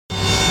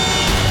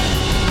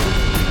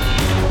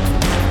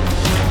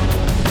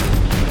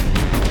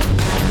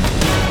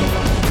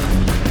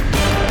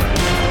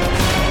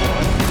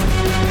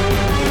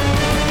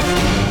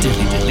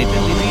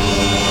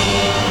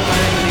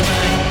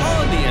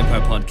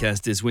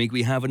podcast this week,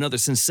 we have another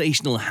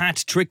sensational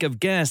hat trick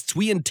of guests.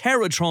 We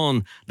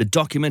interrotron the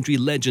documentary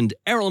legend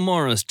Errol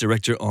Morris,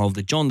 director of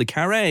the John Le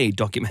Carre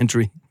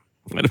documentary.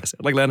 Why do I say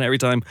it like that every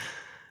time?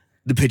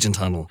 The Pigeon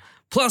Tunnel.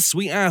 Plus,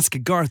 we ask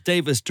Garth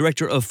Davis,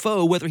 director of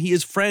Foe, whether he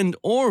is friend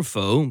or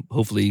foe,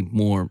 hopefully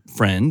more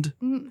friend.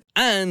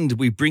 And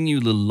we bring you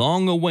the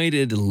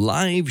long-awaited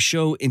live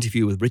show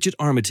interview with Richard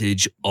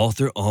Armitage,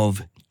 author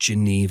of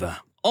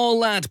Geneva. All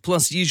that,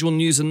 plus usual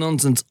news and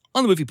nonsense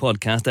on the movie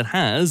podcast that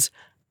has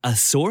a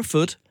sore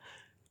foot,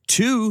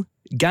 2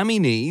 gammy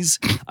knees,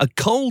 a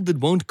cold that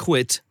won't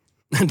quit,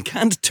 and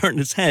can't turn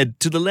its head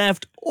to the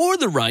left or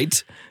the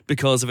right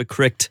because of a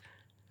cricked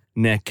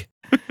neck.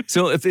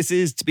 So if this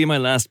is to be my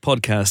last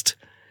podcast,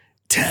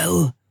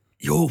 tell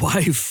your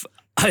wife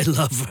I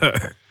love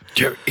her.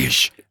 There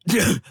is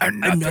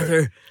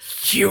another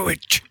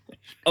Hewitt.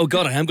 Oh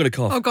God, I am going to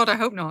cough. Oh God, I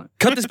hope not.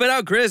 Cut this bit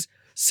out, Chris.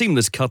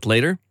 Seamless cut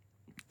later.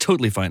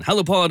 Totally fine.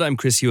 Hello, Pod. I'm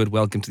Chris Hewitt.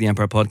 Welcome to the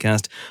Empire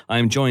Podcast.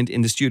 I'm joined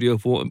in the studio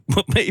for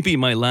what may be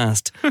my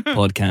last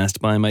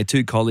podcast by my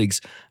 2 colleagues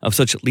of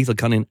such lethal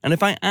cunning. And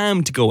if I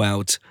am to go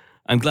out,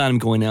 I'm glad I'm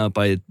going out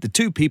by the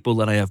 2 people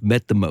that I have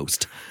met the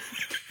most.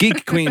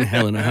 Geek Queen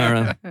Helen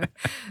O'Hara.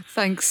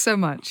 Thanks so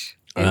much.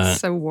 It's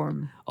so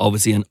warm.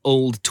 Obviously an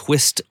old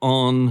twist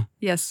on...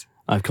 Yes.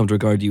 I've come to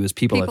regard you as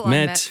people I've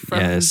met. From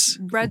yes.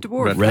 Red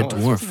Dwarf. Red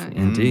Dwarf.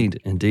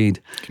 Indeed,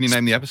 indeed. Can you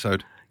name the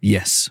episode?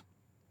 Yes.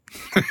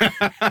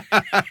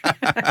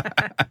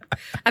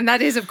 And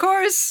that is, of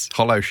course...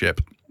 Hollow Ship.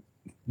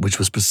 Which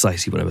was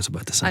precisely what I was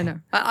about to say. I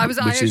know. I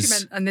actually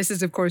meant, and this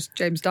is, of course,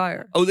 James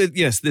Dyer. Oh,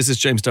 yes, this is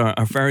James Dyer,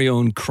 our very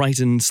own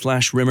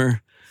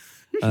Crichton/Rimmer.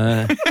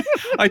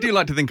 I do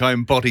like to think I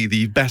embody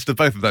the best of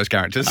both of those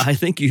characters. I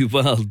think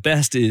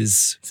best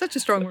is... Such a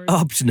strong word.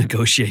 Up to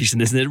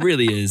negotiation, isn't it? It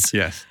really is.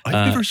 Yes.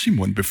 I've never seen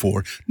one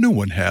before. No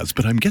one has,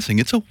 but I'm guessing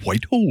it's a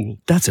white hole.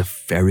 That's a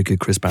very good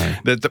Chris Barry.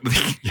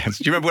 Yes.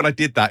 Do you remember when I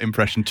did that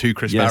impression to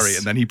Chris Barry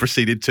and then he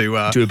proceeded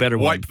to do a better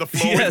wipe one. the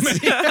floor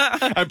with me?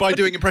 And by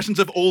doing impressions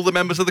of all the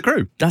members of the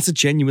crew. That's a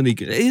genuinely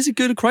good... Is it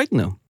good at Crichton,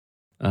 though?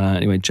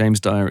 Anyway, James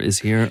Dyer is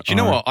here. Do you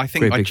know what? I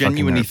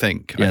genuinely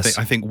think, yes.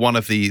 I think one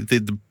of the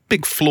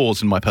big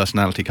flaws in my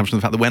personality comes from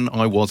the fact that when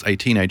I was a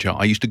teenager,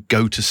 I used to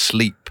go to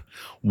sleep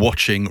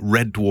watching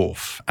Red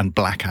Dwarf and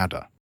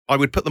Blackadder. I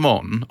would put them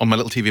on my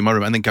little TV in my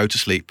room and then go to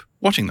sleep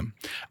watching them.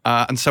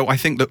 And so I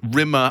think that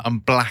Rimmer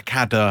and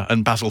Blackadder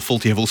and Basil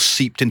Fawlty have all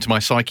seeped into my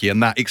psyche,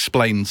 and that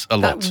explains a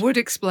lot. That would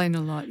explain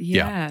a lot,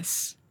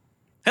 yes.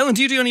 Yeah. Helen,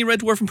 do you do any Red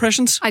Dwarf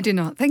impressions? I do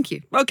not, thank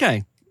you.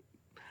 Okay.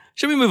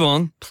 Shall we move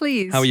on?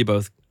 Please. How are you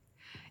both?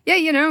 Yeah,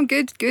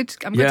 good.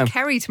 I'm going to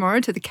Kerry tomorrow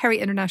to the Kerry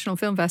International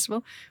Film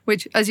Festival,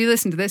 which, as you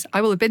listen to this,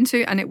 I will have been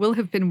to, and it will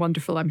have been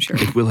wonderful, I'm sure.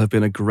 It will have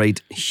been a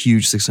great,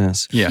 huge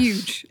success. Yes.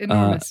 Huge,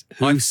 enormous.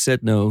 Who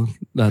said no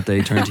that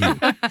they turned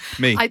to you?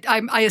 Me.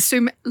 I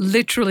assume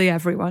literally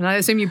everyone. I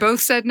assume you both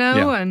said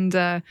no, and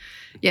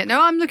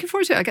I'm looking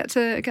forward to it.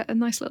 I get a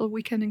nice little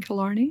weekend in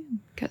Killarney.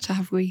 Get to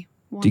have a wee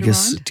wander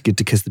around. To get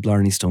to kiss the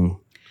Blarney Stone.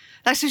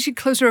 That's actually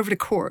closer over to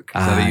Cork.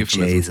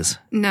 Jesus.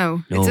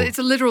 No. It's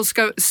a literal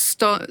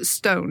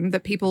stone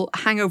that people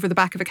hang over the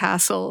back of a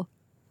castle.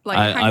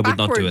 I would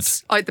not do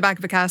it. Out the back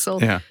of a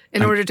castle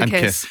in order to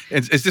kiss.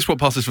 Is this what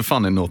passes for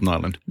fun in Northern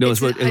Ireland? No, it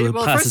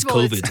passes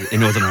COVID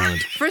in Northern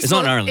Ireland. It's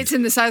not in Ireland. It's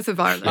in the south of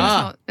Ireland. It's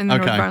not in the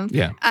north of Ireland.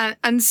 Yeah.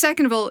 And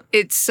second of all,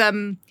 it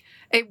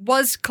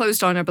was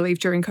closed down, I believe,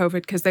 during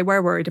COVID because they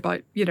were worried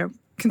about,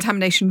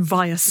 contamination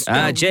via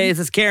stone.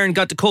 Jesus, Karen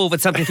got the COVID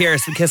something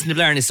fierce from kissing the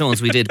Blarney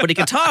Stones we did. But he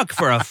can talk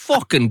for a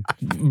fucking...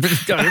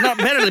 You're not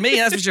better than me,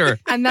 that's for sure.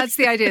 And that's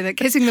the idea, that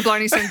kissing the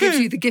Blarney Stone gives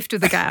you the gift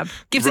of the gab.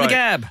 Gift of the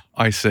gab.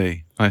 I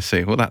see.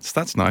 Well,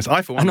 that's nice.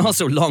 And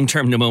also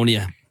long-term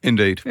pneumonia.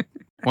 Indeed.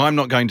 Well, I'm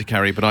not going to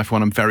Kerry, but for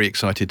one, I'm very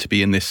excited to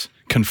be in this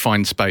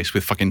confined space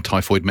with fucking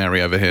Typhoid Mary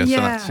over here.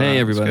 Yeah. So hey,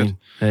 everybody.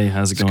 Hey,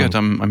 how's it going? It's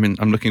good.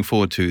 I'm looking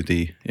forward to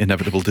the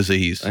inevitable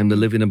disease. I'm the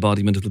living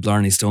embodiment of the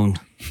Blarney Stone.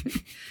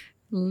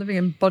 Living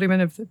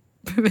embodiment of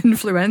the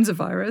influenza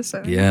virus.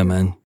 So. Yeah,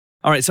 man.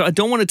 All right, so I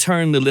don't want to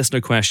turn the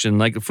listener question.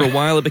 Like, for a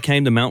while, it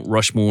became the Mount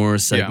Rushmore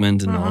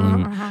segment and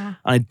all.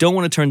 I don't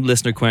want to turn the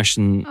listener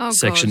question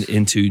section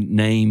into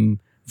name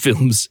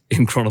films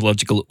in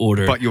chronological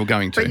order. But you're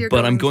going to.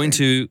 But I'm going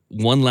to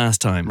one last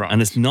time. Right.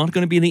 And it's not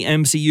going to be in the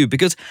MCU,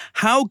 because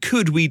how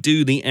could we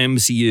do the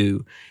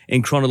MCU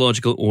in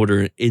chronological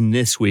order in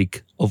this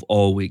week of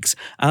all weeks?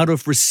 Out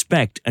of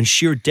respect and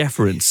sheer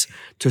deference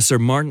to Sir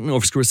Martin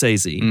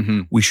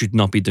Scorsese, we should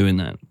not be doing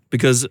that.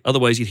 Because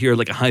otherwise you'd hear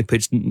like a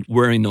high-pitched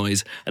whirring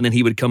noise, and then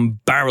he would come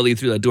barreling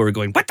through that door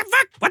going, "What the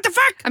fuck? What the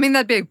fuck?" I mean,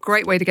 that'd be a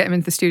great way to get him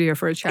into the studio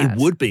for a chat. It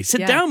would be.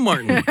 Sit down,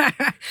 Martin.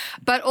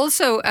 But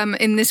also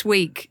in this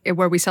week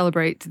where we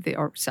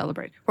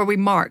where we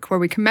mark, where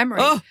we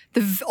commemorate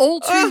the all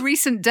too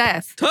recent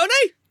death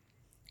Tony?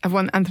 of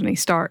one Anthony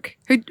Stark,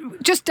 who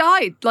just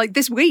died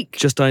this week.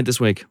 Just died this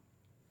week.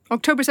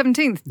 October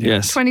 17th,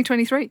 yes.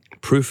 2023.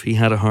 Proof he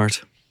had a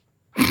heart.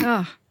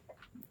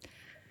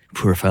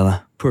 Poor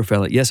fella. Poor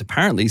fella. Yes,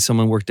 apparently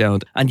someone worked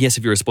out. And yes,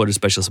 if you're a Spoiler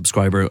Special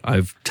subscriber,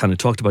 I've kind of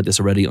talked about this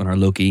already on our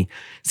Loki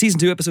Season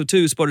 2, Episode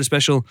 2, Spoiler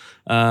Special.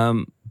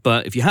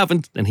 But if you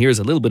haven't, then here's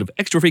a little bit of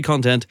extra free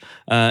content.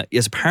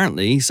 Yes,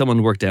 apparently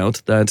someone worked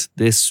out that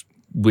this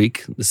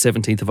week, the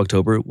 17th of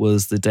October,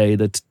 was the day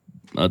that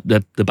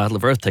the Battle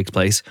of Earth takes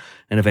place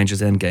in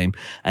Avengers Endgame.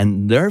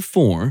 And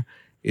therefore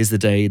is the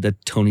day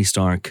that Tony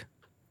Stark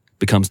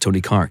becomes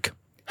Tony Kark.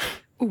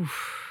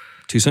 Oof.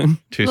 Too soon?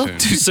 Too soon.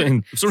 Too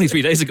soon. It's only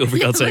 3 days ago, for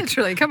God's sake.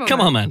 Literally, come on. Come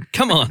on, man.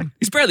 Come on.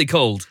 He's barely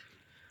cold.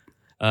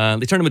 They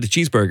turned him into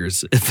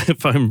cheeseburgers,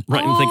 if I'm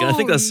right in thinking. I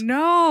think that's...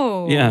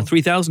 no. Yeah,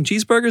 3,000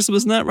 cheeseburgers,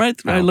 wasn't that right?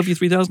 I love you,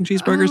 3,000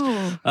 cheeseburgers.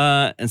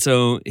 Oh. And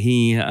so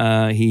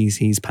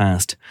he's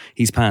passed.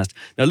 He's passed.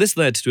 Now, this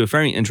led to a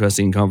very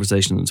interesting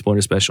conversation in the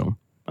Spoiler Special.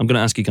 I'm going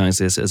to ask you guys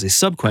this as a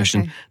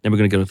sub-question. Okay. Then we're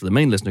going to go into the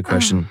main listener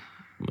question,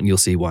 and you'll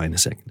see why in a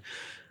second.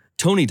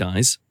 Tony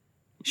dies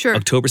Sure.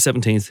 October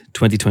 17th,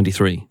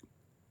 2023.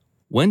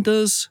 When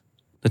does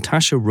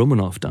Natasha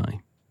Romanoff die?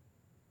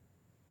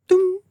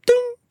 Dum,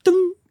 dum,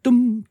 dum,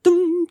 dum,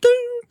 dum,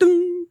 dum,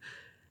 dum,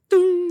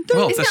 dum, dum.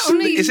 Well, Isn't it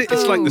only-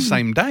 it's like the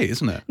same day,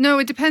 isn't it? No,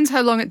 it depends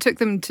how long it took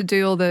them to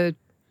do all the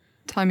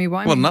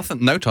timey-wimey. Well,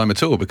 no time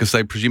at all, because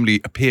they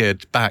presumably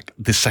appeared back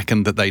the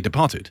second that they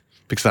departed,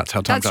 because that's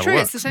how time That's travel true.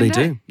 works. It's the same They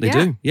day. do. They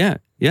do. Yeah.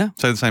 Yeah.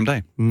 So the same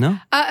day. No.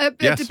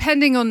 Yes.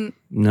 Depending on...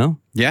 No.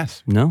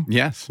 Yes. No.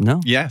 Yes.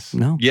 No. Yes.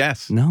 No.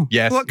 Yes. No.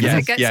 Yes. What, 'cause yes.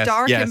 it gets yes.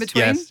 dark in yes.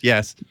 between? Yes.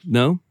 Yes.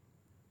 No.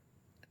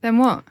 Then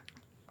what?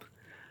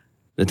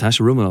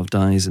 Natasha Romanoff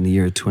dies in the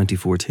year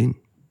 2014.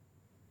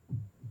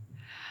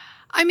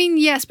 I mean,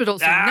 yes, but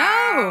also no.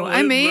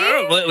 I mean...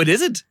 What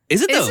is it?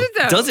 Is it though? Is it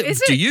though? Does it?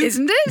 Is it? Do you?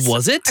 Isn't it?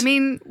 Was it? I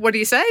mean, what do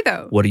you say,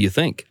 though? What do you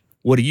think?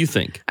 What do you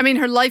think? I mean,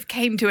 her life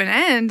came to an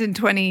end in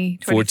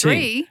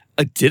 2023.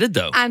 Did it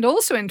though? And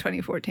also in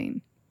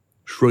 2014.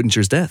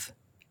 Schrodinger's death.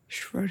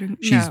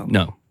 Schrodinger.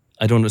 No.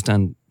 I don't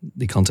understand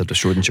the concept of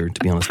Schrodinger, to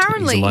be honest.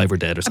 Apparently, he's alive or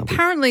dead or something.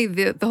 Apparently,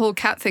 the whole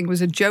cat thing was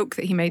a joke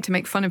that he made to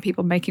make fun of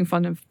people making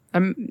fun of,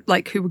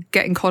 like, who were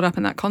getting caught up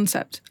in that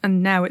concept.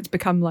 And now it's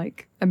become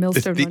like a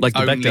millstone. The Like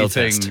the only Bechdel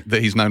thing test.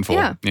 that he's known for.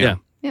 Yeah.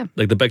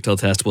 Like the Bechdel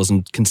test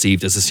wasn't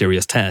conceived as a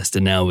serious test,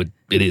 and now it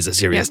is a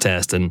serious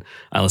test. And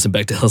Alison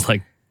Bechdel's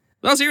like,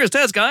 not a serious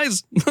test,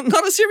 guys.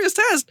 Not a serious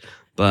test.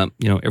 But,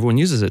 everyone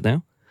uses it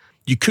now.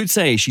 You could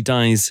say she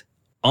dies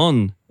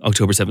on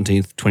October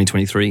 17th,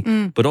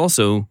 2023, but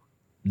also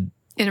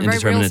in a very real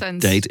indeterminate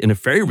sense. date, in a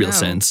very real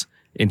sense,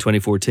 in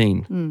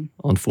 2014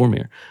 on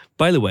Formere.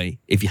 By the way,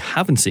 if you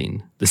haven't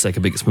seen the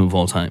second biggest film of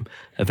all time,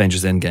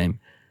 Avengers Endgame,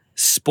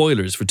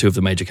 spoilers for two of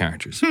the major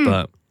characters.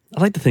 But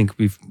I like to think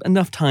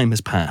enough time has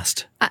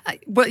passed.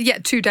 Well, yeah,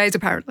 2 days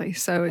apparently.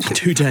 So it's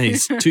 2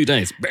 days. 2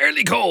 days.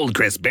 Barely cold,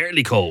 Chris.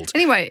 Barely cold.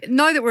 Anyway,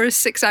 now that we're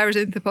 6 hours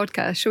into the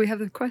podcast, shall we have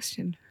the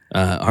question?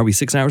 Are we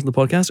 6 hours in the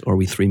podcast, or are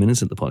we 3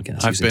 minutes into the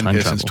podcast? I've using been time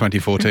here travel? since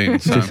 2014.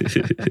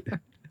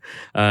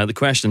 So. The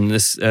question,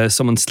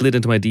 someone slid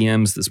into my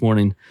DMs this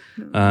morning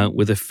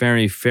with a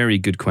very, very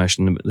good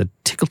question that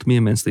tickled me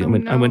immensely. I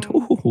went,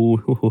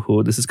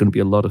 this is going to be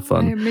a lot of I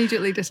fun.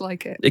 immediately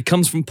dislike it. It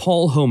comes from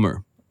Paul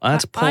Homer.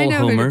 At Paul I know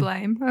who Homer to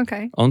blame.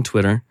 Okay. on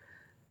Twitter.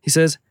 He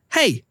says,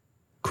 hey,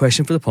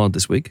 question for the pod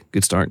this week.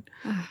 Good start.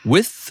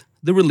 With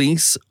the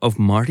release of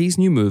Marty's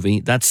new movie,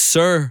 that's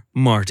Sir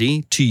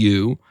Marty to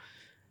you,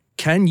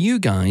 can you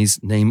guys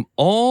name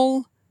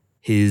all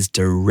his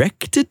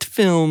directed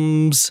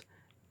films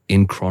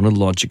in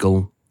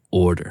chronological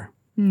order?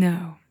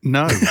 No.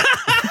 No.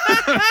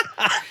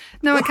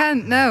 No, I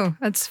can't. No,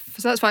 that's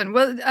fine.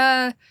 Well,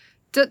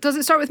 does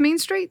it start with Mean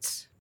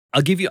Streets?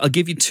 I'll give you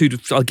two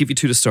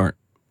to start.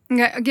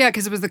 Okay, yeah,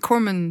 because it was the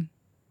Corman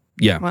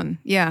Yeah. one.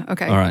 Yeah,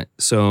 okay. All right.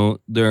 So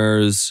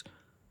there's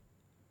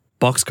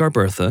Boxcar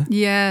Bertha.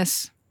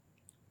 Yes.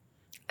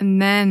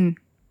 And then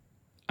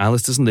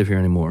Alice Doesn't Live Here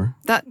Anymore.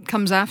 that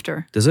comes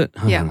after. Does it?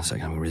 Hang Yeah. on a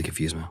second. I'm really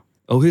confused now.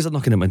 Oh, who's that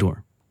knocking at my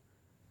door?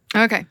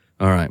 Okay.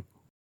 All right.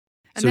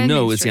 And So then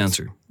no Mean is the Streets.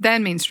 answer.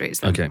 Then Mean Streets.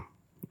 Then. Okay.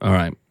 All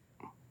right.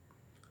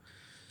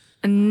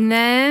 And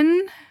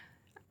then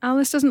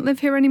Alice Doesn't Live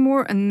Here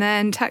Anymore. And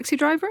then Taxi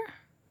Driver.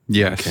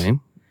 Yes. Okay.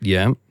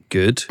 Yeah.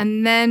 Good.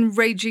 And then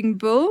Raging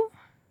Bull.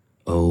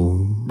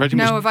 Oh. Raging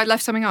No, Bull's have I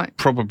left something out?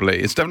 probably.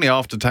 It's definitely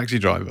after Taxi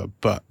Driver,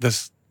 but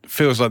this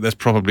feels like there's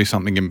probably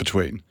something in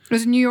between.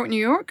 Was it New York, New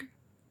York?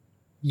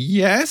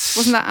 Yes.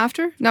 Wasn't that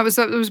after? No, it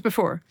was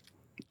before.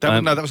 No,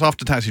 that was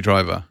after Taxi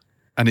Driver.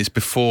 And it's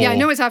before... Yeah, I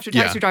know it's after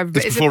Taxi Driver, but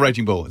it's is before it-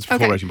 Raging Bull. It's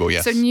before Raging Bull,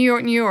 yes. So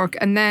New York,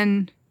 and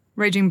then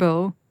Raging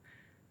Bull.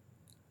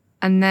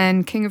 And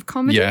then King of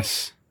Comedy.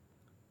 Yes.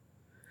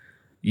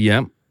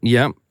 Yeah.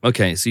 Yeah.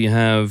 Okay. So you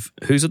have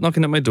Who's It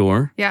Knocking at My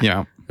Door? Yeah. Yeah.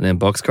 And then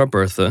Boxcar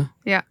Bertha.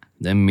 Yeah.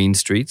 Then Mean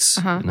Streets,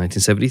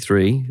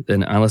 1973.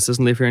 Then Alice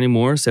Doesn't Live Here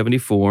Anymore,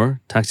 74.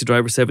 Taxi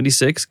Driver,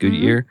 76. Good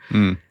year.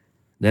 Mm.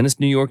 Then it's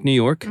New York, New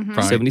York,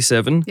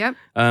 77. Yep.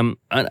 I'm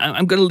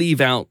going to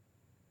leave out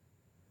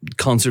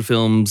concert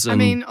films and I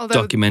mean,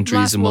 although documentaries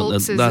Last and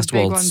Waltz is a Last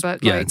big Waltz. one,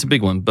 but yeah, like- it's a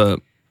big one.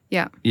 But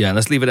Yeah. Yeah,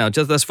 let's leave it out.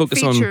 Just let's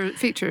focus on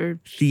feature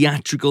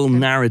theatrical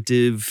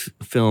narrative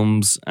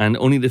films, and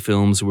only the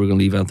films. We're going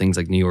to leave out things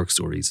like New York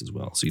stories as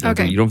well. So you don't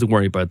have to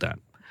worry about that.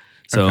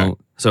 So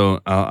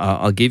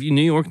I'll give you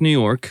New York,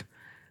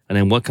 and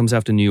then what comes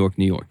after New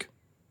York?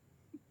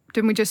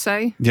 Didn't we just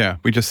say? Yeah,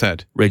 we just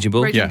said Raging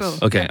Bull. Raging Yes.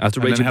 Bull. Okay,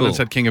 after and Raging then Helen Bull.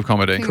 said King of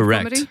Comedy. King of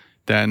Correct. Comedy?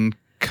 Then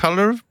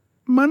Color of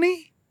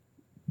Money.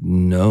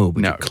 No,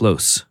 but No. you're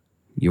close.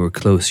 You were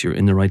close. You're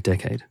in the right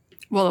decade.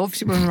 Well,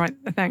 obviously we're in the right.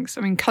 Thanks.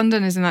 I mean,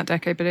 Cundon is in that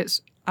decade, but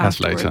it's That's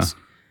afterwards. later.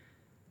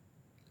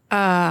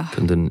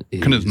 Cundon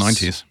is Cundon's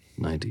 90s.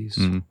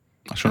 90s.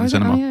 I saw it in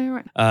cinema. Oh, yeah,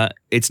 you're right.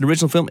 It's an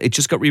original film. It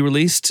just got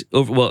re-released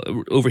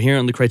over here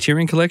on the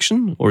Criterion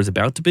Collection, or is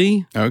about to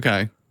be.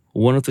 Okay.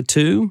 One of the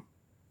two.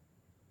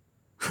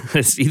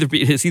 It's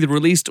either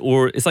released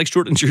or it's like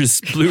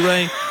Schrodinger's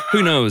Blu-ray.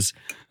 Who knows?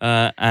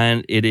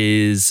 And it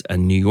is a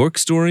New York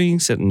story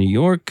set in New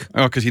York,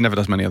 Oh, because he never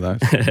does many of those.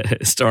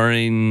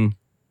 starring.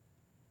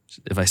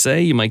 If I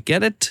say, you might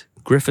get it.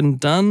 Griffin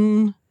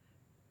Dunn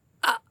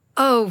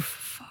Oh,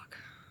 fuck.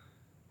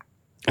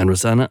 and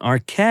Rosanna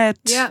Arquette.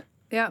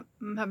 Yeah.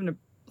 I'm having a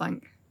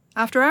blank.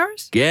 After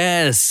Hours?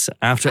 Yes,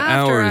 After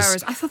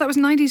Hours. I thought that was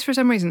 90s for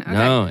some reason. Okay.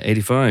 No,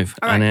 85.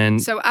 All right. And then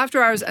So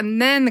After Hours and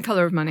then The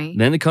Color of Money.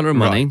 The Color of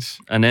Money. Right.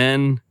 And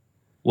then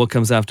what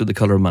comes after The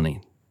Color of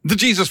Money? The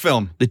Jesus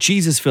film. The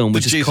Jesus film,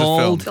 which is Jesus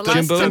called film. The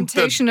Last Jimbo.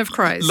 Temptation of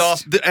Christ.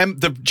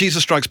 The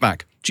Jesus Strikes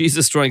Back.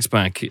 Jesus Strikes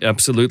Back,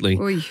 absolutely.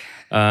 Oy.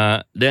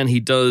 Then he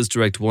does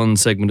direct one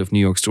segment of New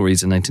York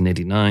Stories in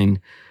 1989,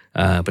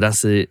 but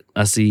that's the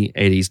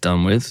 80s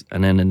done with.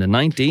 And then in the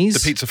 90s, The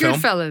pizza film.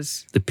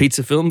 Goodfellas. the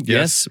pizza film.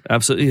 Yes,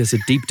 absolutely. It's a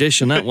deep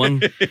dish on that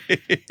one.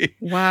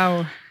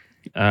 Wow.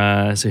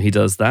 So he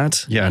does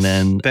that. Yes.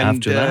 And then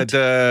after that,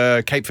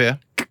 the Cape Fear.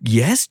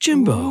 yes,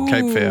 Jimbo.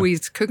 Cape Fear. Ooh,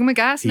 he's cooking my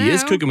gas now. He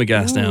is cooking my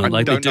gas now, I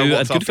like they don't know do at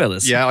what's after-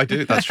 Goodfellas. Yeah, I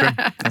do. That's true.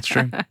 That's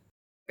true.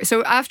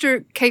 So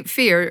after Cape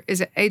Fear, is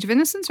it Age of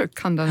Innocence or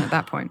Cundon at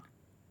that point?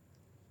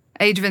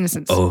 Age of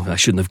Innocence. Oh, I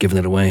shouldn't have given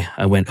it away.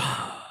 I went,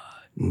 oh,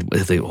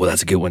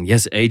 that's a good one.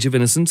 Yes, Age of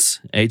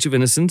Innocence. Age of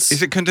Innocence.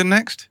 Is it Cundon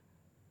next?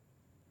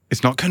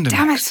 It's not Cundon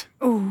Damn next. it.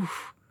 Oh.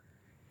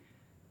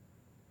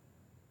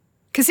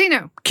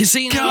 Casino.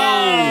 Casino.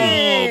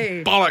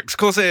 Yay! Bollocks, of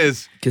course it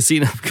is.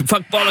 Casino.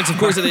 Fuck bollocks, of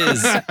course it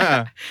is.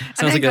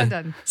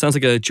 Cundon. Sounds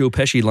like a Joe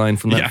Pesci line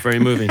from that Yeah. very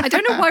movie. I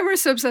don't know why we're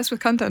so obsessed with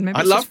Cundon. Maybe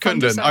I it's love just fun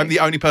to Cundon. say. I'm the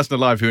only person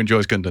alive who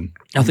enjoys Cundon.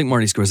 I think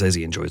Marty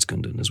Scorsese enjoys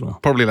Cundon as well.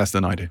 Probably less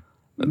than I do.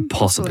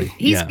 Possibly.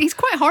 He's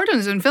quite hard on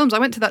his own films. I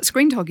went to that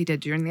screen talk he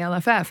did during the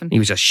LFF, and He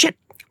was just shit.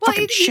 well,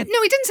 Fucking shit.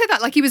 no, he didn't say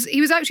that. Like he was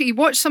actually he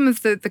watched some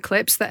of the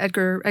clips that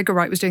Edgar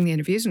Wright was doing the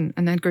interviews, and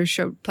Edgar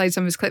played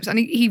some of his clips, and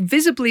he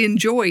visibly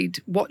enjoyed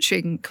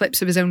watching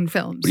clips of his own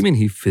films. What do you mean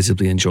he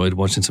visibly enjoyed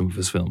watching some of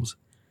his films?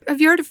 Have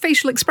you heard of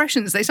facial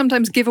expressions? They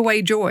sometimes give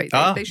away joy.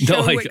 They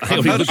show No, it.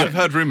 I've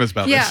heard rumours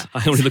about Yeah. this.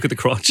 I only look at the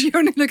crotch. You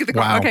only look at the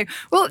Wow. Okay,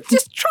 well,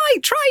 just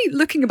try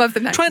looking above the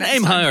neck. Try and next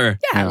aim time. higher.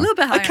 Yeah, a little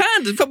bit higher. I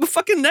can't. I've got my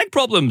fucking neck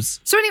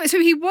problems. So anyway, so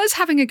he was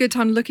having a good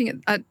time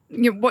looking at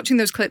watching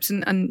those clips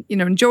and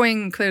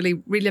enjoying,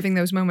 clearly reliving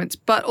those moments,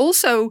 but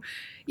also,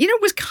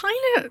 was kind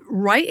of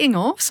writing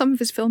off some of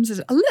his films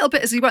as a little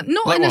bit as he went,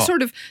 not Like in a what?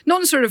 sort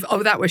of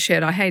oh, that was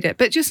shit, I hate it,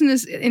 but just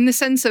in the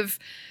sense of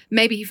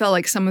maybe he felt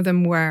like some of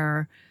them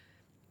were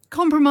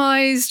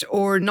compromised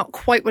or not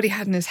quite what he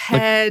had in his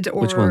head.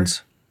 Or Which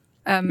ones?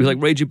 You're like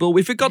Raging Bull.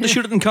 We forgot to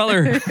shoot it in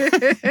colour.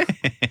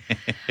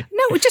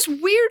 No, just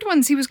weird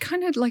ones. He was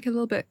kind of like a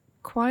little bit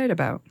quiet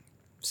about.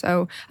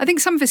 So I think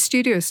some of his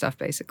studio stuff,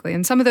 basically,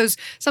 and some of those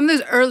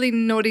early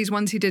noughties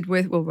ones he did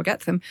with, we'll get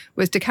to them,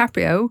 with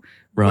DiCaprio.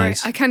 Right.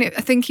 I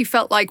think he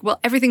felt like, well,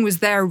 everything was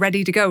there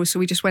ready to go, so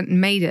we just went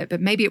and made it. But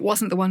maybe it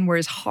wasn't the one where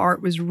his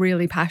heart was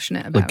really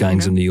passionate about. Like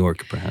Gangs of New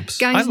York, perhaps.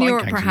 Gangs of New like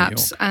York, Gangs of New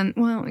perhaps, York. and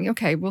well,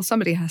 okay, well,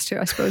 somebody has to,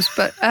 I suppose.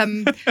 But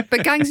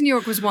but Gangs of New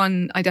York was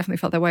one I definitely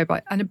felt that way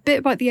about, and a bit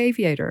about The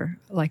Aviator,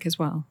 like as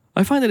well.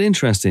 I find it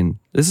interesting.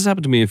 This has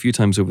happened to me a few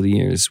times over the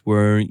years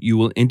where you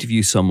will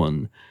interview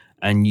someone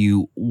and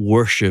you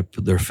worship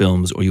their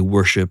films or you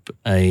worship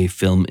a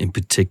film in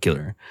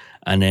particular.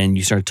 And then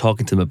you start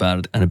talking to them about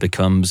it and it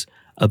becomes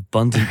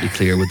abundantly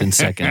clear within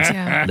seconds.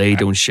 Yeah. They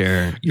don't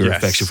share your Yes.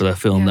 affection for that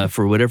film. Yeah. That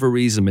for whatever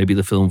reason, maybe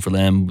the film for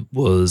them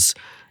was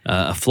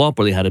a flop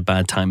or they had a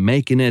bad time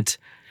making it.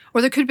 Or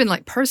there could have been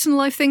like personal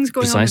life things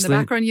going on in Precisely. the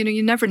background.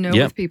 You never know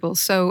Yep. with people.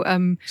 So,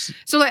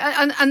 so like,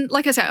 and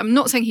like I said, I'm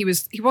not saying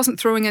he wasn't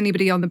throwing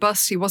anybody on the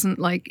bus. He wasn't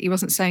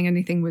saying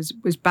anything was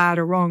bad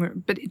or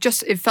wrong. But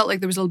it felt like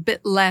there was a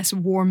bit less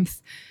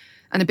warmth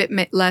and a bit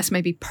less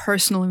maybe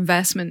personal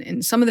investment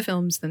in some of the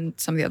films than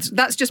some of the others.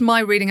 That's just my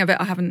reading of it.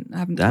 I haven't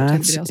talked to anybody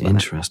That's else about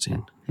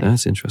interesting.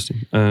 That's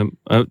interesting.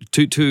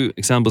 Two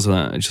examples of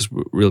that, just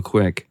real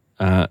quick.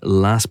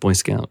 Last Boy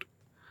Scout.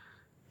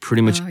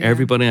 Pretty much Oh, yeah.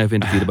 everybody I've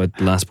interviewed about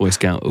The Last Boy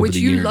Scout over Which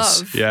the you years.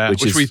 love. Yeah, Which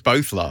which is- we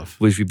both love.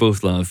 Which we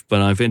both love.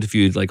 But I've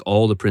interviewed like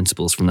all the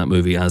principals from that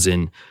movie, as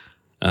in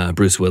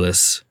Bruce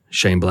Willis,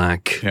 Shane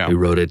Black, Yeah. who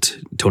wrote it,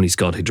 Tony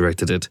Scott, who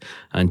directed it,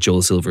 and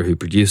Joel Silver, who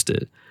produced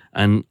it.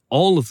 And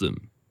all of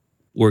them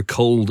were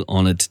cold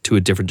on it to a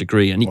different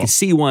degree. And you can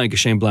see why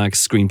Shane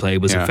Black's screenplay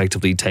was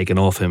effectively taken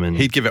off him. And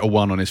he'd give it a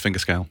 1 on his finger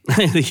scale.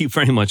 he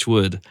very much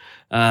would.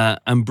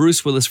 And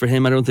Bruce Willis, for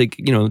him, I don't think,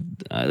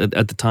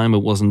 at the time it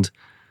wasn't,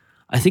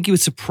 I think he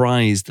was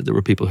surprised that there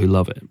were people who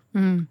love it.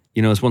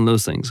 It's one of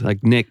those things.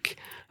 Like Nick,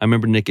 I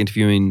remember Nick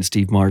interviewing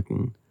Steve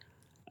Martin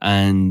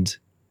and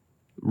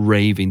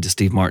raving to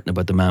Steve Martin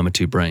about The Man with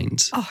Two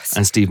Brains.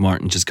 And Steve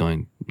Martin just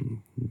going...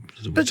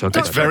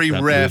 It's very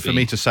rare for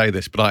me to say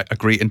this, but I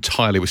agree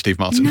entirely with Steve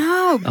Martin.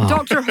 No,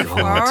 Dr.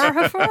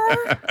 Hafar.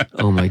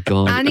 Oh my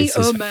God. Annie it's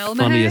his O'Malley.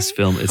 funniest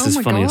film. It's his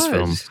funniest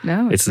film.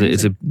 No, it's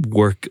a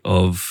work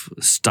of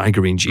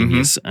staggering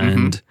genius.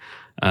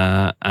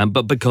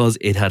 But because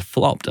it had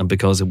flopped and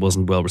because it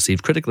wasn't well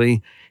received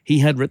critically, he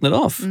had written it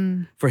off.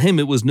 For him,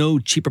 it was no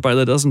cheaper by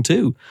the dozen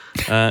too.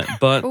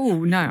 But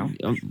oh no,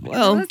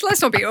 well,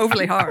 let's not be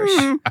overly harsh.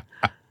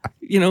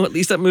 At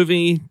least that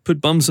movie put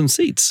bums on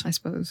seats, I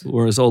suppose.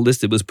 Whereas all this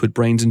did was put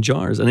brains in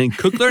jars and then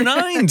cook their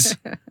nines.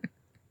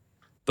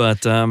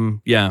 But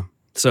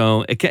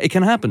so it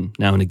can happen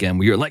now and again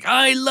where you're like,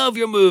 I love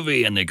your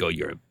movie, and they go,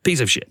 you're a piece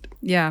of shit.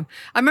 Yeah.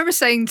 I remember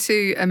saying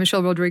to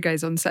Michelle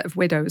Rodriguez on set of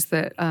Widows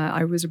that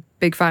I was a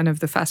big fan of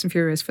the Fast and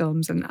Furious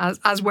films, and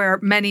as were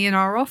many in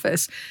our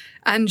office.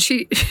 And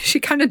she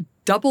kind of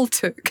double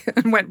took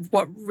and went,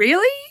 what,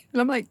 really?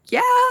 And I'm like,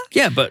 yeah.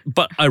 Yeah, but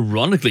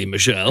ironically,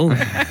 Michelle.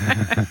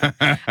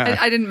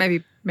 I didn't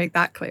maybe make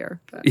that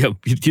clear. But. Yeah,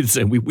 you'd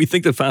say, we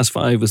think that Fast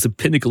Five was the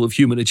pinnacle of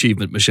human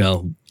achievement,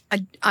 Michelle.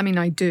 I mean,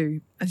 I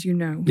do, as you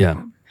know.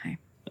 Yeah. Hey.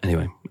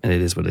 Anyway, and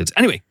it is what it is.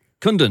 Anyway,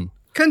 Kundun.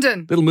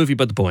 Little movie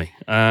about the boy.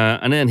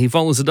 And then he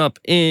follows it up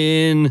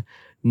in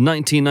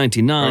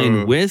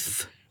 1999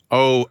 with...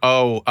 Bringing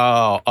Out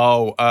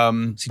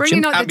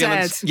the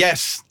Dead.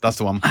 Yes, that's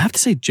the one. I have to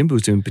say,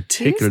 Jimbo's doing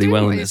particularly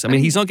well in this. I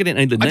mean, he's not getting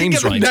any of the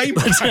names right. I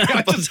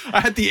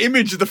had the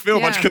image of the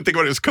film. I just couldn't think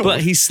what it was called.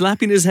 But he's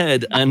slapping his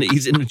head and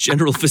he's in a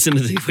general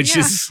vicinity, which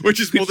is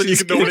more than you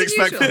can normally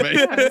expect from me.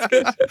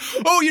 The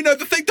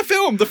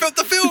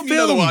film. You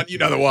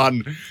know the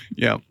one.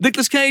 Yeah.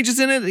 Nicolas Cage is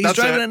in it. He's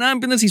driving an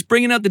ambulance. He's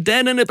bringing out the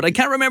dead in it, but I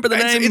can't remember the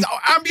name. It's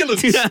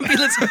ambulance.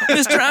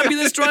 Mr.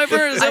 Ambulance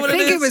Driver. Is that what it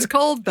is? I think it was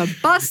called The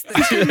Bus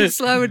That Couldn't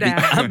Slow Down.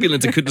 The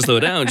ambulance that couldn't slow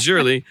down,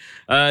 surely.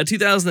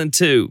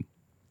 2002.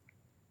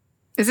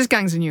 Is this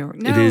Gangs of New York?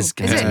 No. It is.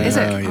 Is it? It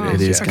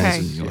is okay.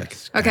 Gangs of New York.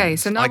 Yes. Okay,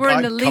 so now we're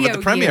in the Leo I covered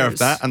the premiere years. of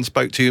that and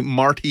spoke to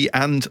Marty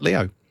and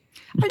Leo.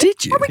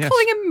 Did you? Are we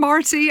calling him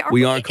Marty?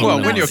 We are calling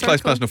him when you're Marty. close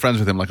personal friends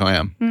with him like I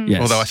am.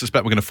 Yes. Although I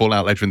suspect we're going to fall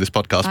out later in this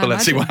podcast, but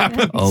let's see what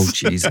happens. Oh,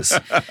 Jesus.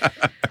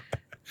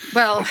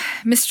 Well,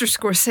 Mr.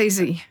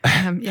 Scorsese.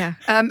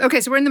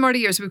 Okay, so we're in the Marty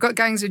years. So we've got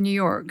Gangs of New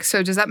York.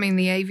 So does that mean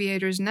The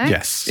Aviator is next?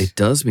 Yes. It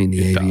does mean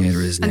The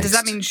Aviator is next. And does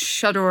that mean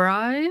Shutter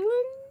Island?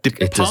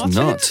 It does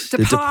not. The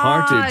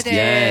Departed.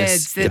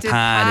 Yes. The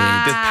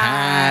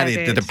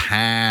Departed.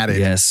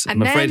 Yes.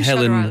 And I'm afraid, then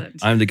Shutter Helen, Island.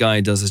 I'm the guy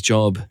who does his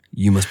job.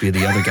 You must be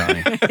the other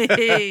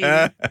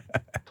guy.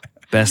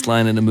 Best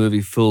line in a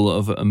movie full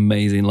of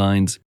amazing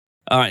lines.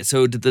 All right,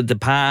 so The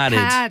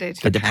Departed.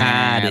 The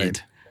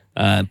Departed.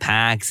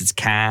 Pax, it's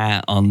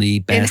car on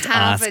the best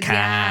ass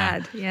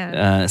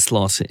car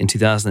slot in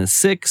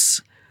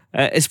 2006.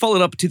 It's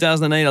followed up in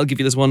 2008. I'll give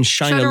you this one,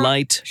 Shine a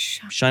Light.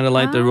 Shine a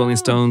Light, the Rolling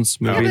Stones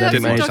movie. Yeah,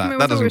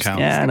 that doesn't count.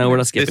 Yeah, no, we're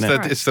not skipping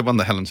it. It's the one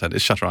that Helen said.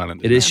 It's Shutter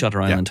Island. It is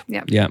Shutter Island.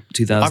 Yeah. Yeah,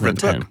 I've read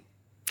the 2010. book.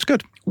 It's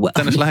good. Well,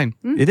 Dennis Lane.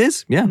 It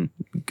is, yeah.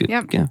 Good.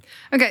 Yeah. Yeah.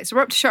 Okay, so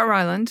we're up to Shutter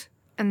Island.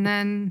 And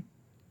then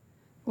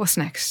what's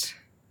next?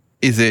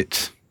 Is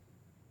it...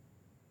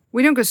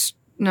 We don't go...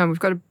 No, we've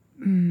got to...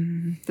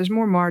 there's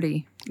more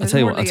Marty. I'll tell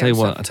you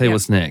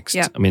what's next.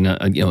 Yeah. I mean,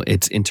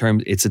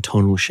 it's a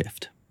tonal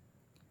shift.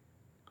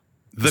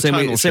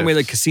 Same way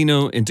that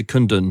Casino into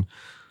Kundun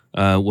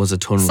was a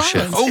tonal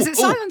shift. Is it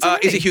Silence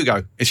already? Is it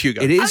Hugo? It's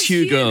Hugo. It is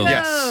Hugo.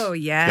 Yes.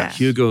 Yeah.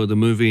 Hugo, the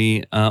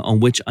movie on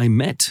which I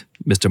met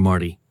Mr.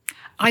 Marty.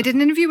 I did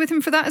an interview with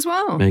him for that as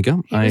well. There you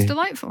go. He was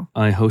delightful.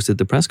 I hosted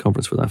the press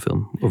conference for that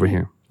film over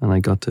here, and I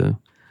got to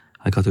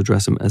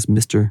address him as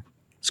Mr.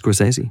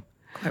 Scorsese.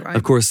 Quite right.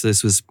 Of course,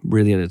 this was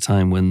really at a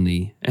time when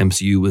the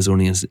MCU was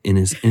only in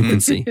its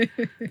infancy,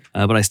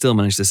 but I still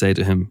managed to say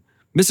to him,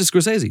 Mr.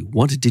 Scorsese,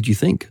 what did you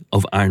think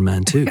of Iron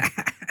Man 2?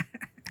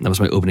 That was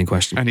my opening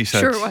question. And he said,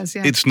 Sure it was,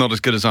 yeah. It's not as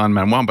good as Iron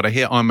Man 1, but I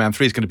hear Iron Man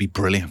 3 is going to be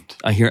brilliant.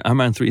 I hear Iron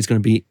Man 3 is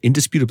going to be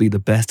indisputably the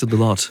best of the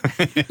lot.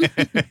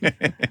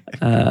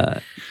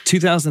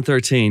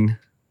 2013,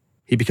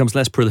 he becomes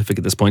less prolific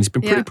at this point. He's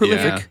been pretty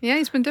prolific Yeah,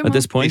 he's been doing at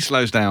this He point.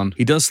 slows down.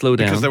 He does slow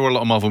down. Because there were a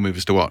lot of Marvel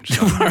movies to watch.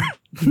 So.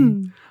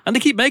 And they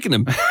keep making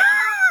them.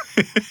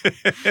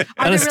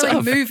 Are they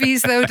really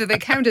movies, though? Do they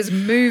count as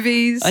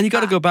movies? And you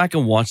got to go back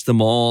and watch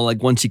them all.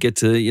 Like once you get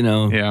to,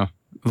 Yeah.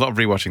 A lot of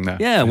rewatching there.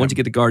 Yeah, once you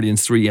get to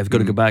Guardians 3, you've got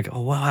to go back.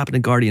 Oh, what happened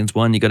in Guardians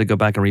 1? You got to go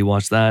back and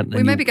rewatch that.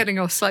 We may be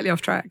getting slightly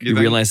off track. You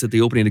realise that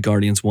the opening of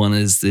Guardians 1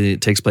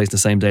 it takes place the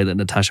same day that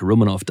Natasha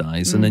Romanoff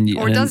dies. And then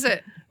does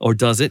it? Or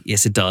does it?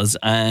 Yes, it does.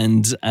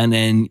 And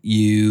then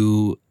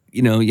you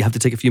have to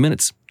take a few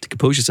minutes to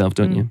compose yourself,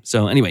 don't you?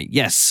 So anyway,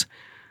 yes.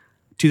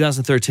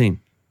 2013.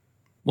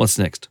 What's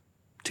next?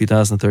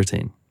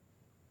 2013.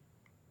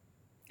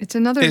 It's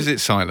another... Is it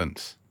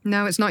Silence?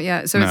 No, it's not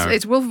yet. So No.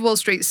 it's Wolf of Wall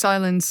Street,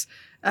 Silence,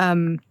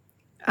 and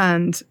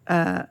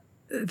the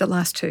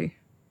last two.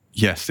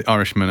 Yes, The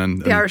Irishman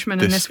and The Irishman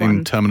and this one.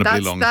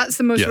 Interminably long. That's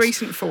the most Yes.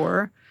 recent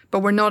four, but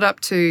we're not up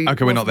to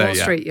Okay, we're Wolf not of there Wall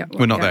yet. Street yet.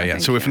 We're not Yeah, there I yet.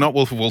 think, So if yeah. not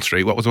Wolf of Wall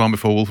Street, what was the one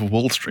before Wolf of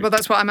Wall Street? Well,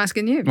 that's what I'm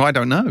asking you. Well, I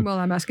don't know. Well,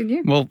 I'm asking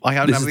you. Well, I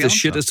don't This have is the the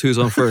answer. shittest Who's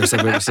On First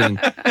I've ever seen.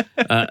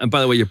 And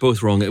by the way, you're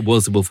both wrong. It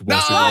was the Wolf of Wall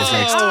Street that was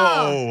next.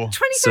 Oh!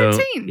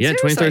 2013. Yeah,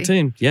 seriously?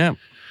 2013. Yeah.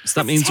 So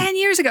that means 10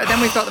 years ago.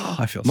 Then we've got them all.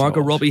 I feel so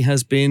Margot old. Robbie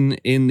has been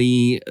in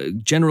the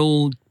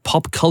general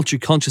pop culture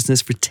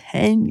consciousness for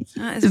 10 years.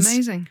 That is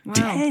amazing. Wow.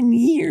 10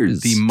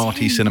 years. The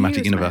Marty 10 Cinematic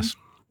years, Universe.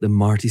 The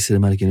Marty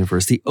Cinematic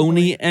Universe, the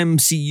only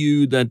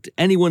MCU that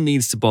anyone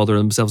needs to bother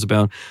themselves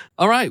about.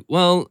 All right,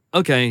 well,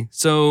 okay,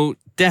 so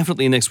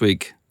definitely next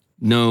week,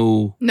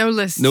 no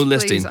list. No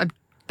listing. Please, I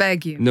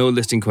beg you. no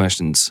listing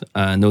questions,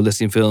 no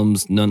listing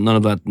films, none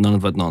of that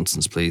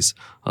nonsense, please.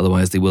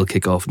 Otherwise, they will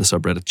kick off in the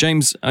subreddit.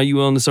 James, are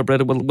you on the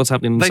subreddit? What's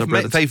happening in the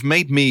subreddit? They've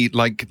made me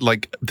like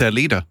their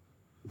leader.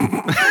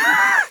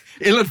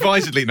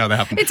 Ill-advisedly, no, they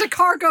haven't. It's a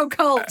cargo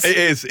cult. It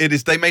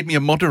is. They made me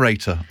a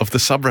moderator of the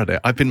subreddit.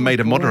 I've been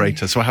made a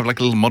moderator, so I have like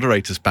a little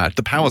moderator's badge.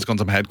 The power's gone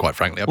to my head, quite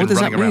frankly. I've What been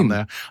does running that around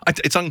mean? there.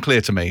 It's unclear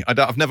to me.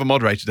 I've never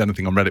moderated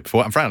anything on Reddit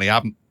before, and frankly, I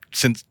haven't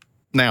since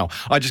now.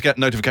 I just get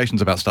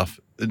notifications about stuff.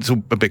 It's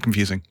all a bit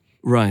confusing.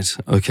 Right,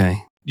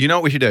 okay. You know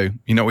what we should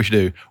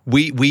do?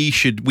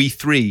 We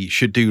three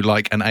should do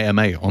like an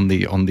AMA on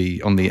the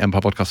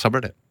Empire Podcast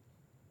subreddit.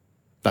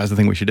 That is the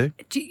thing we should do.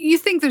 Do you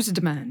think there's a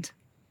demand?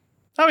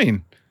 I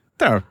mean,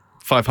 there are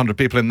 500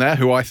 people in there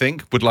who I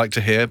think would like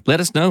to hear Let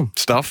us know.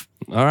 stuff.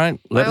 All right,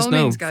 let By us all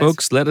know. means, guys.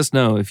 Folks, let us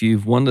know if you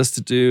want us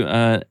to do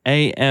an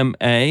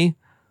AMA,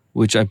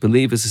 which I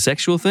believe is a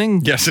sexual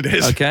thing. Yes, it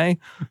is. Okay,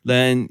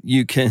 then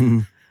you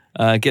can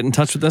get in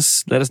touch with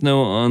us. Let us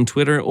know on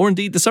Twitter or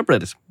indeed the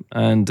subreddit.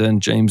 And then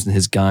James and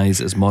his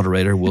guys as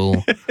moderator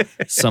will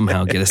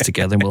somehow get us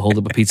together and we'll hold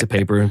up a piece of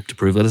paper to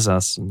prove that it's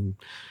us. And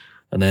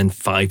then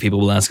 5 people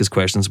will ask us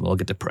questions and we'll all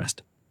get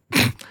depressed.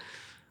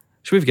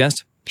 Should we have a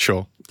guest?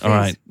 Sure. All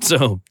right.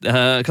 So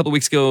a couple of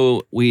weeks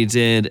ago, we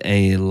did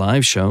a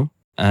live show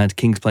at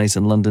King's Place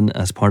in London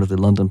as part of the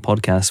London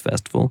Podcast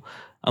Festival.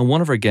 And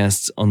one of our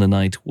guests on the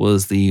night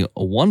was the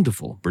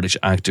wonderful British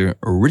actor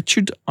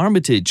Richard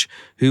Armitage,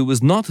 who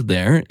was not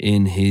there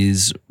in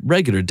his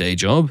regular day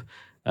job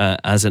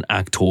as an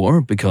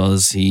actor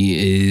because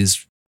he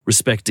is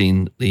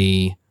respecting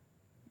the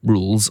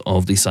rules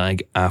of the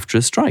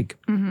SAG-AFTRA strike.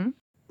 Mm-hmm.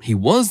 He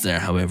was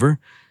there, however,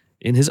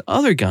 in his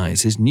other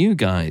guise, his new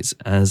guise,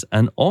 as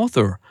an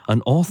author.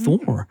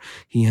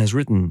 He has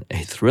written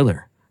a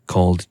thriller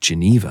called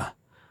Geneva.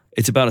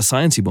 It's about a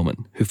sciencey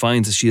woman who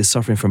finds that she is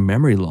suffering from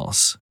memory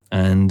loss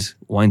and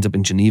winds up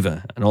in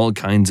Geneva, and all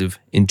kinds of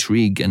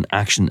intrigue and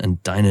action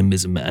and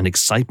dynamism and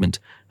excitement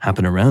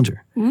happen around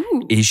her.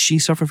 Ooh. Is she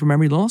suffering from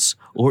memory loss,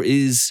 or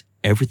is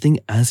everything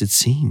as it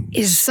seems?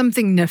 Is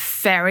something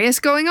nefarious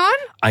going on?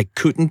 I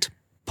couldn't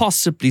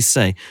possibly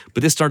say.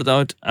 But this started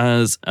out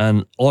as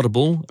an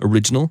Audible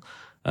original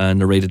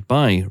narrated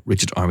by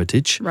Richard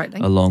Armitage, Right.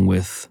 along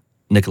with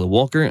Nicola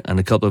Walker and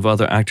a couple of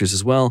other actors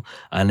as well.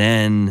 And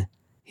then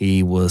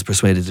he was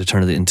persuaded to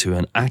turn it into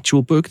an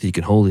actual book that you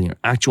can hold in your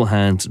actual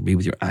hands and read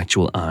with your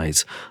actual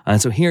eyes.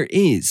 And so here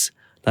is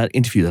that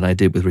interview that I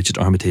did with Richard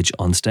Armitage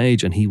on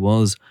stage, and he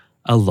was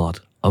a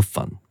lot of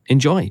fun.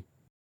 Enjoy.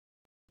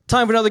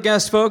 Time for another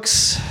guest,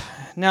 folks.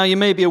 Now, you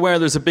may be aware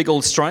there's a big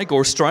old strike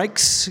or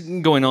strikes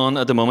going on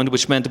at the moment,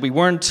 which meant that we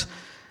weren't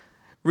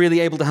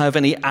really able to have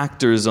any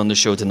actors on the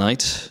show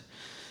tonight,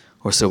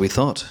 or so we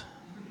thought.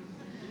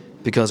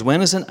 Because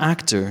when is an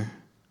actor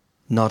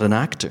not an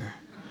actor?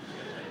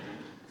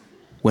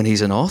 When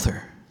he's an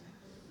author.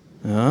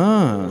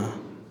 Ah,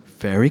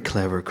 very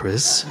clever,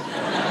 Chris.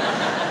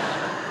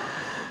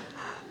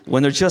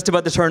 When they're just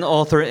about to turn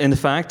author, in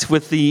fact,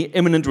 with the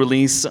imminent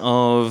release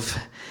of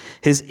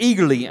his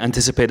eagerly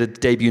anticipated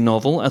debut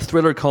novel, a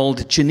thriller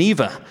called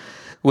Geneva,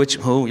 which,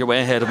 oh, you're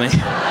way ahead of me.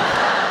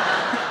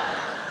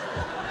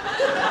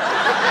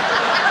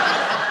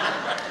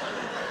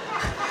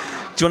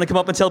 Do you want to come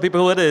up and tell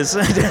people who it is?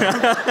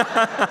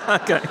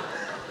 Okay.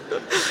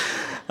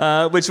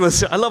 Which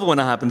was, I love it when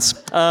that happens.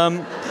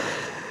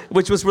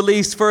 Which was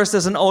released first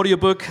as an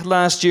audiobook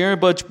last year,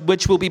 but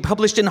which will be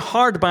published in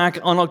hardback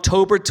on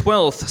October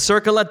 12th.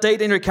 Circle that date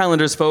in your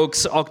calendars,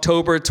 folks,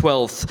 October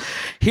 12th.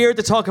 Here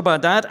to talk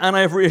about that, and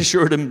I've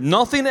reassured him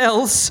nothing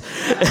else,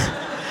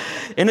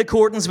 in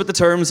accordance with the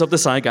terms of the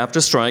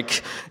SAG-AFTRA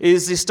strike,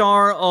 is the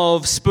star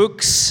of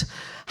Spooks,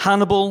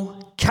 Hannibal,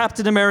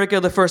 Captain America,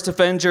 The First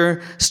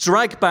Avenger,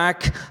 Strike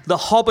Back, The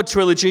Hobbit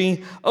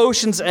Trilogy,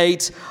 Ocean's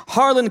 8,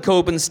 Harlan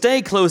Coben,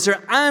 Stay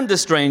Closer, and The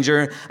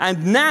Stranger.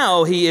 And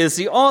now he is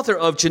the author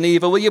of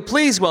Geneva. Will you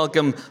please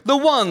welcome the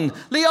one,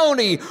 the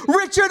only,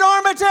 Richard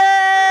Armitage!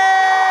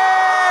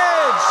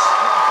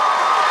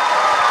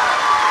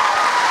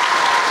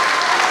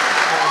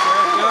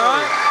 You all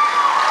right?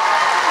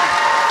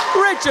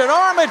 Richard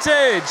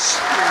Armitage!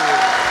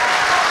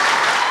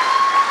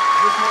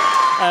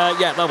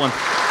 Yeah, that one.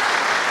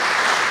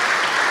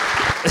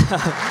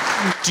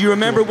 Do you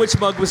remember which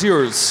mug was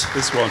yours?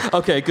 This one.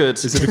 Okay, good.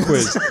 Is it a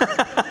quiz?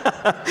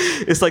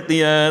 It's like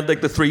the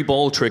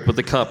 3-ball trick with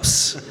the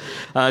cups.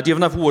 Do you have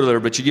enough water there,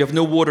 Richard? You have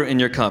no water in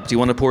your cup. Do you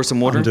want to pour some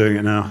water? I'm doing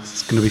it now.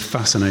 It's going to be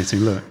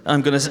fascinating. Look.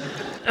 I'm going to...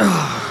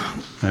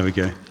 There we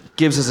go.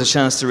 Gives us a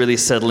chance to really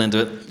settle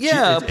into it.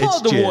 Yeah, pour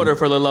the gin. water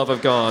for the love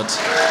of God.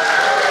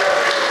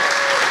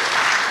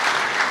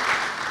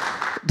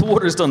 The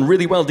water's done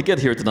really well to get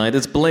here tonight.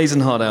 It's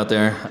blazing hot out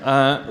there.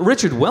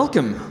 Richard,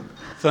 welcome.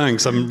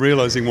 Thanks. I'm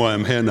realising why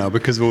I'm here now,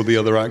 because all the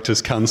other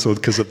actors cancelled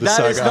because of the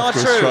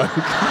SAG-AFTRA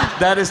strike.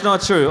 That is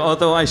not true.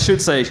 Although I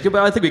should say,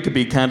 I think we could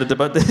be candid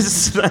about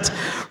this, that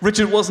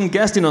Richard wasn't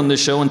guesting on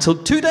this show until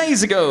 2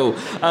 days ago,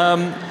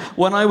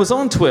 when I was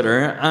on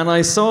Twitter and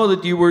I saw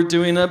that you were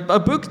doing a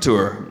book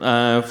tour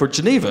for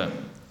Geneva.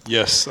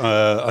 Yes,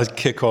 I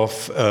kick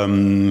off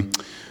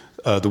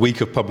the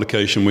week of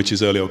publication, which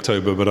is early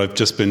October, but I've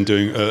just been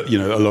doing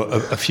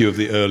a few of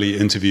the early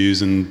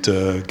interviews and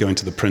going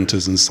to the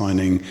printers and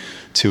signing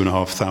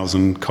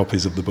 2,500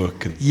 copies of the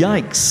book. And,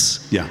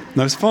 Yikes! Yeah,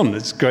 no, it's fun.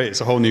 It's great.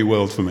 It's a whole new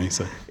world for me.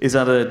 So is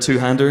that a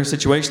two-hander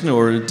situation,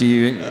 or do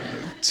you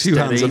two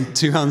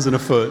hands and a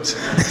foot?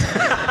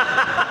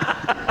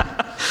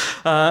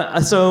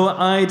 So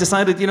I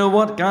decided, you know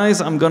what, guys,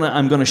 I'm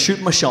gonna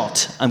shoot my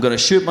shot.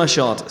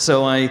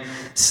 So I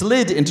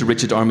slid into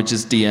Richard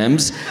Armitage's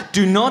DMs.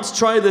 Do not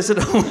try this at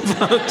home,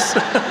 folks.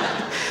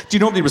 Do you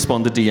normally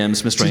respond to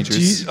DMs, Mr.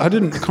 Strangers? I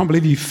can't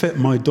believe you fit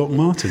my Doc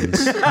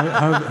Martens.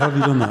 How have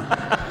you done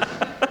that?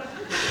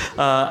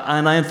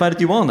 And I invited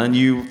you on, and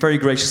you very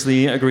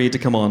graciously agreed to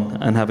come on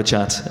and have a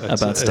chat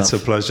about stuff. It's a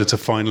pleasure to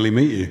finally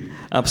meet you.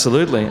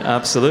 Absolutely. We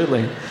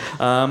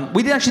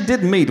actually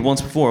did meet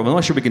once before. I'm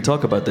not sure we can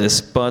talk about this,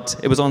 but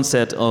it was on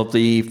set of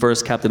the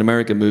first Captain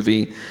America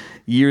movie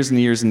years and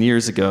years and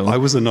years ago. I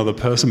was another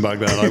person back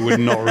then. I would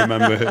not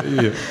remember.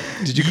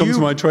 Did you come to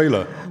my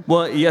trailer?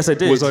 Well, yes, I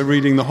did. Was I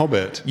reading The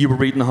Hobbit? You were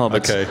reading The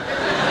Hobbit. Okay.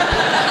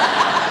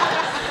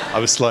 I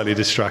was slightly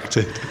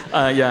distracted.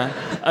 Yeah,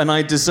 and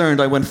I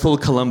discerned. I went full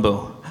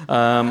Columbo.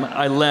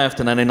 I left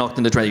and then I knocked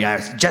on the door.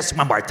 Just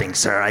one more thing,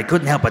 sir. I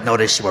couldn't help but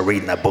notice you were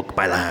reading a book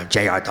by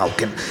J.R.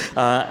 Tolkien.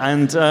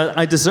 And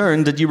I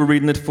discerned that you were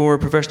reading it for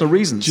professional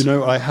reasons. Do you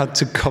know, I had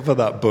to cover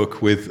that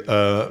book with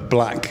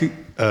black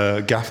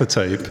gaffer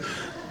tape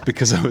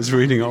because I was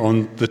reading it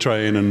on the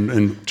train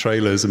and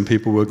trailers, and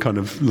people were kind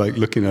of like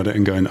looking at it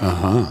and going,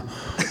 aha.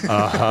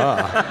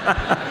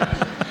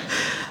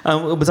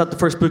 Was that the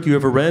first book you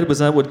ever read? Was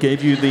that what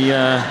gave you the...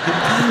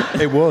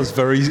 It was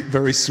very,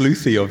 very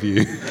sleuthy of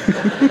you.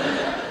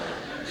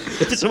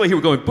 It's the way you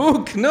were going,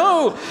 book,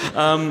 no!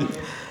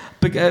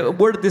 But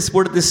where did this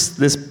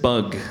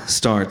bug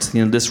start?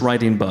 This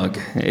writing bug.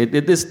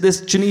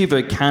 This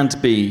Geneva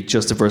can't be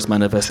just a first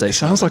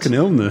manifestation. It sounds like an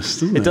illness,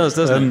 doesn't it? It does,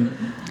 doesn't it?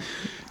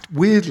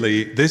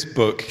 Weirdly, this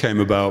book came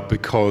about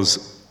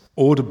because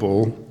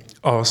Audible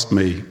asked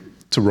me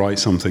to write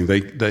something.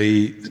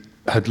 They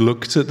had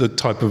looked at the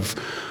type of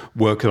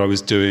work that I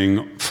was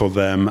doing for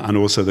them and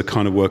also the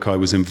kind of work I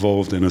was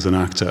involved in as an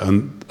actor.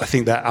 And I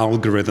think their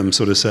algorithm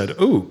sort of said,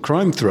 oh,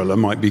 crime thriller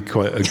might be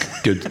quite a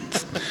good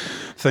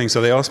thing.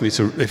 So they asked me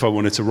if I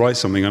wanted to write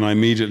something, and I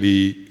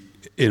immediately,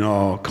 in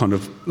our kind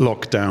of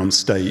lockdown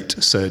state,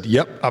 said,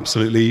 yep,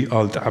 absolutely,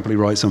 I'll happily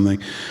write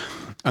something.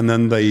 And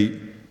then they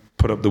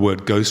put up the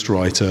word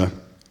ghostwriter,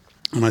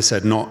 and I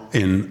said, not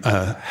in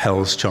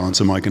hell's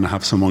chance am I going to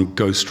have someone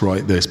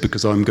ghostwrite this,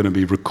 because I'm going to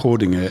be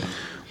recording it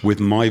with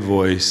my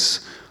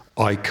voice.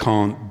 I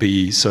can't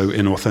be so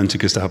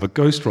inauthentic as to have a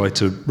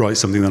ghostwriter write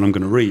something that I'm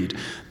going to read.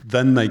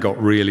 Then they got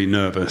really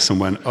nervous and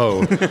went,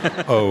 oh,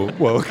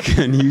 well,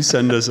 can you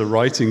send us a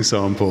writing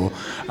sample,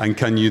 and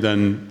can you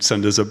then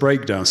send us a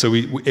breakdown? So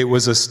it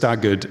was a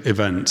staggered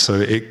event, so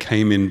it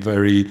came in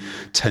very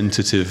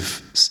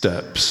tentative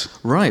steps.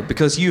 Right,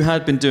 because you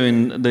had been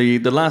doing, the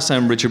last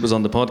time Richard was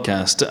on the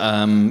podcast,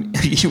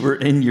 you were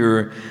in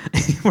your, I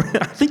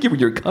think you were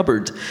in your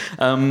cupboard,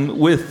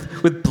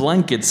 with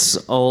blankets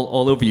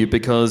all over you,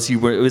 because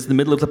it was the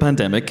middle of the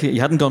pandemic, you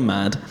hadn't gone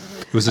mad.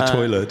 It was a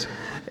toilet.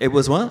 It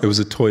was what? It was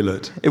a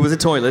toilet. It was a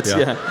toilet,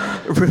 yeah.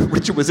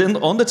 Richard was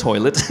on the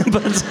toilet,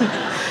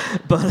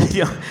 but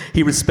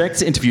he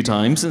respects interview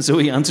times, and so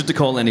he answered the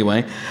call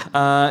anyway.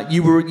 We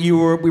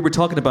were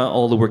talking about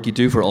all the work you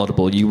do for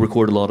Audible. You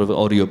record a lot of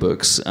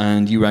audiobooks,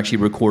 and you actually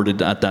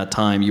recorded at that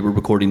time. You were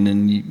recording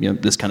in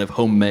this kind of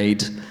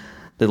homemade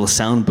little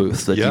sound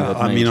booth that you had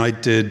made. I mean, I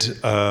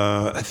did.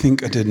 I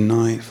think I did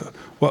 9.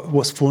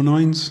 What's 4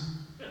 9s?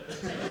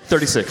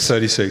 36.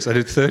 I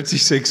did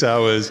 36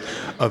 hours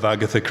of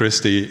Agatha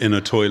Christie in a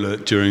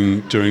toilet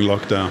during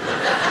lockdown.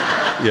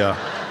 Yeah.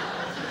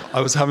 I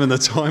was having the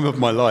time of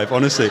my life,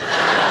 honestly.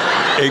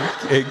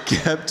 It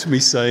kept me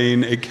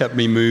sane, it kept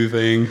me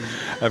moving.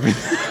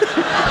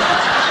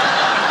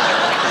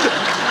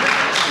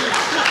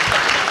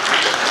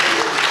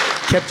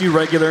 Kept you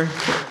regular.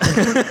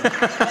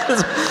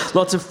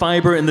 Lots of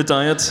fibre in the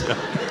diet.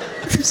 Yeah.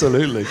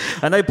 Absolutely.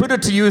 And I put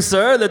it to you,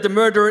 sir, that the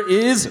murderer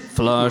is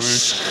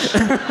flush.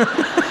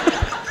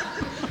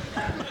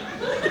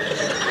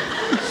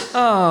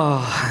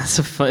 Oh, it's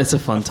a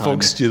fun time.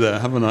 Foxed you there,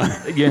 haven't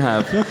I? You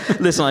have.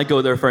 Listen, I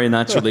go there very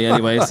naturally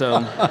anyway,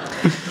 so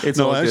it's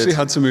all No, I good. actually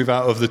had to move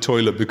out of the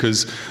toilet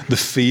because the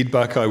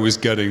feedback I was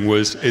getting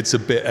was it's a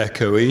bit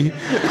echoey.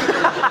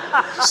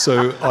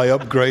 So I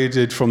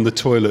upgraded from the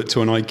toilet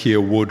to an IKEA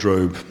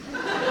wardrobe.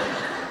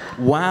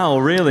 Wow,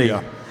 really?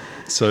 Yeah.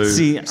 So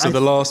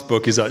the last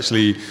book is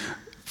actually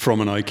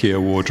from an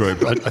IKEA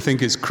wardrobe. I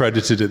think it's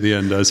credited at the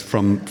end as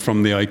from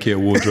the IKEA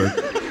wardrobe.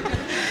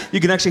 You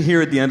can actually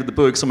hear at the end of the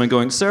book someone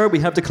going, "Sir, we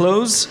have to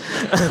close.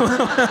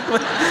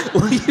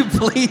 Will you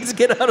please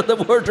get out of the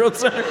wardrobe,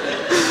 sir?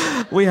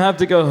 We have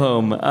to go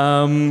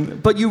home."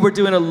 But you were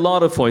doing a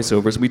lot of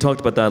voiceovers. We talked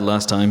about that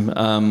last time.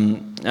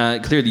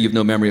 Clearly, you've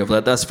no memory of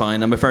that. That's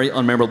fine. I'm a very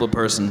unmemorable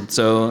person,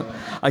 so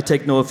I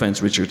take no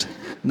offense, Richard.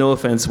 No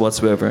offense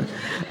whatsoever.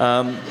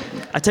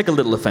 I take a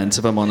little offense,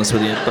 if I'm honest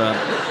with you,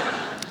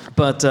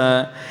 but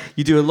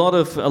you do a lot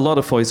of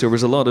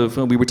voiceovers,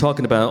 we were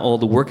talking about all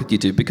the work that you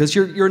do, because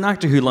you're an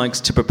actor who likes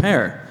to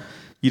prepare.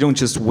 You don't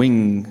just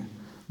wing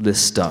this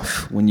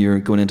stuff when you're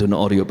going into an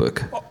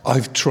audiobook.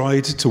 I've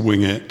tried to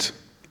wing it.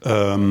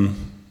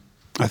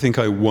 I think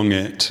I wung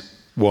it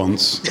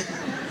once.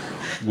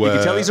 You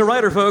can tell he's a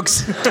writer,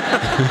 folks.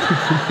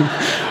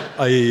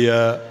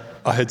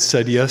 I had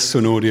said yes to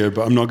an audio,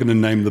 but I'm not going to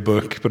name the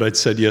book, but I'd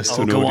said yes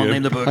to an audio. Go on,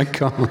 name the book. I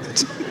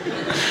can't.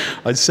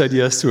 I'd said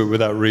yes to it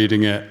without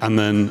reading it, and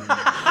then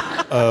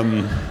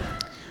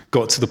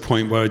got to the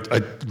point where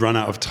I ran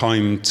out of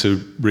time to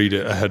read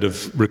it ahead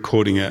of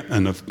recording it,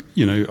 and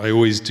I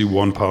always do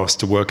one pass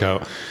to work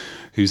out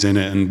who's in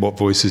it and what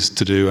voices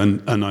to do,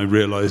 and I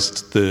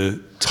realised the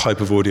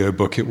type of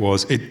audiobook it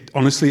was.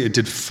 Honestly, it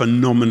did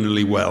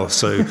phenomenally well,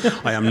 so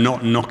I am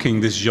not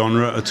knocking this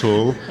genre at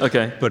all.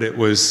 Okay. But it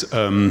was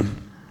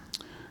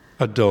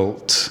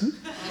adult.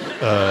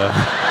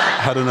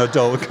 Had an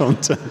adult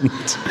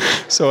content.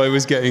 So I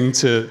was getting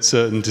to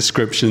certain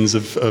descriptions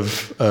of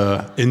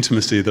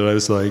intimacy that I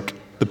was like,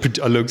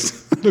 I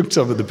looked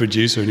up at the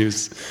producer and he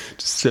was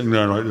just sitting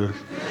there like this.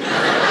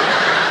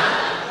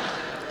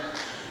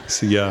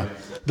 So yeah,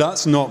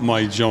 that's not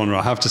my genre.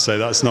 I have to say,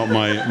 that's not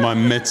my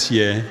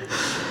métier.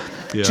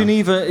 Yeah.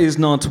 Geneva is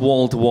not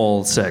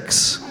wall-to-wall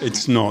sex.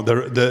 It's not.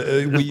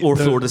 Or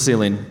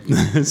floor-to-ceiling.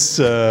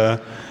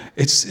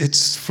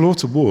 It's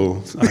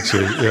floor-to-wall,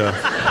 actually, yeah.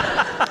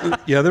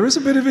 Yeah, there is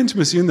a bit of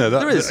intimacy in there.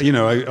 There is.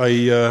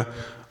 I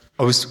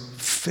was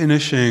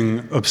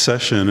finishing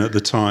Obsession at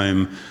the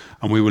time,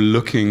 and we were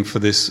looking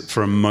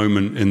for a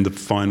moment in the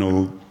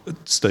final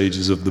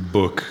stages of the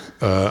book,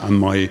 and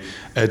my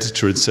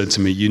editor had said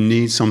to me, "You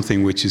need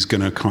something which is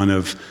going to kind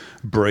of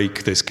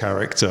break this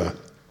character."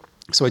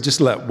 So I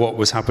just let what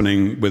was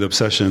happening with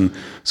Obsession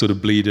sort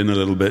of bleed in a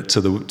little bit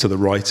to the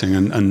writing,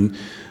 and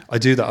I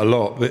do that a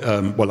lot.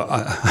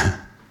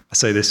 I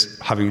say this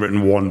having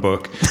written one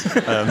book.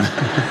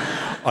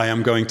 I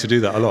am going to do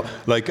that a lot.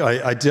 Like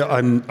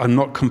I'm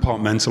not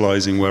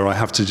compartmentalizing where I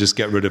have to just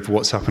get rid of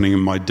what's happening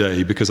in my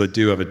day, because I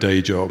do have a day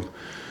job,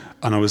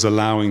 and I was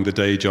allowing the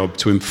day job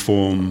to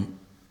inform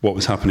what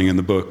was happening in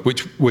the book,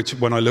 which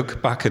when I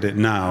look back at it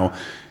now,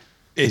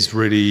 is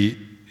really,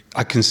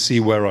 I can see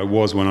where I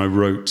was when I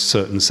wrote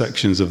certain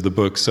sections of the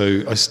book.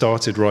 So I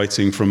started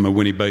writing from a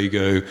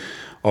Winnebago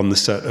on the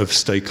set of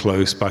Stay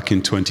Close back in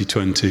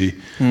 2020.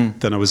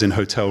 Then I was in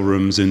hotel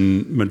rooms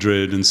in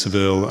Madrid and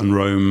Seville and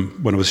Rome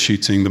when I was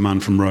shooting The Man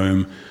from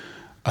Rome.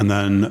 And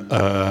then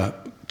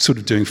sort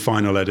of doing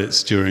final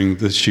edits during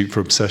the shoot for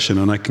Obsession.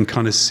 And I can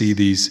kind of see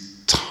these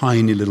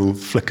tiny little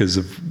flickers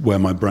of where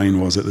my brain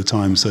was at the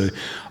time. So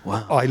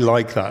wow. I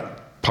like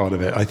that part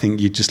of it. I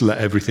think you just let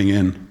everything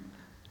in.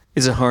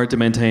 Is it hard to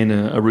maintain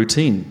a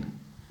routine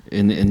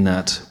in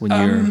that when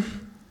you're...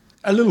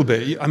 A little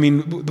bit. I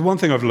mean, the one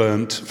thing I've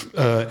learned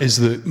is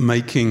that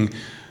making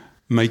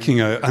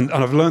and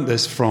I've learned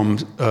this from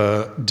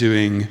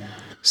doing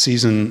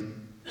season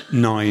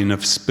 9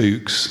 of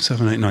Spooks,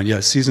 7, 8, 9,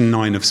 yeah, season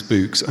 9 of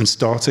Spooks, and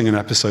starting an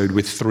episode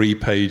with 3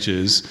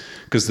 pages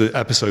because the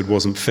episode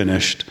wasn't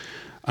finished,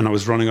 and I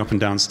was running up and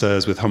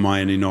downstairs with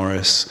Hermione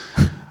Norris.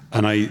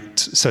 And I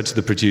said to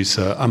the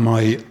producer, am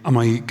I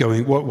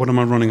going, what am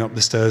I running up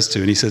the stairs to?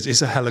 And he says,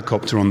 it's a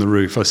helicopter on the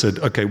roof. I said,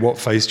 okay, what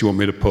face do you want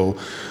me to pull?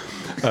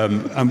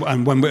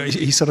 And when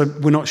he said,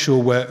 we're not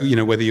sure whether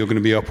you're going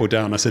to be up or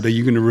down. I said, are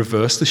you going to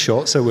reverse the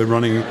shot? So we're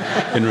running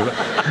in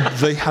reverse.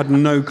 They had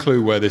no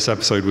clue where this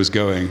episode was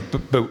going.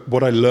 But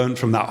what I learned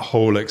from that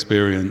whole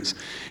experience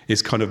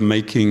is kind of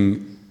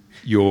making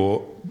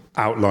your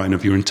outline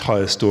of your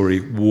entire story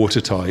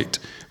watertight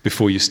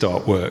before you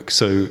start work.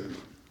 So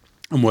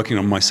I'm working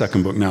on my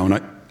second book now, and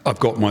I've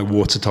got my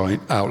watertight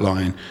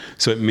outline.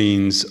 So it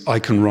means I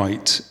can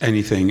write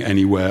anything,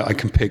 anywhere. I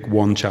can pick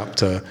one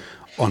chapter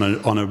on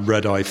a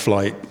red-eye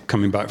flight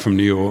coming back from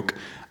New York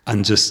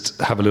and just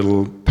have a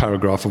little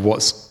paragraph of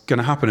what's going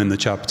to happen in the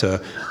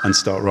chapter and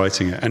start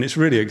writing it. And it's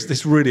really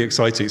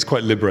exciting. It's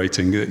quite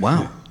liberating.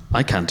 Wow,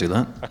 I can't do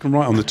that. I can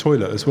write on the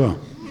toilet as well.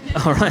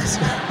 All right.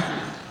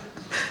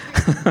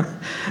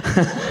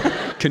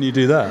 Can you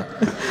do that?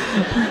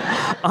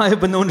 I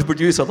have been known to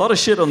produce a lot of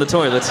shit on the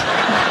toilet.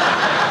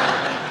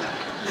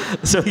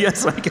 So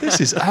yes, I guess.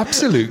 This is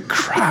absolute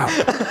crap.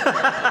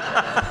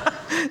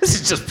 This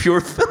is just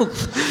pure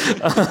filth.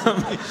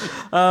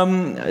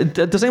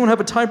 Does anyone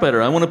have a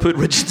typewriter? I want to put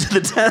Richard to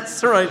the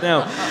test right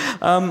now.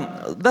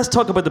 Let's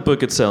talk about the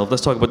book itself.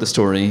 Let's talk about the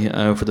story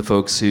for the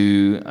folks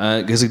who...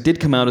 Because it did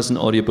come out as an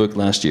audiobook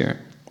last year.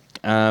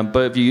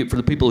 But for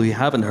the people who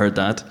haven't heard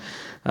that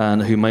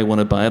and who might want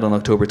to buy it on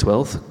October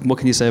 12th, what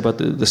can you say about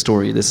the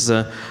story? This is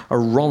a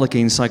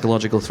rollicking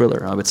psychological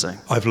thriller, I would say.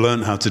 I've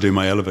learned how to do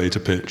my elevator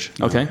pitch.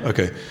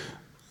 Okay.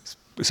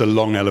 It's a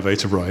long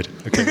elevator ride.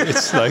 Okay,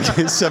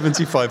 it's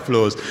 75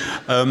 floors.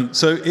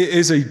 So it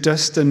is a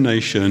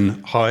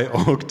destination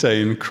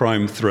high-octane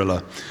crime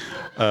thriller.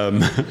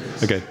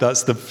 Okay,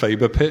 that's the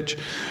Faber pitch.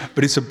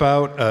 But it's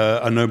about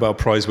a Nobel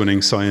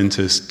Prize-winning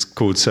scientist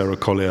called Sarah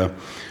Collier,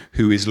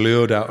 who is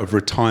lured out of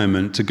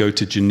retirement to go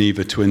to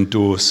Geneva to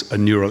endorse a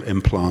neural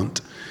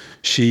implant.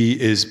 She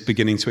is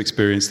beginning to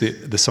experience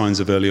the signs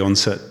of early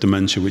onset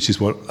dementia, which is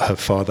what her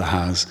father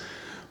has.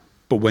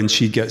 But when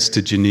she gets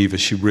to Geneva,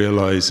 she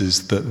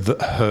realizes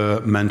that her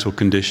mental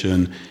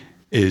condition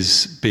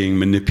is being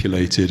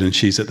manipulated, and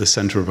she's at the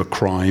center of a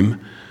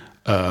crime,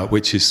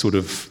 which is sort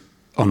of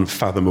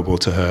unfathomable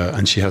to her,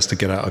 and she has to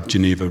get out of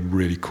Geneva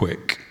really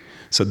quick.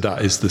 So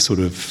that is the sort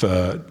of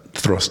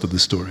thrust of the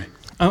story.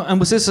 And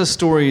was this a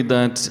story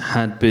that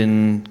had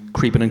been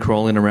creeping and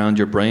crawling around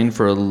your brain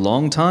for a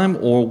long time,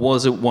 or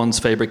was it once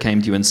Faber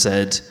came to you and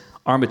said,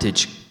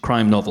 Armitage,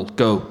 crime novel,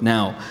 go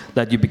now,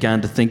 that you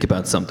began to think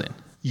about something?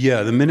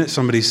 Yeah, the minute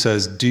somebody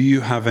says, do you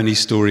have any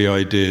story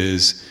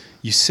ideas,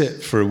 you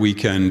sit for a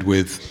weekend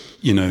with,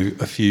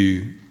 a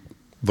few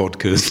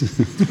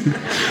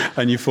vodkas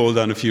and you fall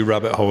down a few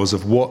rabbit holes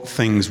of what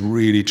things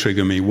really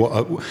trigger me.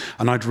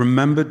 And I'd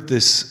remembered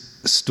this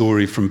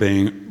story from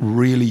being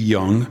really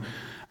young,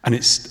 and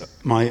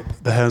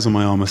the hairs on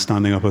my arm are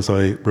standing up as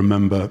I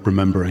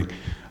remembering.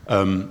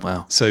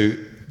 Wow. So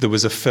there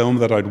was a film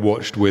that I'd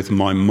watched with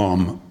my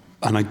mum,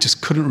 and I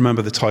just couldn't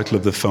remember the title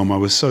of the film. I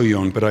was so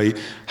young, but I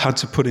had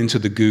to put into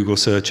the Google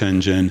search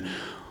engine,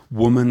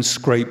 woman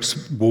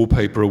scrapes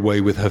wallpaper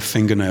away with her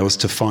fingernails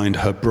to find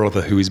her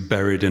brother who is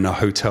buried in a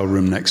hotel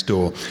room next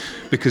door.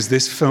 Because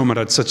this film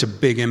had such a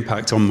big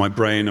impact on my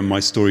brain and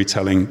my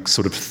storytelling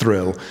sort of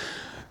thrill.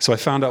 So I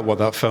found out what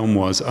that film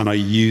was, and I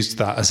used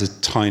that as a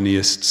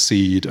tiniest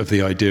seed of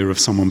the idea of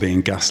someone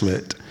being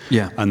gaslit.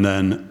 Yeah. And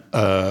then...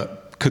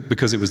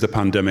 because it was the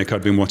pandemic,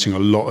 I'd been watching a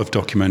lot of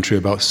documentary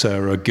about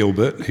Sarah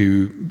Gilbert,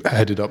 who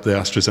headed up the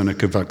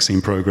AstraZeneca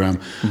vaccine program.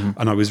 Mm-hmm.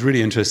 And I was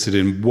really interested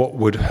in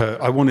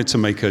I wanted to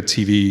make a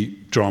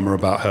TV drama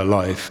about her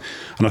life.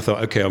 And I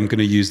thought, okay, I'm going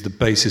to use the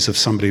basis of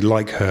somebody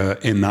like her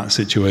in that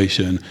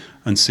situation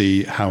and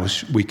see how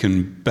we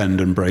can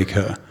bend and break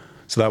her.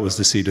 So that was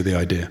the seed of the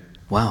idea.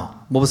 Wow.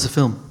 What was the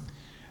film?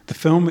 The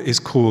film is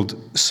called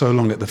So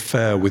Long at the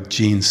Fair with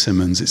Gene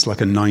Simmons. It's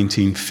like a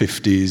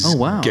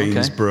 1950s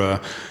Gainsborough.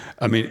 Okay.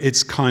 I mean,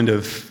 it's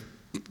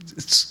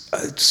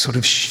sort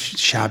of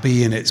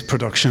shabby in its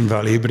production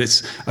value, but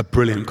it's a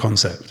brilliant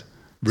concept.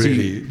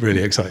 Really,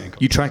 really exciting.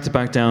 You tracked it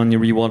back down, you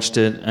rewatched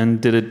it, and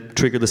did it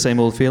trigger the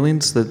same old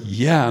feelings?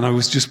 Yeah, and I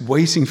was just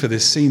waiting for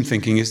this scene,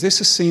 thinking, is this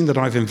a scene that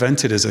I've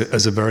invented as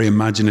a very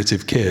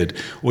imaginative kid,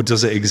 or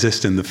does it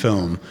exist in the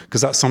film?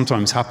 Because that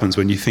sometimes happens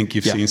when you think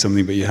you've seen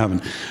something, but you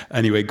haven't.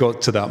 Anyway,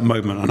 got to that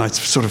moment, and I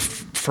sort of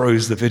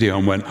froze the video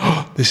and went,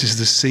 this is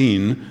the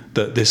scene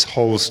that this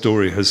whole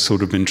story has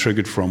sort of been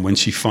triggered from, when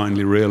she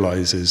finally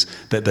realizes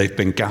that they've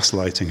been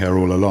gaslighting her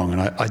all along.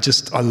 And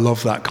I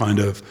love that kind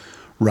of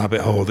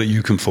rabbit hole that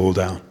you can fall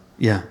down.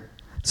 Yeah.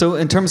 So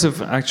in terms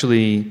of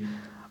actually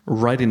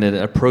writing it,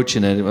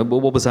 approaching it,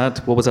 what was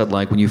that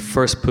like when you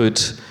first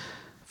put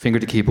finger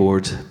to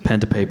keyboard,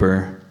 pen to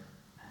paper?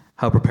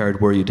 How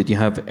prepared were you? Did you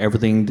have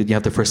everything? Did you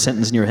have the first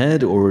sentence in your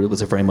head, or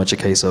was it very much a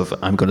case of,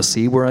 I'm going to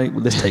see where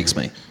this takes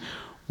me?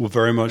 Well,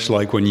 very much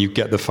like when you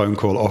get the phone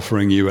call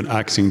offering you an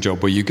acting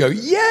job where you go,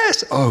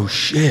 yes, oh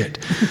shit,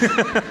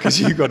 because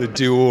you got to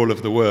do all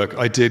of the work.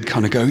 I did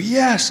kind of go,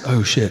 yes,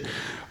 oh shit.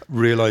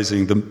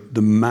 Realizing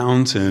the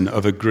mountain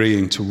of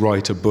agreeing to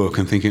write a book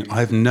and thinking,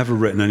 I've never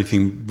written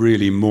anything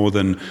really more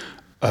than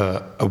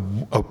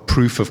a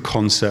proof of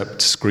concept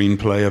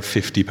screenplay of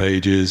 50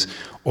 pages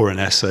or an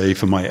essay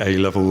for my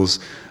A-levels.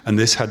 And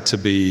this had to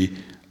be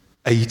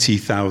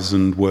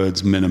 80,000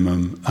 words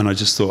minimum. And I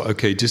just thought,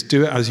 okay, just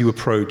do it as you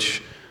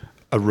approach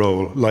a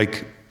role,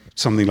 like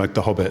something like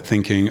The Hobbit,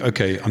 thinking,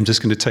 okay, I'm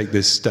just going to take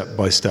this step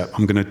by step.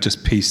 I'm going to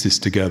just piece this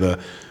together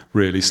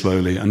really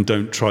slowly, and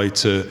don't try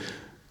to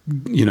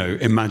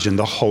imagine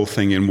the whole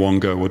thing in one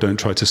go, or don't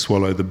try to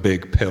swallow the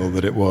big pill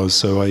that it was.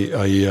 So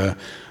I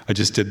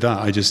just did that.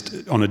 I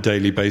just, on a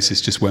daily basis,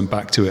 just went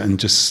back to it and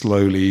just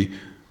slowly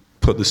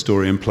put the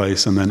story in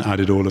place, and then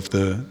added all of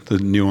the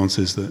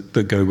nuances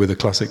that go with a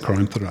classic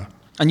crime thriller.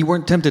 And you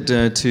weren't tempted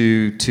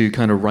to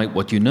kind of write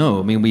what you know.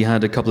 I mean, we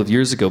had a couple of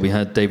years ago, we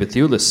had David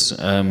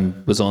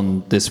Thewlis was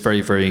on this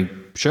very, very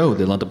show,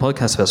 the London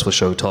Podcast Festival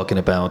show, talking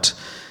about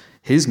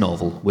his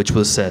novel, which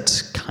was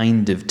set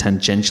kind of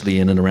tangentially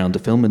in and around the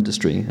film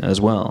industry as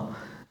well.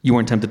 You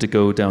weren't tempted to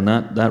go down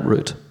that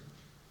route?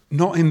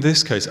 Not in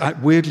this case.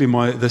 Weirdly,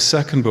 the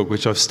second book,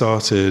 which I've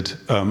started,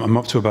 I'm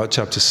up to about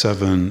chapter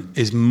 7,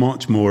 is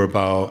much more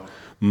about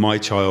my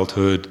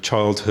childhood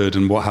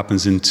and what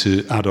happens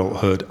into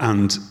adulthood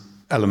and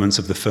elements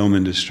of the film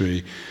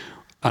industry.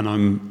 And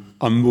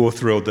I'm more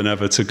thrilled than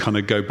ever to kind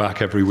of go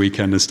back every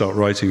weekend and start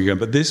writing again.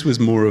 But this was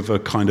more of a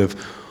kind of,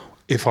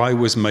 if I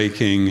was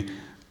making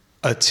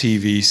a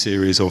TV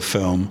series or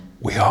film,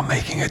 we are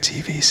making a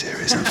TV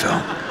series and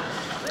film.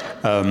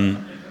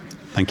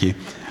 Thank you.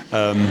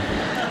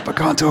 But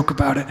can't talk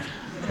about it.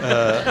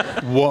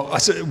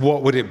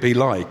 What would it be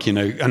like, you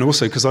know? And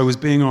also because I was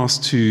being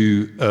asked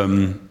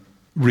to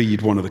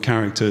read one of the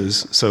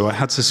characters, so I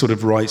had to sort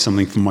of write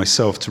something for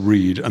myself to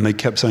read, and they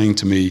kept saying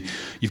to me,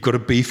 "You've got to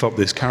beef up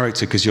this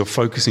character because you're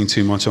focusing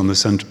too much on the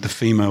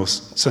female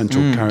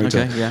central character.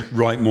 Okay, yeah.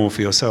 Write more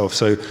for yourself."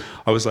 So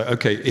I was like,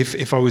 okay,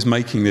 if I was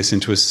making this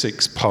into a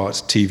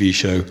 6-part TV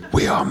show,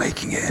 we are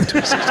making it into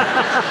a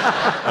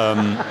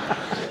 6-part.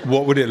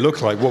 What would it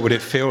look like? What would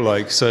it feel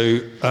like?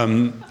 So,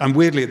 and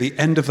weirdly, at the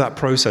end of that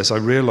process, I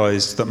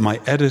realized that my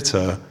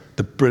editor,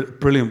 the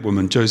brilliant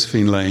woman,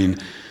 Josephine Lane,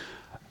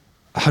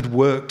 had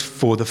worked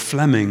for the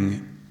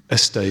Fleming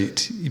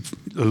estate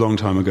a long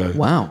time ago.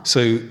 Wow.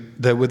 So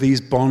there were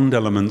these Bond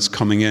elements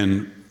coming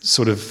in,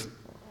 sort of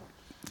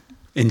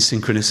in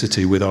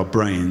synchronicity with our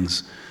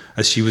brains,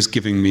 as she was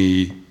giving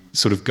me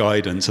sort of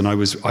guidance, and I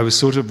was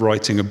sort of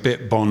writing a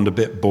bit Bond, a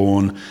bit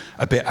Bourne,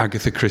 a bit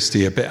Agatha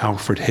Christie, a bit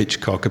Alfred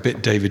Hitchcock, a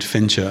bit David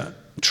Fincher,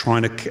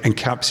 trying to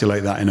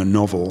encapsulate that in a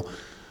novel.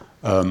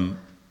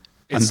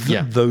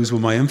 Those were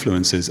my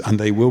influences, and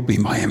they will be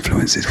my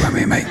influences when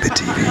we make the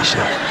TV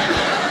show.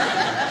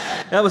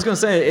 I was going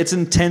to say, it's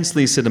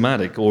intensely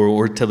cinematic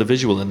or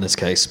televisual in this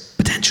case,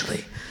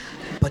 potentially,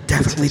 but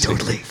definitely,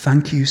 totally.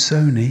 Thank you,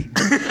 Sony.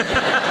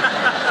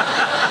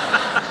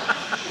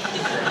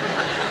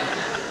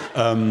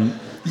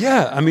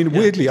 Yeah, I mean,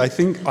 weirdly, I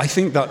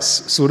think that's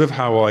sort of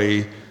how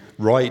I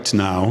write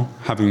now,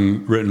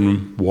 having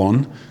written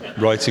one,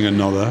 writing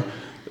another.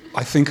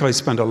 I think I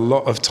spend a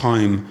lot of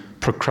time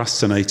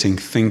procrastinating,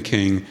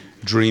 thinking,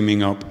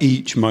 dreaming up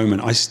each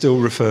moment. I still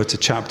refer to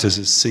chapters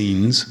as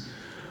scenes.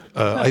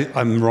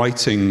 I'm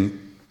writing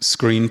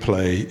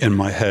screenplay in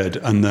my head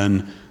and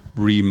then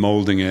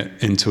remolding it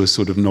into a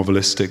sort of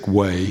novelistic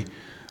way,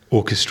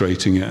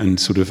 orchestrating it and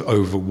sort of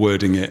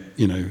over-wording it,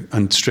 you know,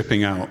 and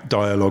stripping out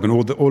dialogue and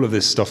all of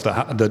this stuff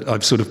that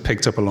I've sort of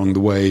picked up along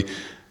the way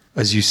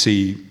as you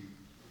see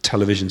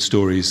television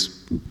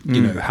stories,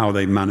 you know, how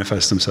they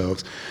manifest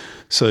themselves.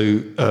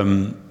 So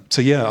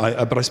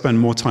yeah, but I spend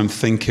more time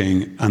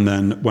thinking, and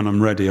then when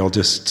I'm ready, I'll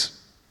just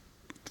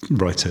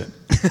write it.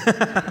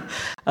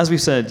 As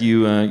we've said,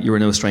 you are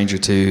no stranger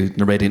to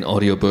narrating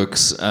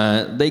audiobooks.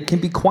 They can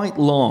be quite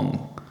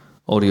long.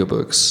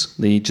 Audiobooks.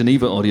 The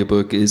Geneva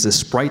audiobook is a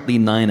sprightly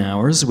 9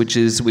 hours, which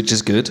is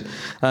good.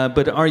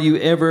 But are you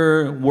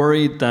ever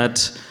worried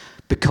that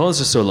because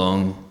they're so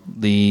long,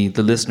 the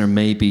listener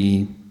may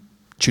be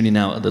tuning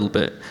out a little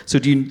bit? So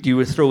do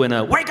you throw in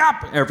a "wake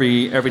up"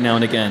 every now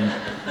and again,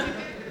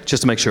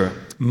 just to make sure?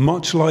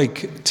 Much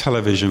like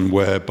television,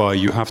 whereby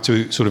you have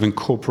to sort of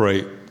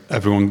incorporate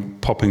everyone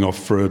popping off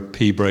for a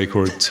pee break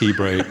or a tea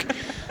break.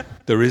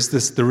 There is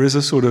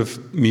a sort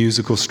of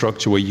musical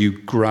structure where you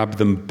grab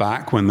them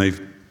back when they've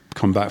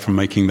come back from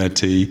making their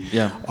tea.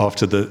 Yeah.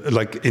 After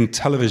like in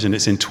television,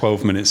 it's in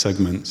 12-minute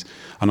segments,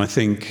 and I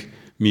think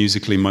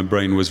musically, my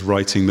brain was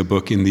writing the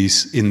book in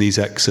these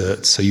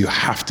excerpts. So you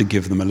have to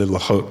give them a little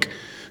hook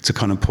to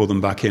kind of pull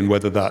them back in,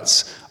 whether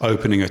that's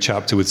opening a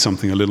chapter with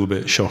something a little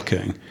bit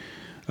shocking.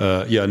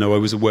 I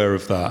was aware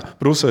of that,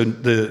 but also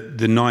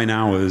the 9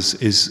 hours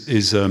is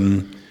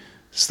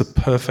it's the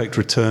perfect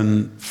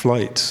return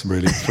flight,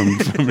 really. So you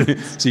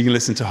can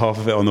listen to half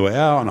of it on the way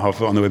out and half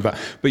of it on the way back.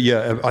 But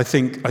yeah, I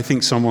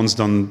think someone's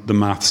done the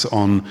maths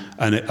on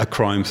a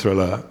crime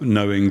thriller,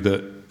 knowing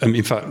that.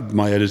 In fact,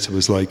 my editor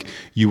was like,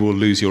 "You will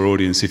lose your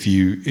audience if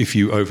you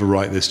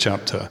overwrite this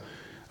chapter."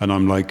 And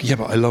I'm like, "Yeah,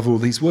 but I love all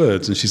these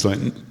words." And she's like,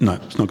 "No,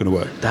 it's not going to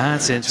work."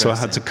 That's interesting. So I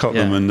had to cut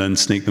them and then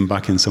sneak them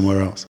back in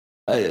somewhere else.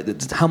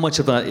 How much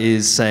of that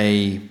is,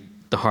 say,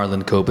 the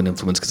Harlan Coben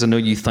influence? Because I know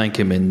you thank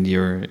him in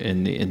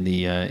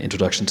the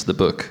introduction to the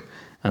book,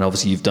 and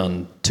obviously you've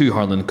done 2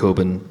 Harlan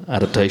Coben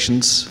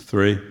adaptations.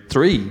 3.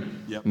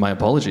 Yep. My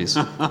apologies.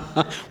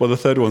 Well, the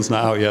third one's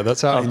not out yet.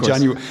 That's out in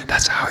January.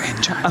 That's out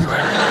in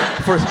January.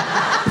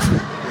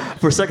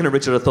 For a second,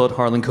 Richard, I thought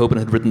Harlan Coben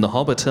had written The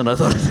Hobbit, and I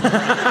thought,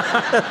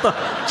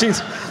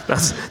 geez,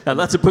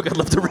 that's a book I'd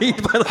love to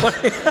read, by the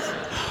way.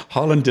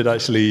 Harlan did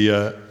actually.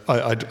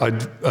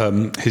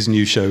 His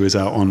new show is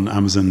out on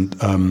Amazon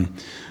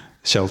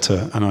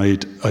Shelter, and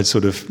I'd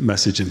sort of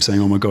messaged him saying,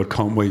 "Oh my God,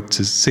 can't wait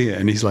to see it."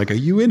 And he's like, "Are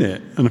you in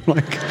it?" And I'm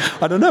like,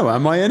 "I don't know.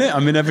 Am I in it?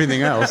 I'm in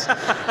everything else."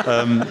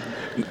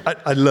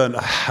 I learned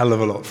a hell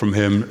of a lot from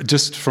him,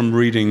 just from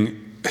reading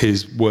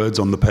his words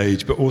on the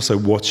page, but also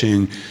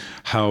watching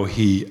how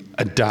he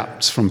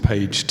adapts from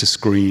page to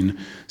screen,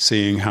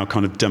 seeing how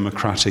kind of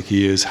democratic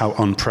he is, how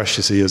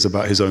unprecious he is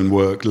about his own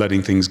work,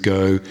 letting things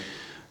go.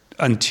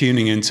 and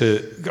tuning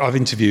into. I've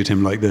interviewed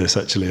him like this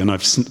actually, and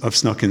I've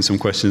snuck in some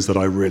questions that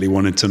I really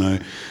wanted to know,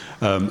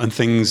 and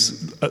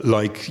things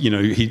like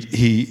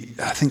he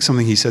I think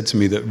something he said to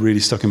me that really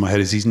stuck in my head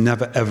is he's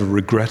never ever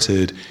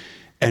regretted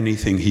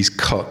anything he's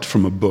cut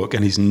from a book,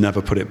 and he's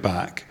never put it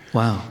back.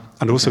 Wow.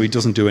 And also he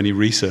doesn't do any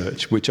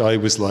research, which I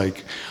was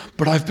like,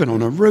 but I've been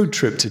on a road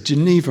trip to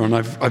Geneva and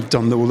I've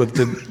done all of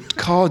the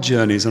car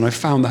journeys and I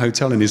found the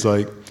hotel, and he's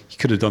like, you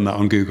could have done that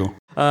on Google.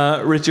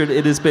 Richard,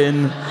 it has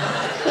been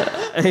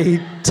a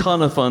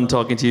ton of fun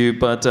talking to you,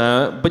 but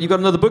you've got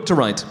another book to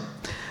write.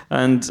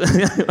 And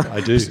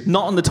I do.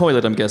 Not on the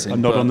toilet, I'm guessing.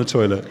 I'm not on the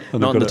toilet.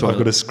 And I've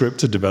got a script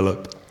to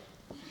develop.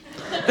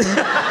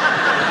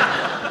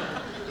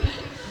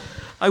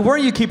 I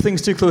worry you keep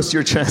things too close to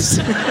your chest.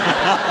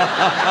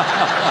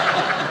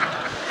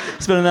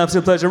 It's been an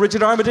absolute pleasure.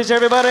 Richard Armitage,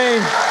 everybody.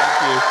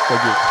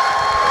 Thank you.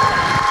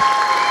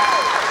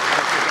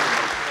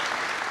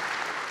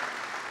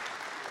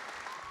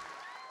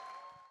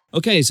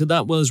 Okay, so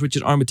that was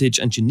Richard Armitage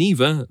and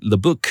Geneva. The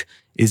book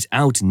is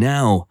out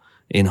now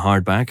in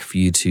hardback for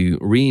you to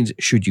read,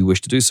 should you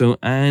wish to do so,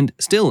 and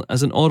still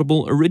as an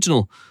Audible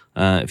original,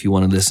 if you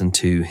want to listen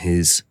to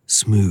his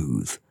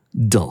smooth,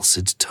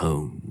 dulcet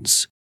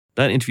tones.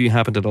 That interview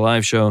happened at a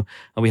live show,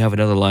 and we have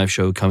another live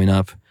show coming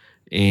up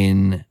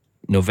in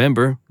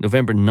November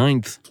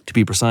 9th, to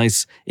be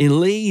precise, in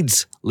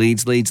Leeds.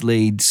 Leeds.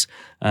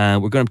 We're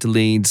going up to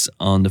Leeds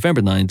on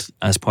November 9th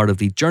as part of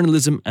the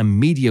Journalism and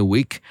Media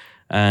Week,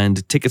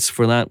 and tickets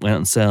for that went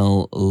on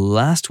sale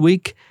last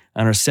week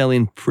and are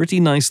selling pretty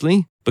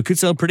nicely, but could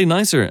sell pretty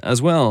nicer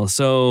as well.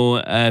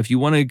 So if you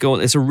want to go,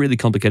 it's a really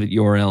complicated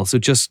URL, so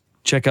just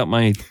check out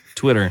my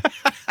Twitter.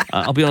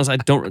 I'll be honest, I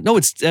don't know.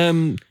 It's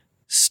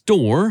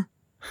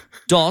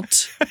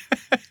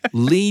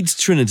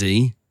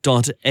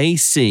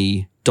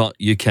store.leedstrinity.ac.uk.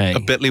 A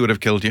Bitly would have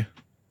killed you.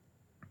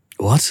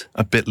 What?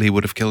 A Bitly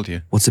would have killed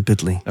you. What's a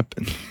Bitly?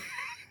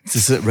 Is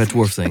this a Red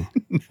Dwarf thing?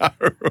 No.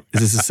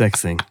 Is this a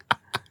sex thing?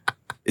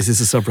 Is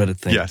this a subreddit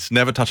thing? Yes,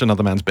 never touch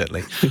another man's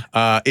Bitly.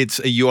 It's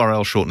a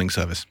URL shortening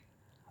service.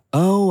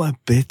 Oh, a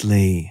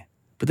Bitly.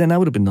 But then that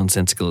would have been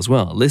nonsensical as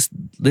well.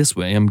 This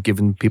way, I'm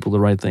giving people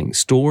the right thing.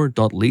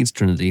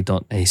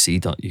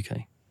 Store.leedstrinity.ac.uk.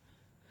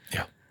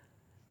 Yeah.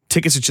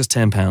 Tickets are just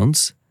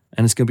 £10,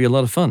 and it's going to be a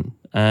lot of fun.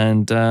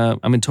 And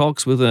I'm in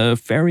talks with a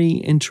very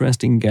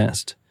interesting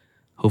guest.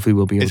 Hopefully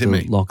we'll be able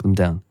to lock them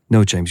down.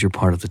 No, James, you're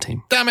part of the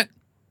team. Damn it.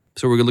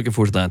 So we're looking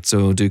forward to that.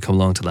 So do come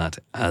along to that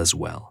as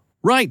well.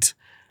 Right.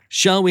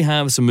 Shall we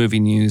have some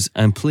movie news?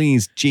 And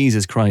please,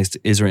 Jesus Christ,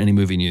 is there any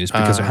movie news?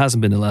 Because there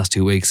hasn't been the last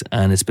 2 weeks,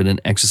 and it's been an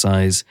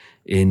exercise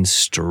in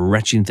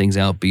stretching things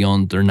out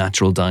beyond their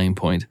natural dying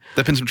point.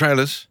 There have been some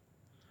trailers.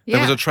 Yeah.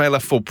 There was a trailer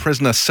for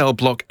Prisoner Cell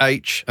Block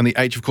H, and the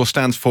H, of course,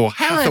 stands for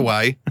Helen.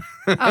 Hathaway.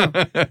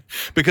 Oh.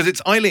 Because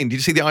it's Eileen. Did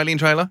you see the Eileen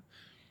trailer?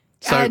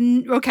 So,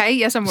 okay,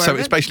 yes, I'm aware so of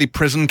it's it. basically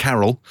Prison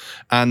Carol,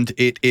 and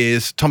it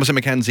is Thomasin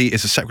McKenzie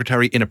is a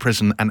secretary in a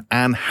prison, and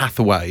Anne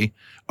Hathaway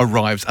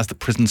arrives as the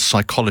prison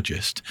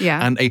psychologist.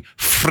 Yeah. And a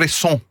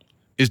frisson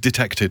is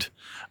detected.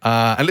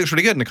 And it looks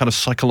really good in a kind of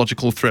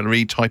psychological,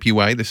 thrillery, typey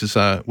way. This is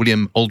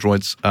William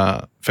Oldroyd's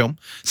film,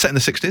 set in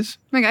the 60s.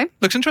 Okay.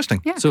 Looks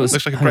interesting. Yeah. So cool.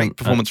 Looks like a great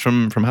performance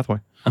from Hathaway.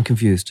 I'm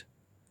confused.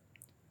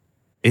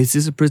 Is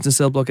this a Prisoner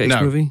Cell Block H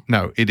movie?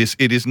 No, it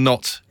is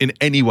not in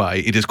any way.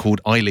 It is called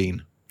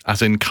Eileen,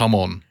 as in come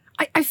on.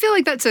 I feel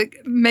like that's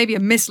maybe a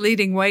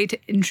misleading way to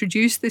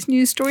introduce this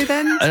news story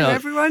then to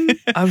everyone.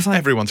 I was like,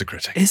 Everyone's a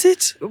critic. is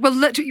it? Well,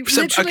 literally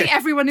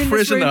everyone in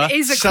this room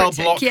is a Cell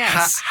critic, Block,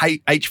 yes.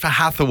 H for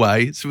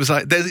Hathaway. So it was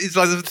like, it's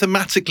like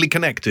thematically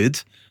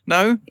connected.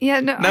 No?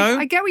 Yeah, no?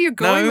 I get where you're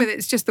going No? with it.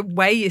 It's just the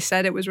way you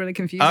said it was really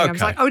confusing. I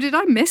was Okay. like, oh, did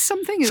I miss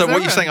something? So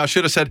what you're saying, I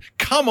should have said,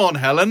 come on,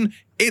 Helen,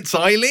 it's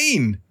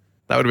Eileen.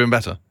 That would have been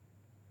better.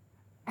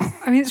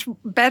 I mean, it's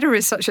better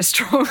is such a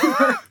strong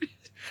word.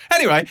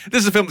 Anyway,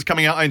 this is a film that's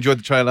coming out. I enjoyed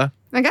the trailer.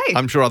 Okay.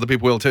 I'm sure other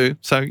people will too.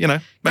 So,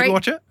 maybe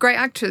watch it. Great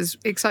actors.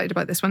 Excited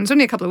about this one. It's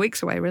only a couple of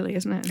weeks away, really,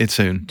 isn't it? It's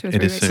soon. 2 or It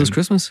 3 is weeks. soon. So it's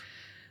Christmas.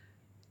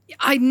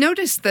 I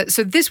noticed that.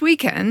 So this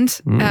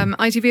weekend,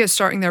 ITV is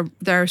starting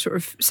their sort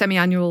of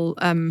semi-annual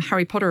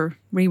Harry Potter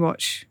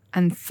rewatch,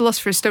 and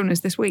Philosopher's Stone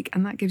is this week,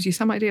 and that gives you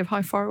some idea of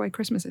how far away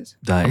Christmas is.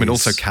 That I mean, is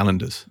also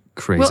calendars.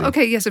 crazy. Well,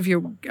 okay, yes, if you're,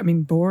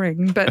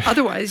 boring, but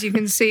otherwise you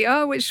can see,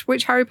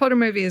 which Harry Potter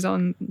movie is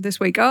on this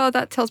week? Oh,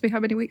 that tells me how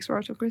many weeks we're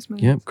out of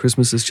Christmas. Yeah,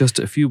 Christmas is just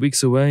a few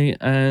weeks away,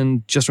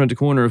 and just around the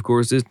corner, of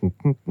course, is... Oh,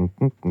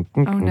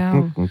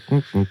 no.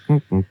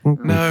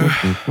 No.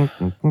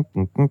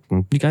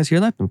 You guys hear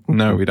that?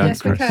 No, we don't,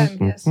 Yes, we Chris.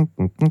 can, yes.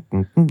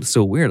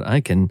 So weird.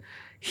 I can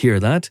hear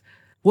that.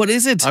 What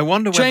is it? I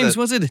wonder whether... James,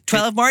 was it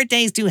 12 more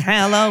days to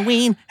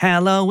Halloween,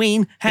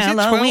 Halloween,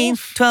 Halloween.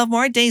 12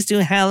 more days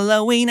to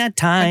Halloween at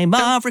time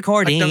of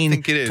recording. I don't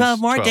think it is 12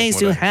 more 12 days more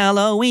to days.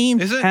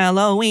 Halloween, Is it?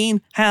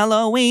 Halloween,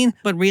 Halloween.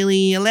 But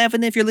really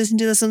 11 if you're listening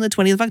to this on the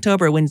 20th of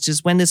October, when it's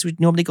just when this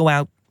would normally go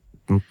out.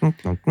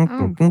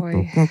 Oh,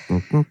 boy.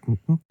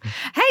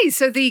 Hey,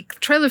 so the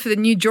trailer for the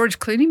new George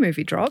Clooney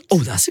movie dropped. Oh,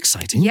 that's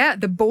exciting. Yeah,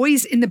 The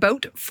Boys in the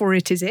Boat, for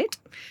it is it,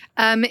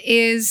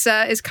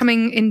 is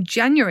coming in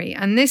January.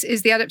 And this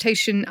is the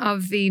adaptation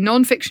of the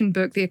non-fiction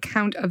book, the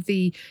account of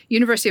the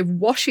University of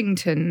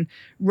Washington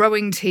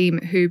rowing team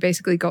who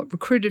basically got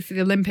recruited for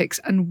the Olympics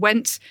and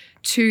went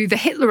to the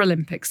Hitler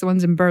Olympics, the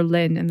ones in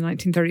Berlin in the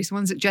 1930s, the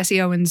ones that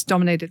Jesse Owens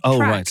dominated the Oh,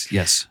 track. right.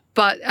 Yes.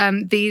 But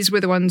these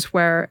were the ones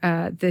where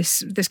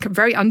this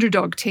very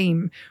underdog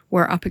team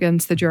were up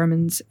against the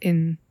Germans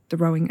in the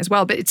rowing as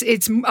well. But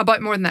it's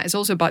about more than that. It's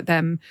also about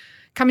them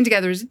coming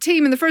together as a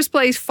team in the first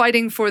place,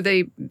 fighting for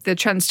the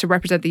chance to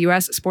represent the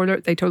US. Spoiler,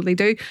 they totally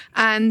do.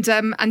 And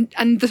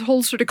the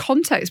whole sort of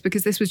context,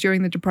 because this was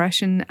during the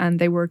Depression and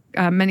they were,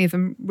 many of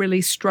them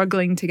really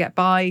struggling to get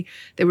by.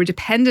 They were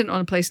dependent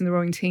on a place in the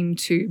rowing team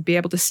to be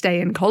able to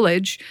stay in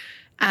college.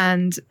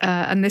 And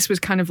this was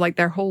kind of like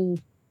their whole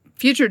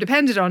future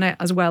depended on it,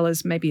 as well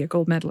as maybe a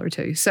gold medal or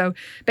two. So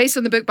based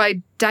on the book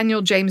by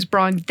Daniel James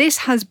Brown, this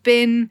has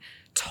been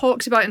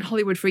talked about in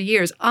Hollywood for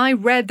years. I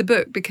read the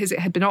book because it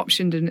had been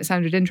optioned and it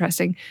sounded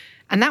interesting.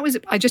 And that was,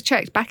 I just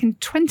checked, back in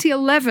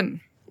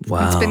 2011.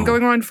 Wow. It's been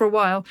going around for a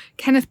while.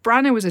 Kenneth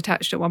Branagh was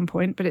attached at one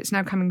point, but it's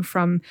now coming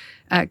from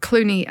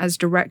Clooney as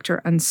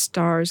director and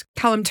stars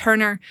Callum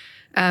Turner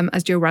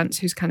as Joe Rance,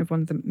 who's kind of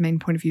one of the main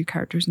point of view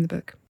characters in the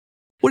book.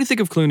 What do you think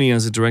of Clooney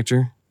as a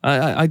director?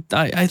 I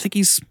think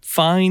he's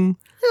fine,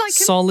 I like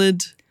him.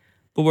 solid,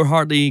 but we're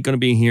hardly going to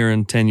be here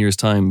in 10 years'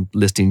 time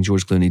listing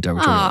George Clooney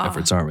directorial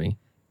efforts, are we?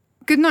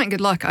 Good Night and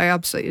Good Luck, I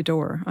absolutely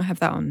adore. I have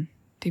that on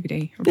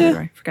DVD or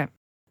Blu-ray, forget.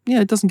 Yeah,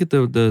 it doesn't get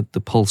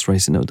the pulse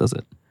racing out, does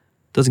it?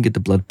 Doesn't get the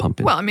blood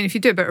pumping. Well, I mean, if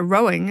you do a bit of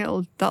rowing,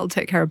 that'll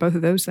take care of both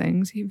of those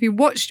things. If you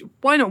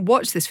why not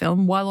watch this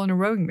film while on a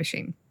rowing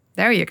machine?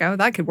 There you go,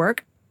 that could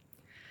work.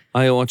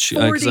 I watch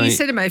 4D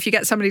cinema if you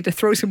get somebody to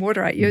throw some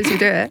water at you as you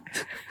do it.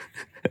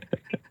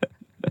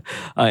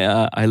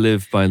 I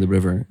live by the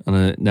river,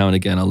 and now and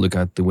again I'll look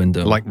out the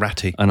window Like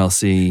Ratty. and I'll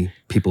see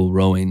people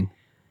rowing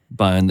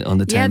by on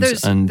the Yeah,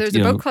 Thames. there's a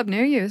boat club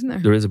near you, isn't there?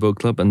 There is a boat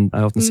club, and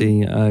I often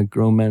see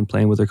grown men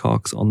playing with their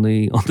cocks on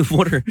the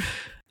water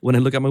when I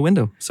look out my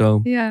window.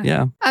 So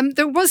yeah.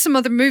 There was some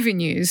other movie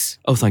news.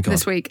 Oh, thank God.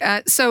 This week.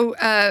 So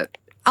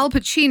Al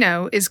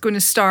Pacino is going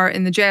to star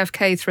in the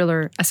JFK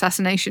thriller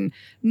Assassination.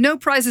 No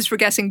prizes for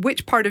guessing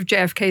which part of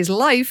JFK's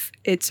life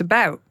it's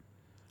about.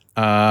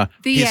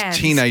 His end.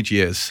 teenage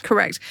years.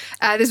 Correct.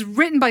 This is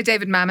written by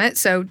David Mamet,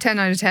 so 10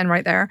 out of 10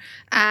 right there.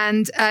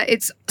 And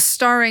it's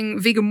starring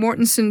Viggo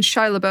Mortensen,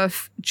 Shia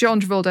LaBeouf, John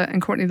Travolta,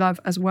 and Courtney Love,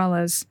 as well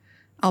as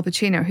Al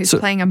Pacino, who's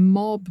playing a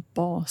mob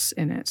boss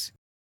in it.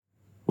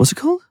 What's it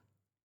called?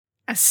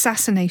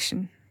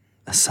 Assassination.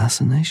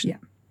 Assassination? Yeah.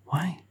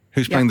 Why?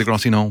 Who's playing the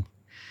grassy knoll?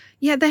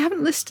 Yeah, they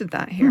haven't listed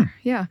that here.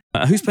 Yeah.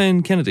 Who's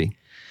playing Kennedy?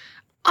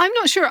 I'm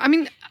not sure. I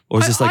mean, Or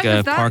is this like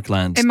either a that-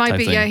 Parkland It might type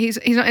be, thing? yeah. He's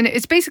not in it.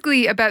 It's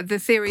basically about the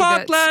theory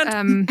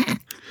Parkland! that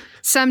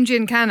Sam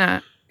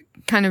Giancana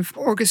kind of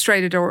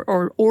orchestrated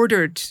or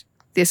ordered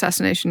the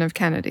assassination of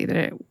Kennedy.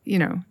 That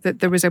that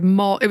there was a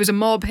mob. It was a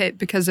mob hit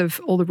because of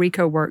all the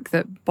RICO work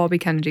that Bobby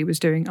Kennedy was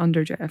doing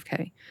under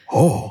JFK.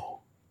 Oh,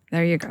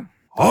 There you go.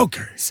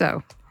 okay.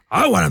 So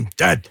I want him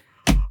dead.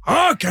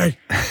 Okay.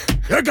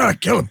 You gotta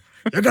kill him.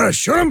 You gotta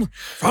shoot him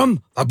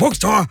from the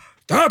bookstore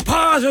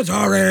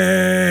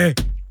depository.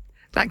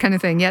 that kind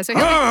of thing. Yeah. So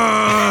he'll be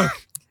Ah!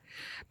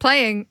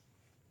 playing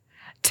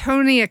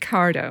Tony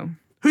Accardo.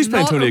 Who's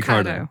playing Not Tony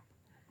Ocado. Accardo?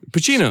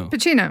 Pacino.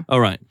 Pacino. All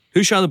right.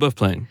 Who's Shia LaBeouf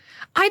playing?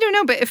 I don't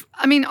know, but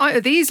out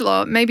of these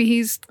lot, maybe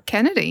he's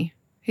Kennedy.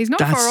 He's not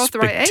That's far off the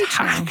right age now.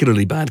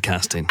 spectacularly bad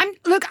casting.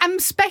 I'm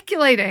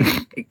speculating.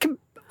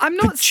 I'm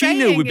not saying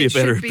Pacino would be a it should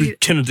better be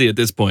Kennedy at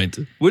this point,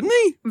 wouldn't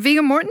he?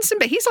 Viggo Mortensen,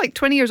 but he's like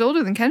 20 years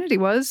older than Kennedy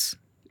was.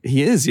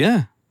 He is,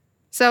 yeah.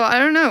 So I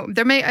don't know.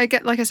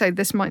 Like I say,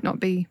 this might not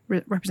be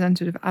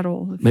representative at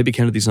all of Maybe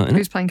Kennedy's not in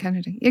who's it. playing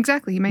Kennedy.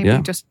 Exactly. He may Yeah.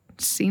 be just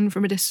seen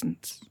from a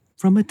distance.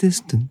 From a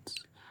distance.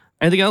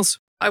 Anything else?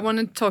 I want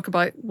to talk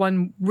about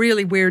one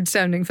really weird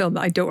sounding film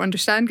that I don't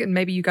understand, and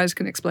maybe you guys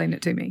can explain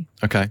it to me.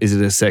 Okay. Is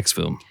it a sex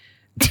film?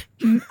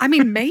 I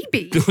mean,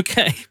 maybe.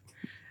 Okay.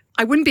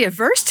 I wouldn't be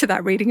averse to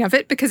that reading of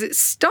it because it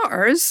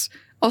stars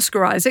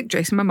Oscar Isaac,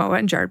 Jason Momoa,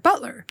 and Jared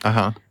Butler.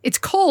 Uh-huh. It's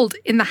called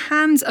In the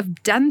Hands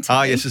of Dante.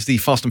 Ah, yes, it's the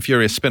Fast and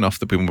Furious spin-off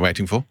that we've been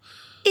waiting for.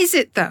 Is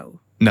it, though?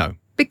 No.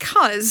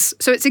 Because,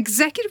 so it's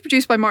executive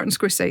produced by Martin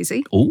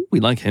Scorsese. Oh, we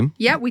like him.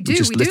 Yeah, we do. We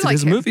just do listed like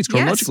his him. movies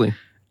chronologically.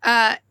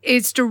 Yes.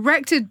 It's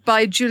directed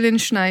by Julian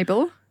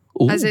Schnabel,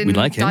 Oh, as in we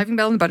like him. Diving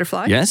Bell and the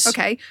Butterfly. Yes.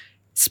 Okay.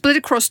 Split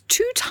across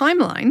 2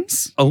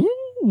 timelines.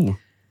 Oh.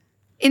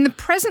 In the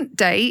present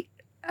day,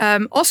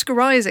 Oscar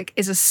Isaac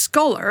is a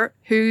scholar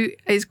who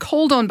is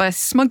called on by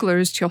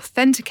smugglers to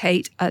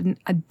authenticate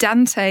a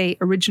Dante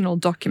original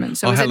document.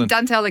 So Oh, it's in Helen,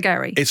 Dante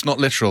Alighieri. It's not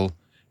literal.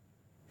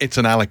 It's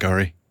an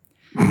allegory.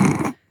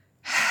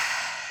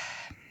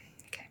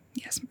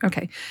 Yes.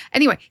 Okay.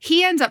 Anyway,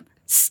 he ends up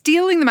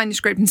stealing the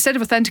manuscript instead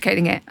of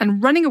authenticating it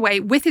and running away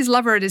with his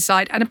lover at his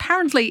side. And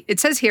apparently, it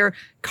says here,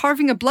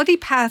 carving a bloody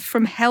path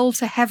from hell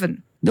to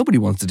heaven. Nobody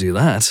wants to do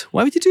that.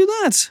 Why would you do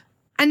that?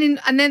 And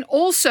then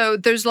also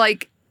there's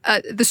like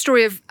the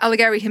story of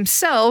Alighieri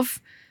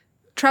himself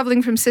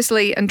traveling from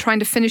Sicily and trying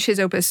to finish his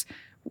opus,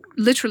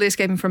 literally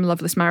escaping from a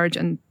loveless marriage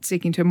and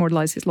seeking to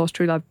immortalize his lost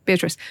true love,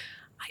 Beatrice.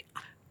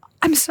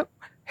 I'm so...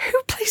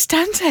 Who plays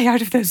Dante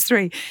out of those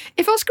three?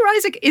 If Oscar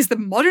Isaac is the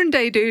modern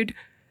day dude,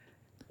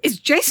 is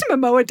Jason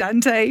Momoa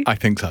Dante? I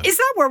think so. Is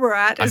that where we're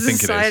at as a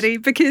society?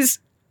 Because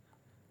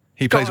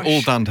he plays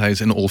all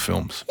Dantes in all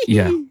films.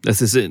 Yeah,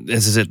 this is it.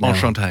 This is it now.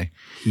 Enchanté.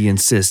 He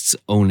insists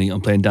only on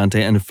playing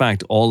Dante, and in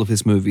fact, all of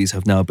his movies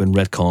have now been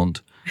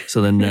retconned.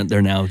 So then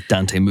they're now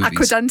Dante movies.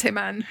 Aquadante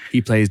Man.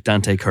 He plays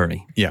Dante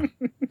Curry. Yeah.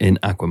 In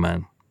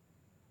Aquaman,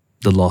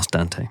 the Lost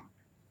Dante.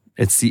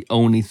 It's the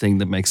only thing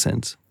that makes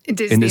sense. It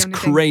is in the this only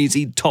thing.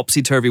 crazy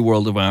topsy-turvy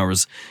world of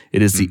ours.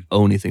 It is the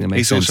only thing that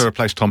makes sense. He's also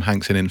replaced Tom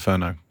Hanks in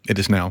Inferno. It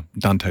is now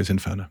Dante's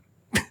Inferno.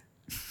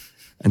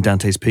 And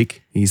Dante's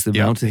Peak. He's the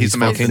mountain. He's the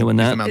volcano in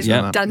that.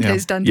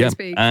 Dante's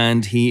Peak.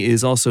 And he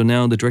is also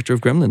now the director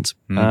of Gremlins.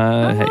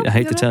 I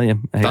hate to tell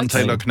you.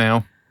 Dante Look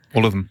Now.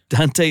 All of them.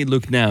 Dante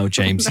Look Now,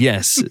 James.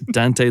 Yes.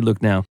 Dante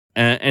Look Now.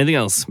 Anything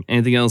else?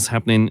 Anything else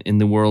happening in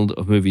the world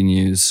of movie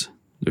news?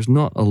 There's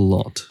not a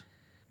lot.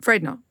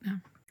 Afraid not. No.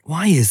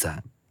 Why is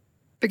that?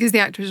 Because the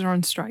actors are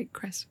on strike,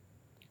 Chris.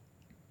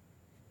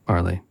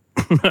 Are they?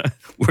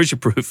 Where's your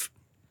proof?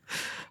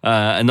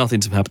 And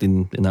nothing's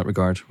happening in that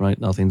regard, right?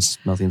 Nothing's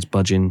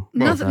budging.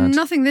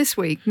 Nothing this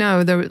week.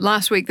 No,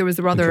 last week there was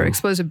the rather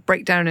explosive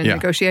breakdown in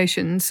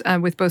negotiations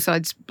with both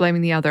sides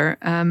blaming the other,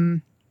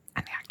 and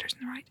the actors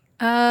in the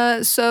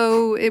right.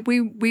 So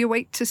we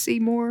await to see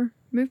more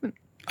movement.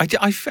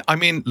 I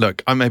mean,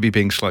 look, I may be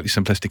being slightly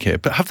simplistic here,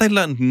 but have they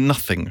learned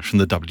nothing from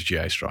the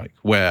WGA strike,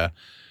 where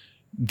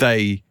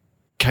they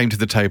came to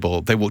the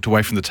table, they walked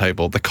away from the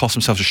table, they cost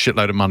themselves a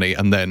shitload of money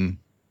and then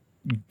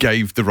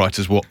gave the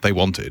writers what they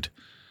wanted?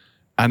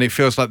 And it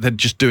feels like they're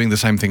just doing the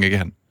same thing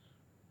again.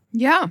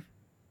 Yeah.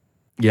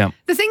 Yeah.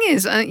 The thing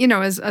is,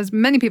 as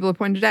many people have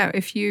pointed out,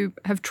 if you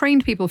have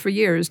trained people for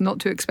years not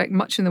to expect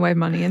much in the way of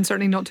money, and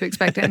certainly not to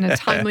expect it in a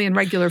timely and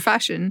regular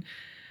fashion,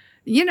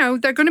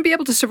 they're going to be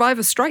able to survive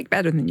a strike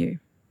better than you.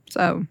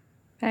 So,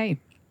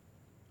 hey.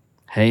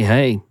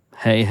 Hey,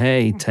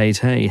 Tate,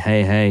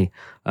 hey.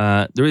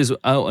 There is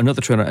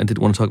another trailer I did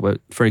want to talk about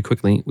very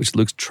quickly, which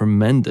looks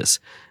tremendous,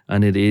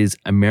 and it is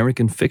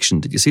American Fiction.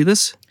 Did you see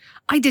this?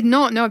 I did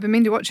not. No, I've been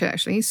meaning to watch it,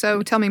 actually,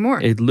 so tell me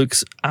more. It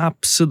looks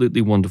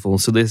absolutely wonderful.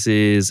 So this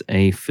is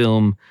a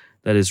film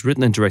that is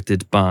written and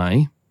directed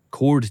by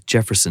Cord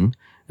Jefferson,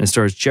 and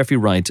stars Jeffrey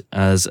Wright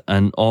as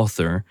an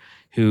author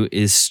who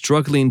is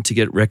struggling to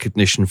get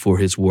recognition for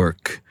his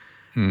work.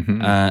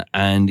 Mm-hmm.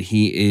 And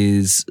he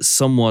is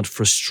somewhat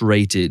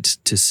frustrated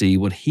to see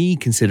what he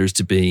considers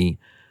to be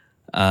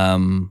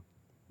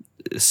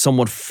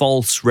somewhat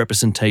false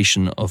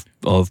representation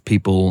of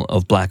people,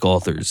 of black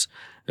authors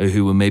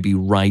who will maybe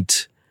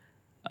write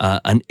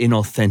an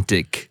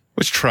inauthentic...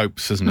 It's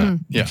tropes,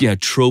 isn't it? Yeah,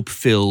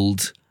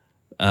 trope-filled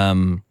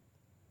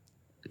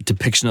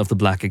depiction of the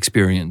black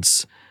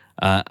experience.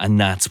 And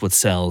that's what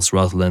sells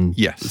rather than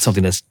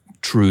something that's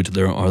true to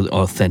their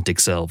authentic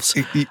selves.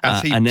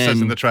 As he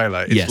says in the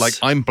trailer, it's like,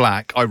 I'm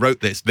black, I wrote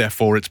this,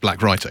 therefore it's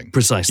black writing.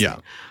 Precisely.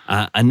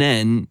 Yeah. And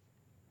then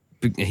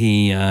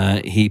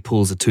he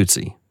pulls a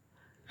Tootsie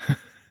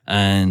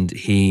and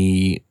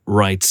he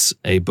writes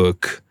a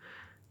book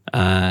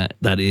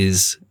that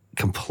is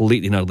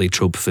completely and utterly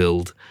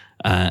trope-filled,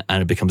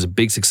 and it becomes a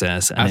big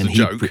success. And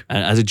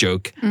as a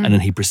joke. Mm-hmm. And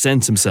then he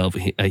presents himself,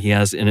 he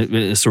has, in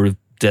a sort of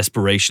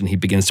desperation, he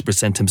begins to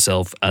present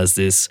himself as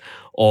this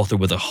author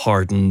with a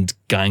hardened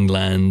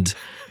gangland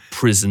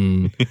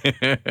prison,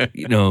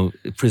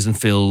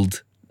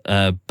 prison-filled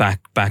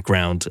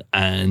background,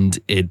 and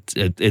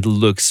it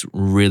looks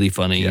really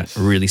funny,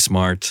 really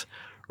smart,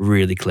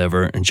 really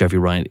clever, and Jeffrey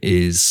Wright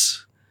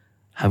is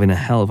having a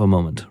hell of a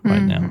moment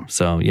right now.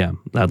 So yeah,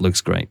 that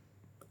looks great.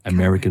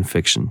 American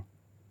Fiction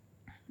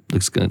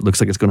looks good.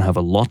 Looks like it's going to have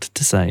a lot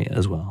to say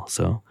as well.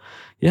 So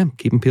yeah,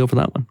 keep and peel for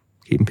that one.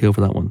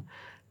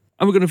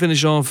 And we're going to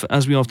finish off,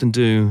 as we often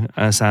do,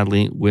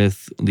 sadly,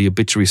 with the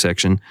obituary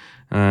section.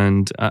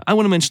 And I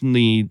want to mention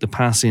the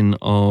passing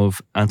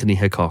of Anthony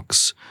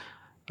Hickox,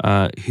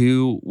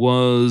 who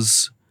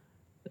was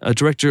a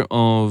director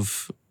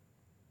of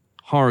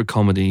horror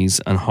comedies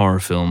and horror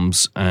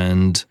films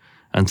and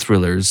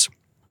thrillers.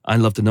 I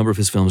loved a number of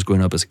his films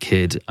growing up as a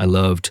kid. I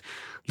loved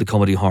the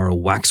comedy horror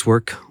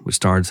Waxwork, which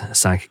starred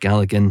Zach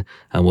Galligan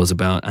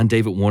and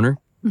David Warner,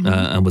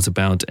 and was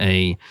about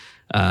and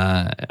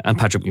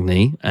Patrick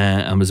McNee,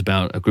 and was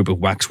about a group of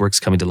waxworks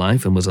coming to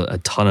life, and was a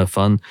ton of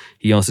fun.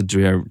 He also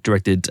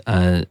directed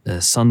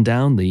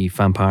Sundown, the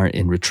Vampire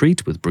in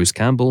Retreat with Bruce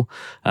Campbell,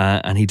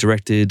 and he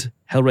directed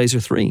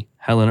Hellraiser 3,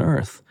 Hell on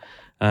Earth.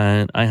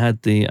 And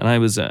I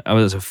was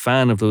a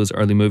fan of those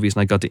early movies,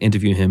 and I got to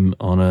interview him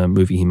on a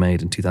movie he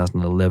made in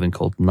 2011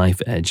 called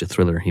Knife Edge, a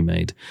thriller he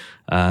made.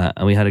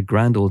 And we had a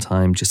grand old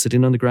time just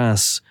sitting on the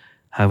grass,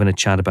 having a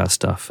chat about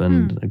stuff,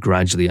 and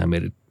gradually I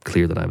made it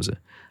clear that I was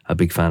a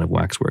big fan of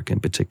Waxwork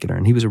in particular.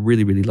 And he was a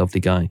really, really lovely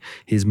guy.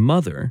 His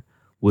mother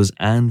was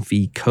Anne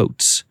V.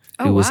 Coates,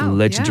 who was a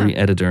legendary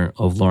editor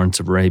of Lawrence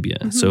of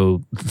Arabia.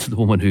 So the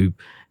woman who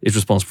is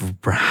responsible for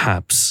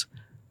perhaps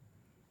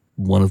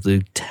one of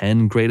the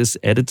 10 greatest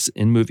edits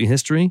in movie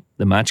history,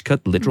 the match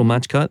cut, the literal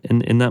match cut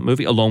in that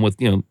movie, along with,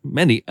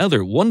 many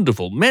other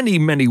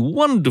many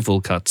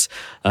wonderful cuts.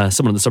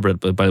 Someone in the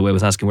subreddit, by the way,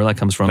 was asking where that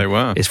comes from. They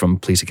were. It's from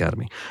Police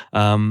Academy.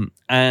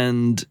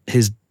 And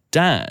his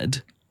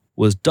dad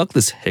was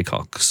Douglas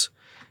Hickox,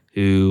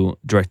 who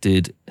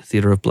directed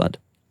Theatre of Blood.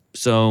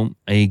 So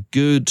a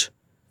good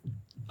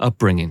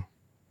upbringing.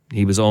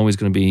 He was always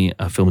going to be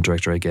a film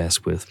director, I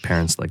guess, with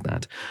parents like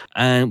that.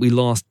 And we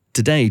lost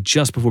today,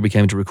 just before we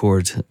came to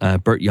record,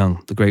 Burt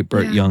Young, the great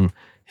Burt Young,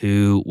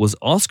 who was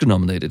Oscar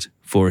nominated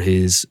for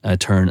his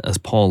turn as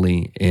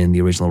Paulie in the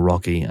original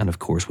Rocky, and of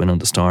course went on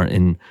to star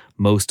in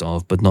most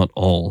of, but not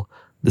all,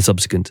 the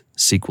subsequent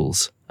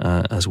sequels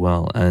as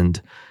well.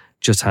 And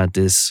just had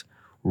this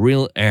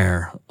real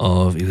air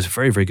of, he was a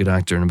very, very good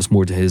actor, and it was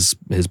more to his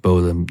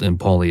bow than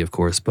Paulie, of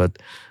course, but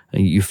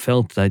you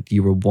felt that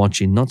you were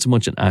watching not so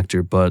much an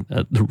actor, but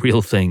the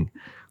real thing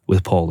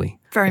with Paulie.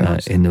 Very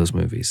much in those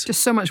movies.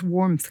 Just so much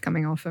warmth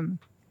coming off him,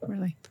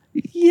 really.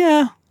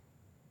 Yeah.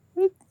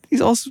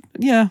 He's also,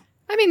 I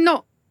mean,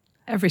 not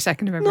every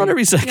second of every... Not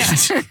every second.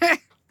 Yeah.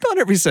 Not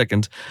every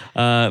second.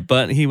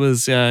 But he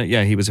was,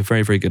 he was a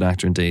very, very good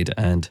actor indeed.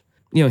 And,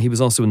 he was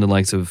also in the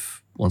likes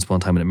of Once Upon a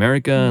Time in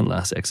America and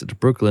Last Exit to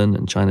Brooklyn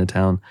and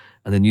Chinatown.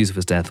 And the news of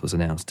his death was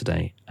announced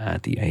today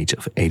at the age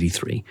of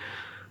 83.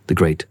 The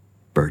great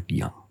Burt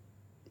Young.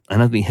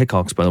 And Anthony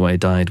Hickox, by the way,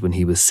 died when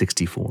he was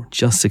 64.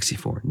 Just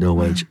 64.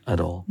 No age at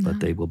all. But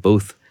they will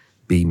both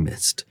be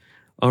missed.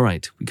 All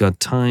right. We got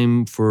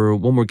time for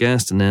one more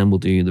guest, and then we'll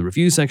do the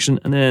review section,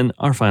 and then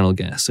our final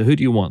guest. So who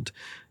do you want?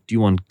 Do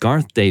you want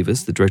Garth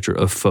Davis, the director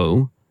of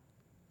Foe?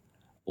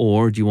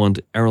 Or do you want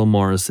Errol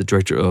Morris, the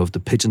director of The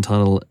Pigeon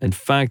Tunnel? In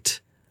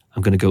fact,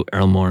 I'm going to go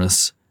Errol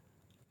Morris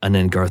and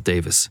then Garth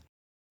Davis.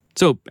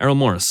 So, Errol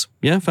Morris.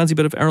 Yeah, fancy a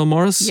bit of Errol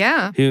Morris?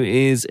 Yeah. Who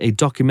is a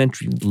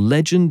documentary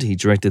legend. He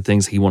directed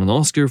things. He won an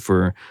Oscar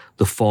for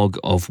The Fog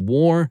of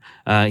War.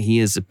 He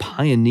is a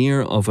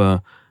pioneer of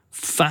a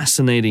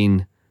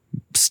fascinating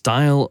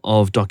style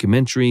of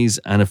documentaries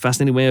and a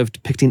fascinating way of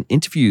depicting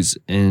interviews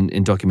in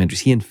documentaries.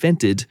 He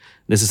invented,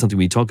 this is something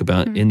we talk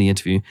about in the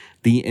interview,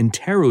 the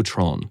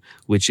interrotron,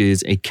 which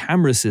is a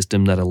camera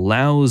system that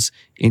allows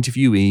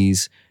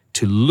interviewees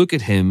to look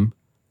at him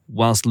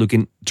whilst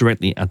looking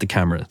directly at the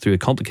camera. Through a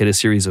complicated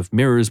series of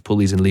mirrors,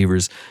 pulleys, and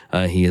levers,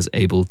 he is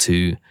able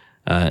to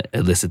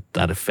elicit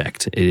that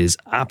effect. It is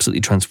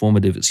absolutely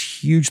transformative.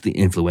 It's hugely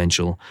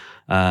influential.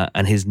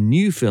 And his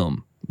new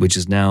film, which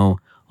is now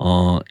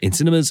in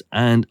cinemas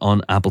and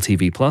on Apple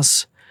TV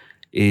Plus,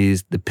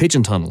 is The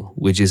Pigeon Tunnel,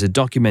 which is a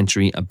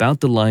documentary about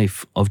the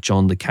life of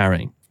John Le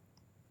Carre.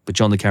 But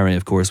John Le Carre,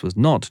 of course, was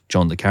not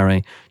John Le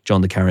Carre.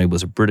 John Le Carre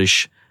was a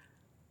British,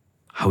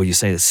 how would you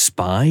say, a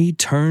spy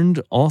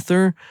turned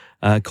author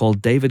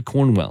called David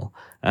Cornwell.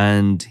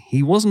 And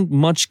he wasn't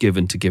much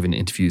given to giving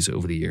interviews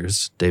over the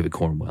years, David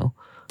Cornwell,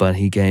 but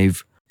he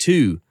gave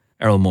to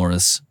Errol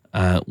Morris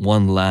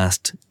one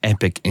last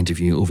epic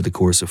interview over the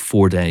course of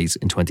 4 days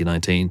in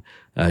 2019.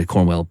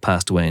 Cornwell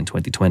passed away in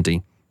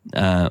 2020.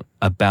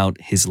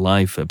 About his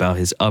life, about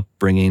his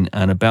upbringing,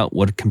 and about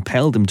what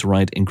compelled him to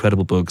write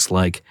incredible books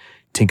like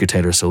Tinker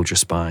Tailor Soldier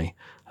Spy,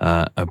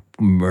 A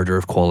Murder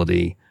of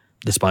Quality,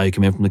 The Spy Who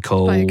Came In From the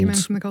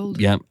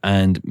Cold. Yeah,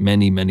 and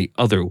many, many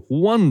other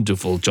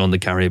wonderful John Le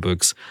Carre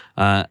books.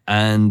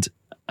 And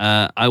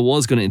I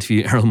was going to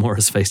interview Errol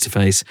Morris face to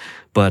face,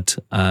 but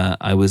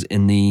I was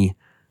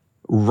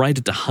right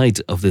at the height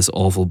of this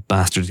awful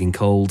bastarding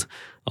cold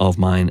of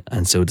mine,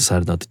 and so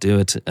decided not to do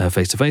it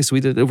face to face. So we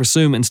did it over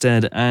Zoom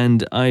instead,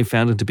 and I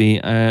found it to be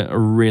a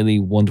really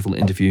wonderful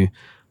interview.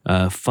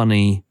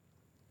 Funny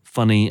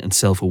and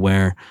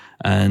self-aware,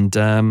 and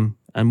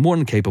more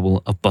than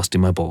capable of busting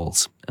my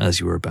balls,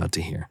 as you were about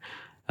to hear.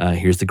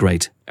 Here's the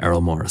great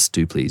Errol Morris.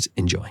 Do please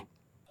enjoy.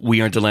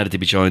 We are delighted to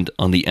be joined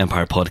on the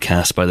Empire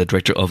podcast by the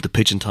director of The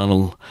Pigeon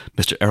Tunnel,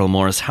 Mr. Errol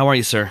Morris. How are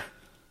you, sir?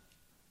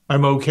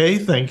 I'm okay,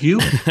 thank you.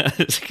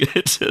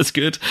 It's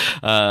good.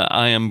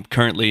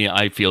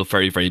 I feel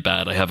very, very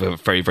bad. I have a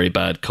very, very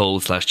bad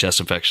cold/chest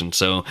infection.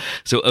 So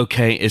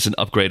okay is an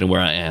upgrade on where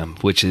I am,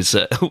 which is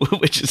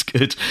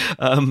good.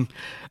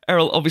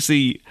 Errol,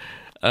 obviously...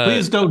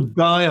 Please don't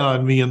die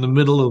on me in the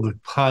middle of the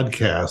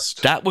podcast.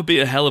 That would be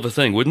a hell of a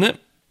thing, wouldn't it?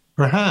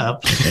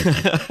 Perhaps.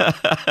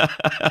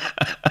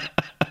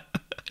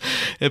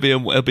 It'd be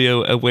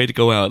a way to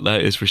go out,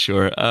 that is for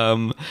sure.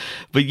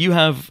 But you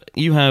have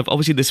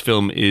obviously this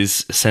film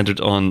is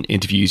centered on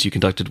interviews you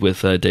conducted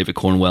with David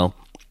Cornwell,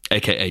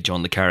 aka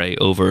John Le Carre,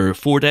 over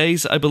 4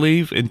 days, I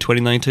believe, in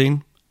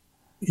 2019.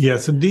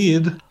 Yes,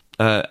 indeed.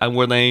 And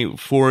were they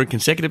 4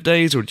 consecutive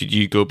days, or did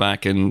you go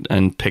back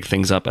and pick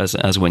things up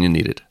as when you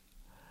needed?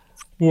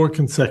 4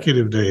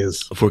 consecutive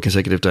days. 4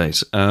 consecutive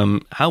days.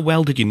 How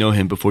well did you know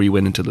him before you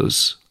went into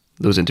those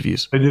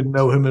interviews? I didn't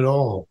know him at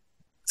all.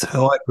 It's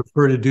how I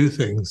prefer to do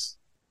things.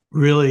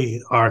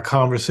 Really, our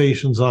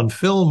conversations on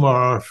film are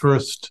our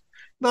first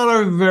not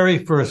our very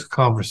first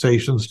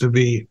conversations, to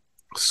be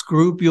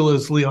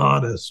scrupulously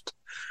honest,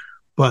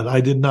 but I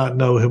did not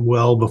know him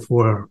well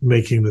before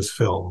making this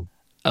film.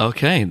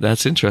 Okay,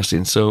 that's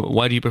interesting. So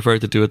why do you prefer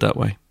to do it that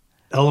way?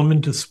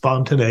 Element of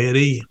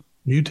spontaneity.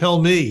 You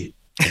tell me.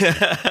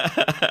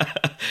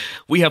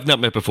 We have not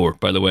met before,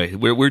 by the way.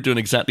 We're doing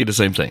exactly the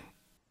same thing.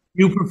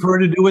 You prefer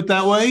to do it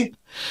that way?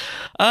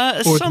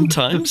 Or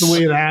Sometimes. It's the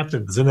way it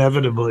happens,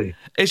 inevitably.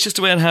 It's just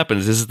the way it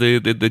happens. This is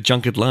the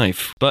junket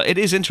life. But it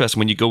is interesting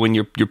when you go in,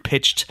 you're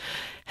pitched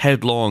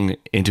headlong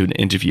into an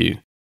interview.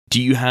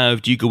 Do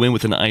you go in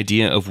with an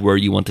idea of where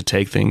you want to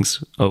take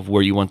things, of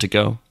where you want to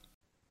go?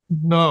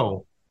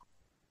 No,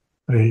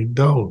 I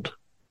don't.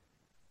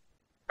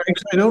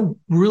 I don't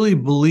really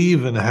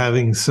believe in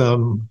having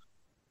some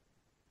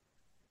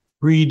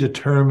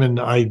predetermined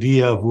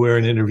idea of where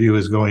an interview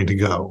is going to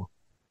go.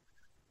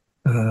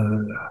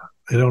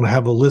 I don't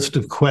have a list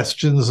of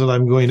questions that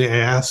I'm going to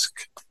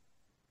ask,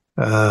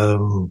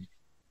 or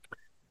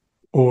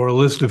a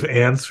list of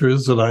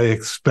answers that I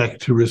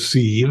expect to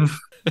receive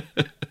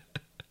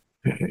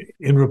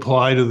in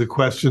reply to the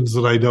questions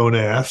that I don't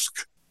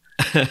ask.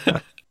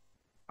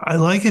 I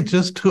like it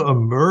just to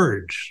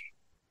emerge.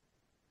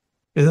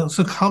 It's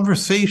a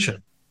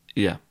conversation.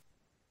 Yeah.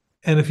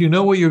 And if you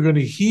know what you're going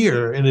to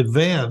hear in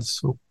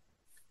advance,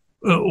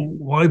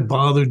 why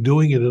bother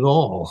doing it at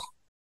all?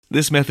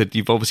 This method,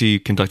 you've obviously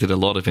conducted a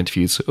lot of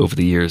interviews over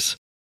the years.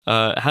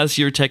 Has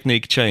your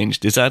technique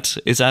changed? Is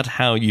that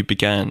how you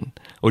began?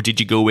 Or did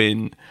you go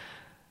in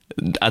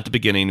at the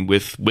beginning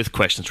with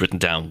questions written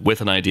down,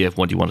 with an idea of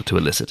what you wanted to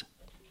elicit?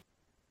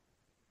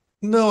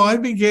 No, I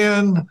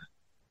began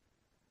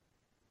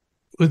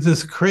with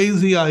this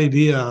crazy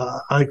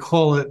idea. I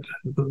call it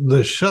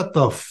the shut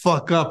the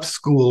fuck up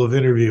school of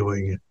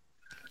interviewing.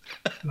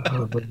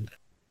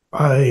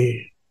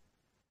 I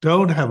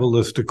don't have a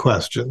list of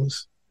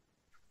questions.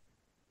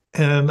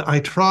 And I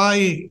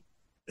try,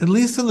 at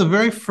least in the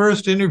very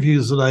first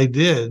interviews that I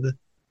did,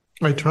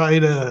 I try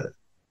to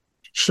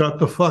shut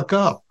the fuck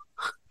up.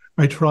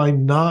 I try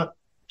not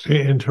to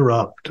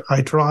interrupt.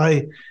 I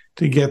try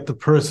to get the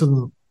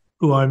person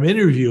who I'm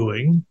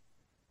interviewing,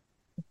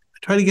 I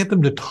try to get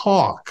them to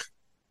talk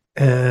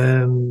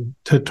and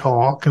then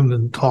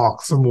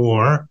talk some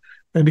more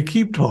and to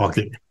keep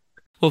talking.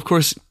 Well, of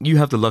course, you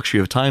have the luxury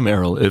of time,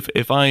 Errol.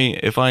 If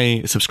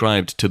I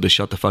subscribed to the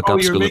shut the fuck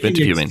up school of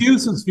interviewing, you're making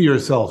excuses for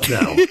yourself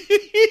now.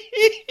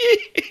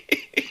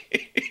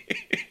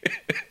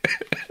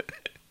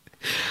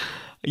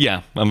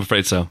 Yeah, I'm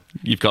afraid so.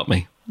 You've got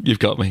me.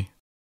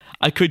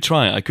 I could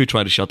try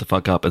to shut the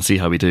fuck up and see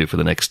how we do for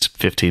the next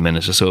 15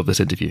 minutes or so of this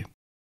interview.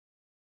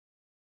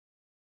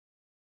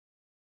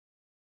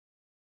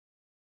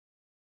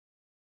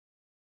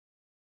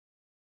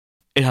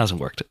 It hasn't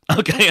worked.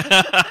 Okay.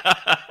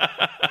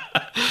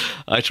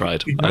 I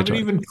tried. You haven't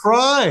even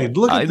tried.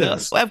 Look at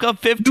this. I've got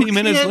 15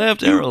 minutes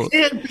left, Errol. You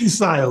can't be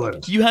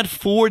silent. You had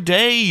 4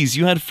 days.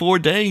 You had 4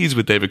 days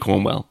with David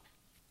Cornwell.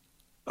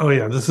 Oh,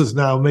 yeah. This is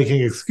now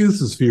making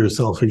excuses for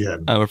yourself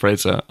again. I'm afraid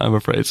so.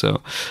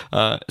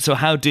 So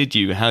how did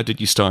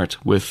you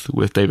start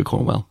with David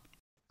Cornwell?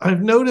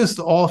 I've noticed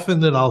often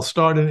that I'll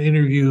start an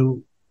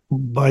interview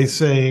by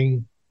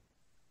saying,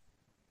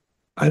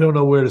 I don't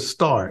know where to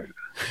start,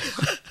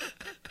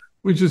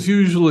 which is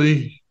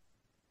usually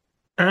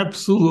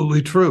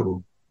absolutely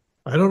true.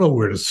 I don't know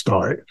where to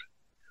start.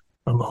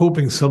 I'm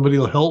hoping somebody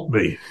will help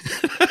me.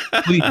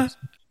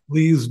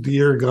 Please,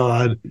 dear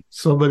God,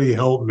 somebody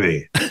help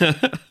me.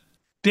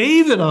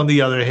 David, on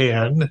the other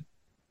hand,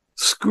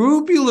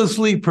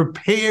 scrupulously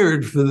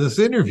prepared for this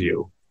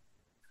interview.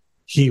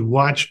 He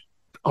watched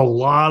a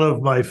lot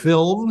of my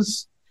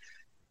films.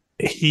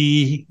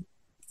 He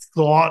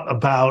thought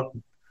about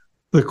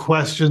the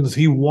questions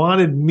he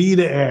wanted me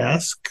to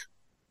ask,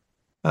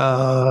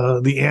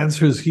 the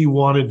answers he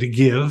wanted to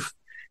give.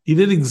 He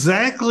did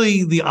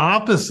exactly the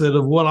opposite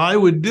of what I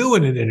would do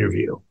in an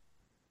interview,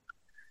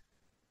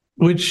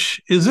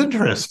 which is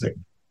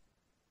interesting.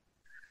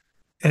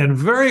 And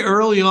very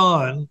early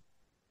on,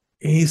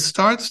 he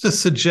starts to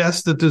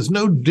suggest that there's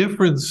no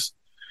difference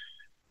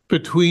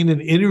between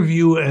an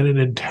interview and an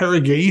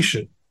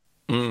interrogation.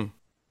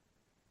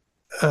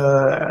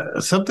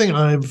 Something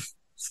I've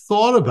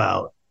thought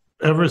about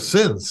ever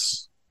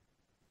since.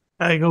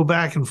 I go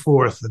back and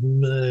forth,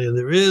 and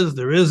there is,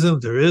 there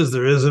isn't, there is,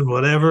 there isn't,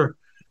 whatever.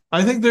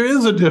 I think there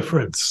is a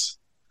difference.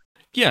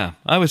 Yeah,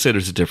 I would say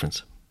there's a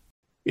difference.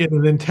 In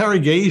an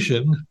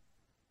interrogation,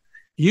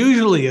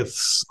 usually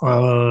it's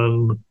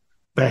on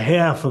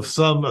behalf of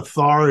some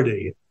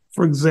authority.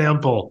 For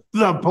example,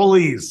 the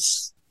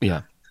police.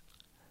 Yeah.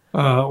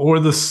 Or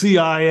the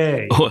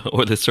CIA.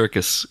 Or the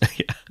circus.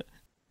 Yeah.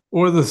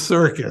 Or the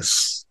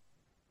circus.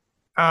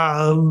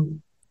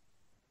 An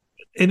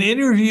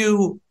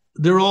interview,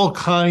 there are all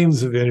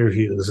kinds of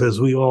interviews, as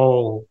we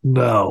all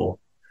know.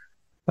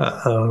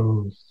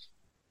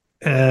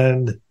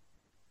 And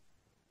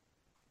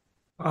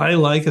I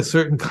like a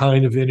certain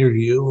kind of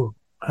interview.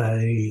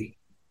 I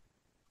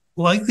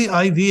like the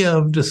idea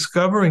of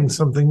discovering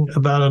something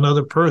about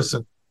another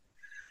person.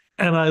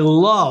 And I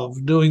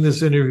loved doing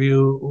this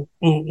interview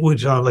with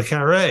John Le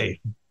Carre.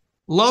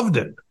 Loved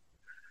it.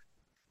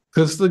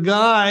 Because the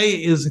guy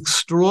is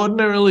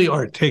extraordinarily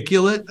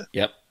articulate.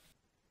 Yep.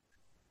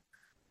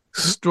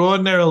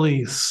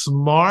 Extraordinarily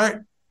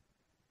smart.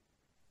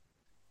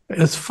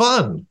 It's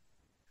fun.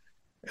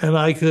 And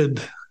I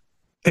could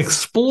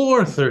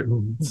explore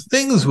certain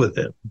things with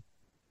him.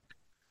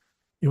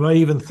 You might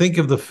even think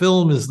of the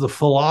film as the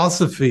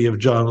philosophy of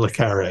John Le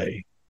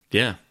Carre.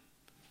 Yeah,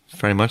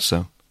 very much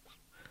so.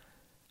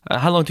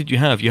 How long did you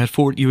have? You had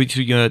 4.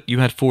 You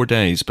had 4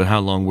 days, but how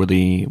long were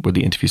the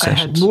interview I had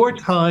sessions? more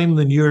time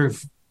than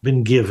you've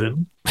been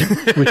given,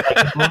 which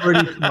I can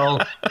already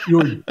tell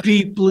you're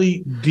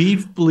deeply,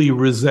 deeply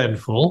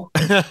resentful.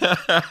 And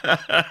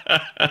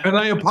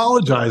I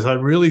apologize.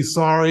 I'm really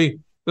sorry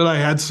that I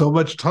had so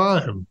much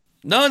time.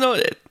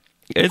 No,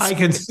 I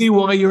can see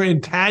why you're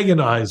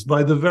antagonized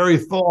by the very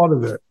thought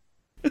of it.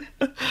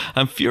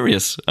 I'm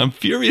furious. I'm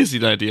furious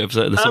at the idea of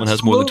that someone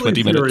has more than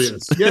 20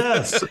 minutes.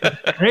 Yes.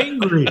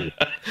 Angry.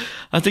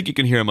 I think you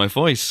can hear my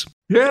voice.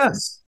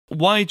 Yes.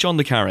 Why John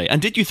Le Carre?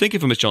 And did you think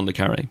of him as John Le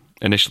Carre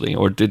initially,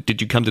 or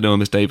did you come to know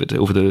him as David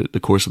over the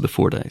course of the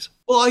 4 days?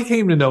 Well, I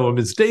came to know him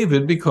as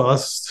David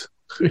because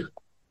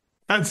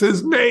that's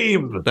his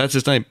name. That's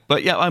his name.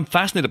 But yeah, I'm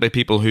fascinated by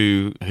people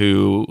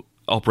who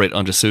operate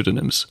under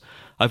pseudonyms.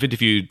 I've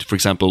interviewed, for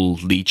example,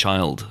 Lee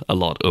Child a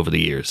lot over the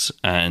years,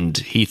 and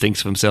he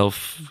thinks of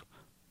himself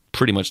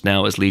pretty much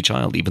now as Lee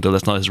Child, even though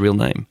that's not his real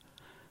name.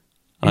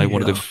 I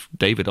wondered if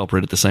David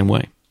operated the same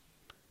way.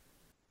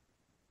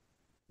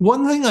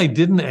 One thing I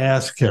didn't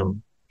ask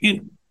him,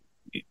 you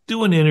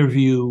do an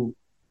interview,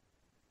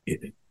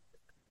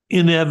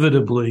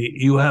 inevitably,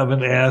 you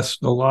haven't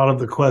asked a lot of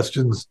the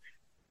questions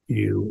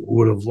you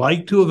would have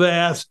liked to have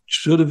asked,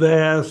 should have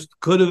asked,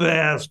 could have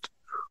asked,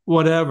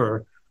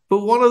 whatever.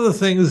 But one of the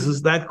things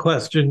is that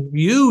question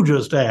you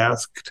just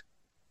asked.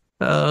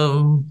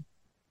 I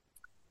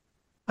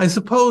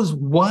suppose,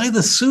 why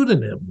the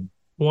pseudonym?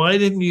 Why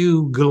didn't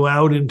you go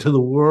out into the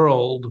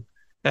world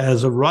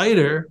as a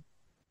writer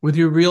with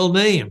your real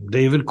name,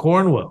 David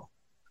Cornwell?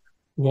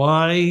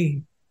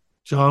 Why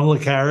John Le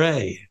Carre?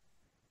 I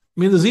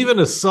mean, there's even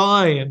a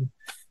sign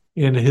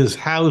in his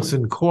house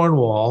in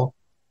Cornwall,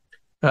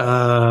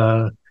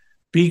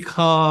 be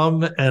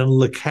calm and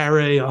Le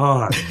Carre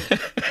on.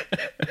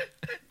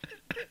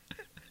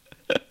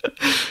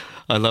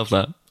 I love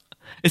that.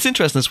 It's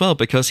interesting as well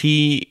because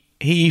he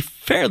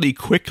fairly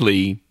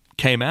quickly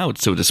came out,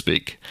 so to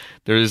speak.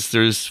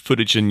 There's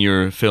footage in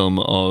your film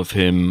of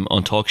him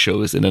on talk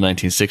shows in the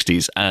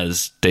 1960s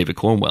as David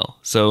Cornwell.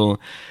 So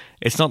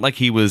it's not like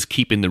he was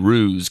keeping the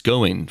ruse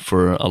going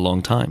for a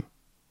long time.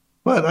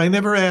 But I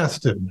never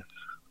asked him.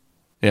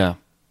 Yeah.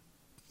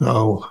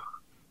 So.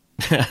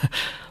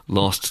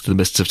 Lost to the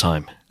mists of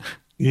time.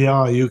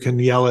 Yeah, you can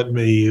yell at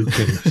me, you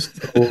can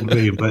scold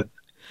me, but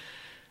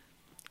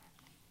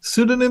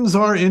pseudonyms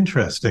are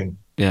interesting.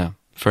 Yeah,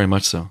 very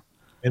much so.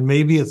 And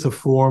maybe it's a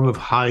form of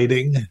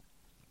hiding.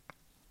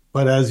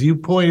 But as you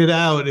pointed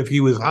out, if he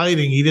was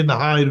hiding, he didn't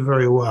hide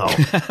very well.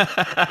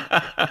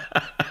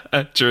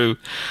 True.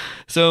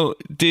 So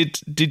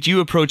did you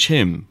approach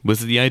him?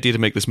 Was it the idea to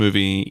make this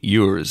movie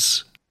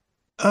yours?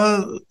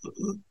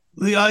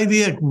 The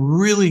idea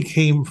really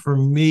came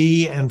from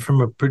me and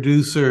from a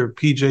producer,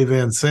 PJ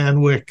Van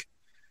Sandwyck,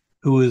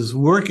 who was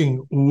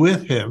working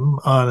with him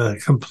on a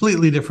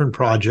completely different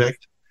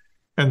project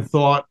and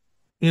thought,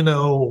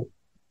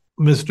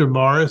 Mr.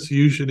 Morris,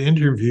 you should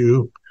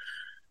interview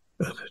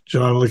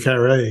John Le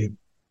Carre.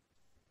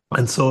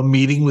 And so a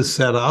meeting was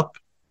set up.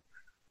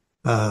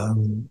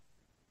 And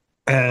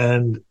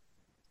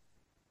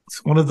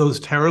it's one of those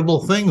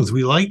terrible things.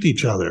 We liked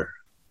each other.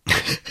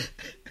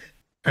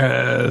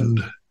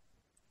 And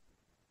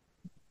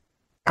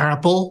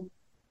Apple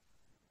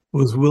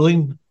was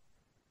willing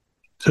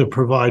to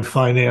provide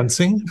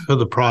financing for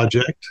the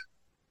project.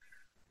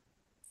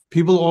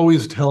 People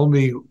always tell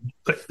me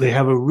they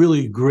have a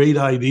really great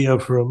idea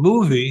for a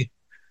movie.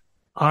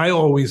 I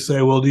always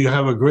say, well, do you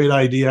have a great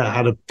idea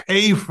how to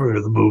pay for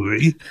the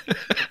movie?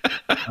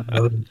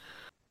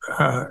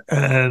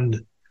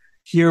 And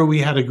here we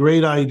had a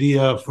great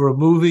idea for a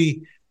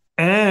movie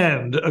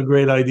and a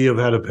great idea of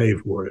how to pay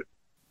for it.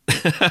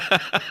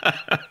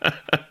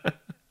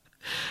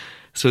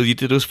 So you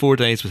did those 4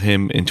 days with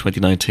him in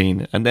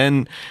 2019. And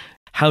then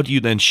how do you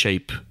then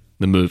shape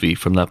the movie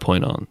from that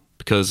point on?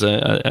 Because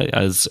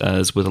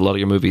as with a lot of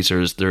your movies,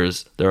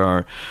 there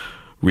are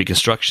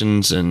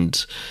reconstructions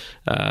and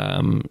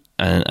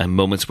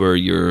moments where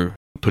you're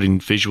putting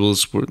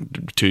visuals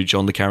to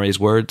John Le Carre's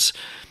words.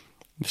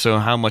 So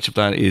how much of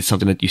that is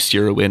something that you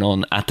zero in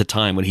on at the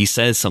time when he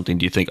says something?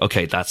 Do you think,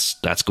 okay,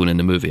 that's going in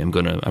the movie. I'm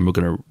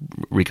gonna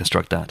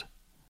reconstruct that.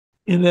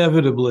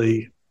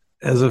 Inevitably,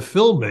 as a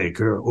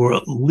filmmaker, or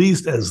at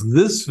least as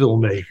this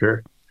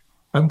filmmaker,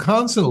 I'm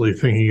constantly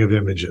thinking of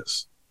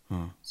images.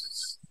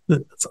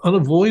 It's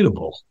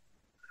unavoidable.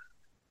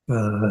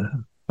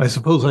 I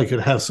suppose I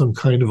could have some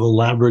kind of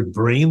elaborate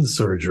brain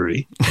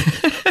surgery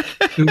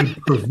to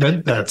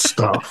prevent that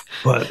stuff,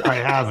 but I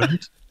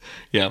haven't.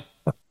 Yeah.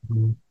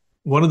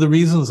 one of the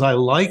reasons I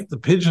liked the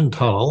Pigeon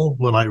Tunnel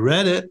when I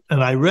read it,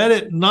 and I read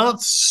it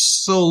not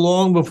so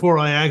long before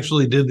I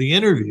actually did the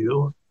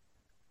interview,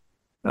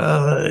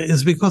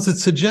 is because it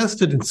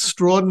suggested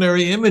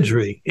extraordinary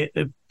imagery.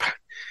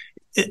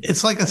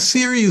 It's like a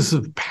series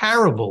of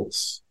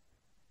parables.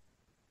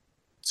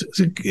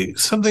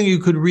 It's something you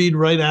could read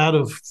right out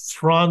of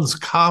Franz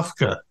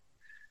Kafka.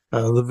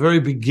 The very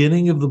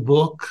beginning of the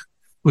book,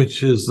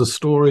 which is the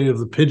story of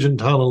the Pigeon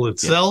Tunnel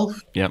itself.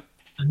 Yep.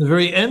 And the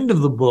very end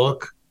of the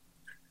book,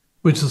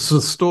 which is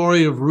the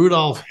story of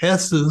Rudolf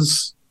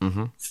Hess's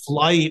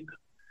flight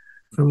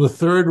from the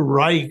Third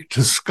Reich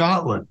to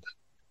Scotland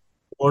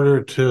in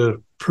order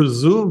to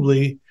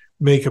presumably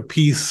make a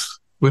peace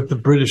with the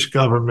British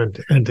government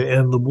and to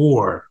end the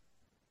war.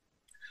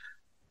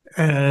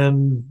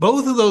 And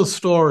both of those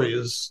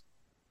stories,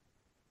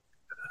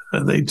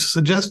 they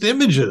suggest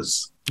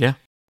images. Yeah.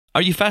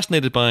 Are you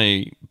fascinated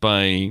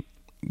by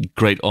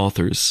great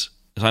authors?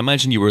 I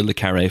imagine you were a Le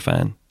Carre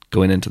fan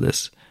going into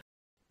this.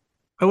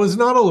 I was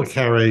not a Le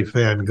Carre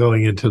fan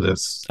going into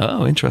this.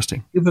 Oh,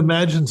 interesting. You've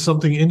imagined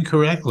something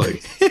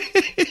incorrectly.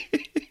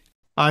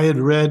 I had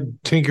read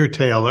Tinker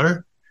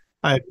Tailor.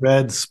 I had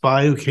read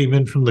Spy Who Came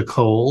In From the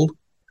Cold.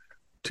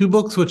 Two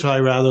books which I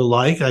rather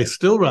like. I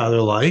still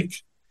rather like.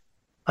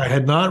 I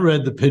had not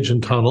read The Pigeon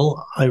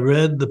Tunnel. I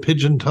read The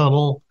Pigeon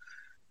Tunnel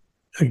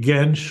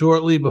again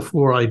shortly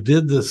before I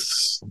did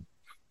this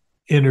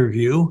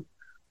interview.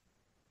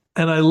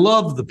 And I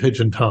loved The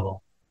Pigeon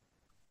Tunnel.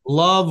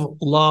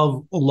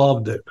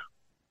 Loved it.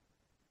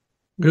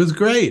 It was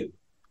great.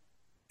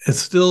 It's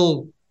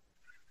still,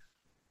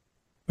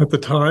 at the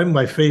time,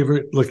 my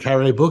favorite Le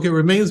Carre book. It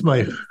remains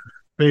my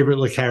favorite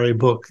Le Carre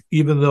book,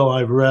 even though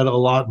I've read a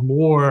lot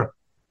more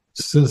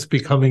since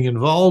becoming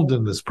involved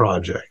in this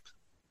project.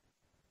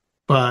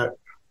 But,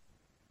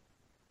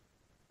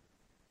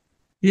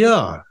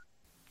 yeah.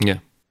 Yeah.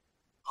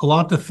 A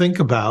lot to think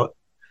about.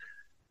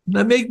 And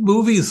I make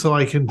movies so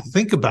I can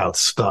think about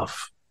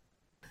stuff.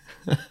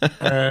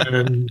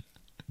 And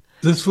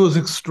this was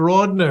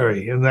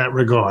extraordinary in that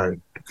regard.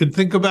 You could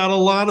think about a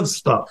lot of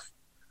stuff.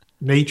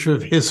 Nature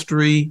of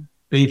history,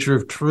 nature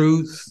of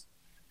truth,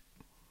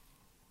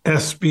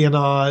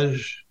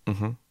 espionage.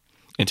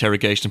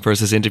 Interrogation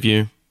versus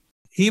interview.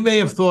 He may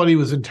have thought he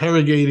was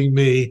interrogating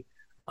me.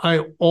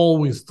 I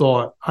always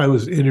thought I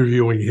was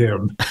interviewing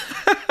him.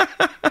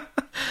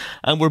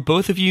 And were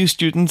both of you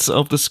students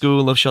of the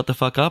school of Shut the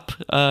Fuck Up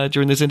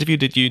during this interview?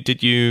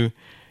 Did you?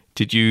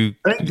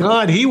 Thank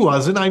God he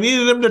wasn't. I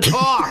needed him to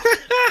talk.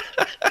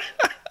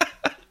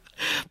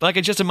 But I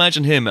can just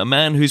imagine him, a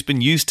man who's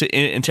been used to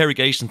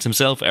interrogations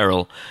himself,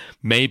 Errol,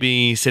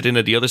 maybe sitting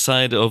at the other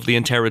side of the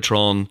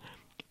Interrotron,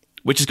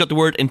 which has got the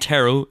word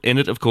interro in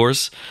it, of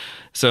course.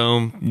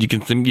 So you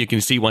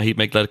can see why he'd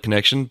make that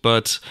connection.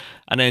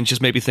 And then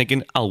just maybe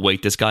thinking, I'll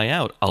wait this guy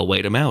out. I'll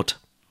wait him out.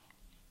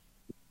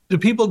 Do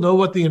people know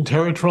what the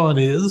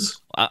Interrotron is?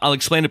 I'll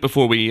explain it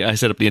before I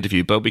set up the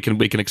interview, but we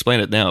can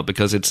explain it now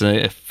because it's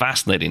a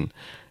fascinating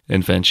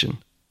invention.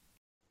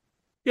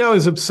 Yeah, I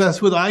was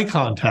obsessed with eye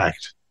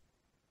contact.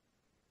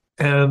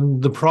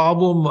 And the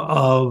problem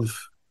of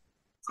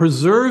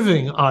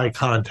preserving eye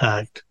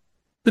contact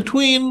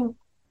between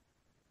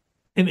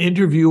an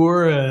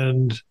interviewer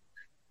and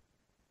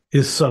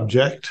his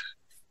subject.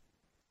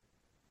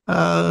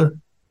 How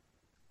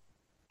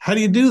do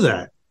you do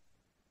that?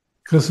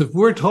 Because if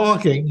we're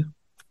talking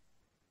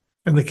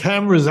and the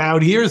camera's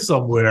out here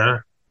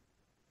somewhere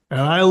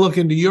and I look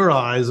into your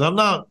eyes, I'm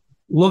not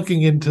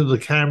looking into the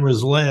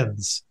camera's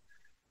lens.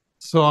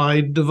 So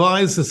I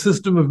devised a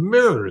system of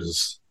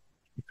mirrors,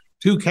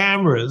 2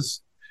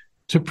 cameras,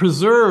 to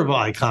preserve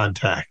eye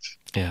contact.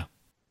 Yeah.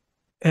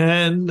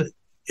 And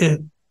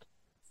it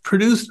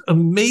produced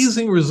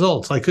amazing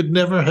results. I could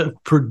never have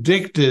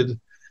predicted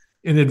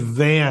in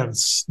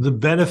advance the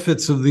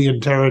benefits of the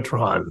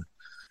Interrotron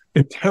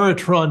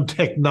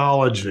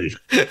technology.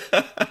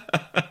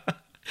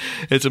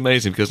 It's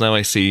amazing because now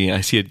I see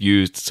it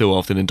used so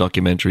often in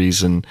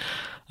documentaries, and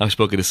I've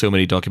spoken to so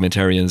many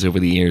documentarians over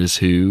the years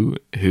who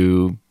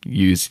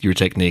use your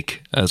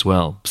technique as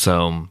well.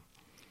 So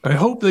I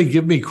hope they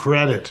give me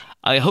credit.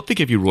 I hope they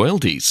give you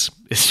royalties.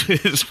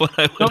 Is what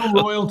I would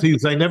No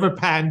royalties. I never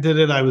patented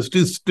it. I was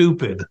too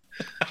stupid.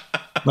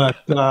 But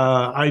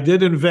I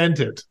did invent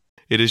it.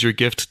 It is your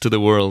gift to the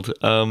world.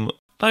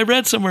 I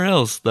read somewhere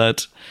else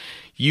that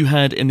you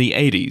had in the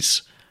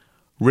 80s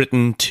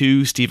written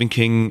 2 Stephen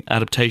King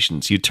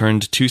adaptations. You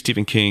turned 2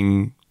 Stephen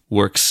King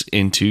works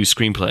into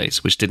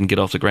screenplays, which didn't get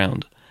off the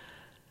ground.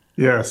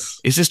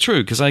 Yes. Is this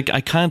true? Because I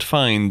can't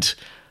find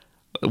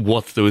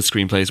what those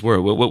screenplays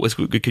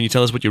were. Can you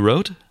tell us what you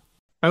wrote?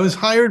 I was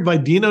hired by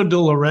Dino De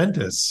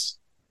Laurentiis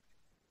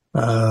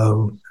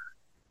to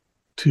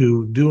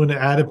do an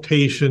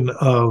adaptation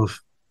of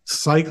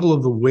Cycle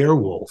of the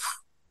Werewolf.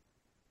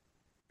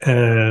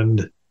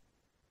 And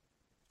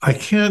I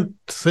can't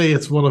say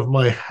it's one of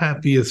my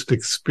happiest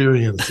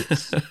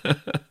experiences.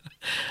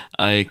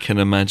 I can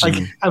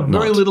imagine. I have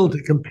very little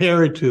to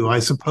compare it to. I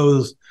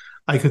suppose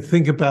I could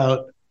think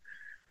about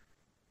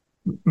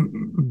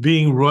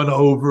being run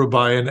over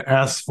by an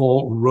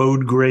asphalt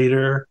road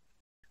grader.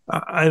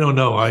 I don't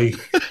know. I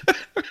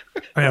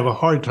have a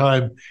hard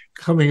time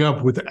coming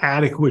up with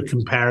adequate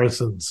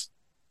comparisons,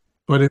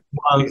 but it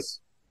was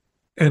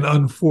an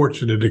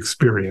unfortunate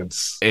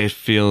experience. It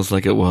feels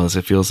like it was.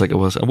 It feels like it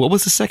was. And what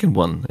was the second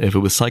one? If it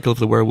was Cycle of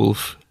the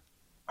Werewolf?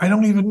 I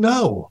don't even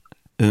know.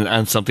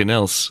 And something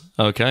else.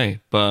 Okay.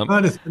 But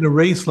God, it's been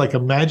erased like a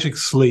magic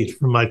slate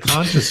from my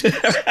consciousness.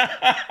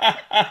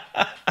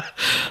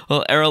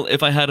 well, Errol,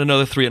 if I had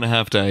another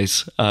 3.5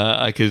 days,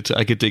 I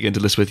could dig into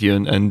this with you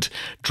and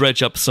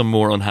dredge up some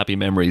more unhappy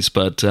memories,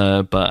 but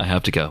I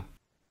have to go.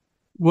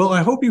 Well,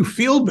 I hope you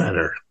feel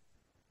better.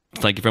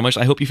 Thank you very much.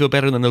 I hope you feel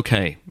better than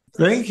okay.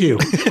 Thank you.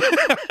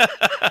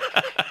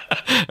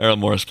 Errol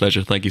Morris,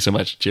 pleasure. Thank you so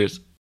much. Cheers.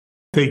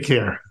 Take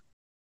care.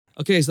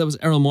 Okay, so that was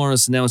Errol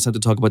Morris. Now it's time to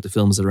talk about the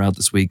films that are out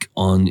this week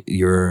on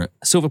your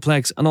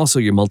Silverplex and also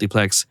your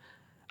Multiplex.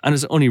 And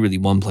there's only really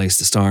one place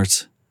to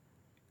start.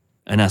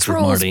 And that's with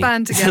Marty.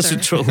 Band together. That's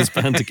with Trolls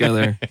band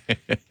together.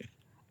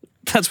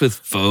 That's with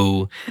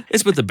Foe.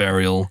 It's with The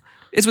Burial.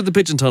 It's with The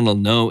Pigeon Tunnel.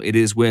 No, it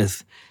is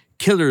with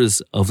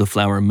Killers of the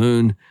Flower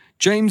Moon.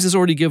 James has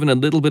already given a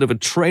little bit of a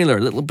trailer, a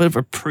little bit of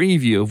a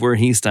preview of where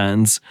he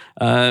stands.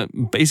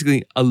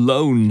 Basically,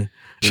 alone.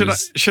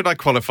 Should I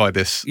qualify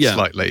this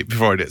slightly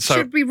before I do? So,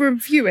 should we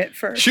review it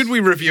first? Should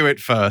we review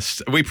it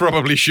first? We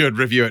probably should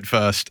review it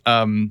first.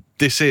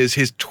 This is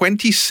his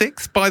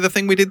 26th by the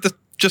thing we did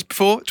just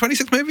before.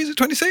 26th movie? Is it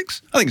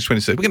 26? I think it's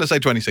 26. We're going to say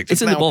 26.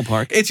 It's in the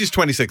ballpark. It's his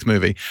 26th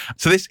movie.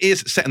 So this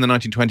is set in the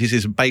 1920s.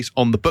 It's based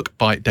on the book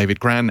by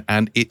David Gran,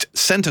 and it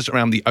centers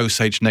around the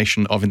Osage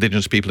Nation of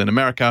indigenous people in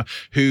America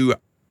who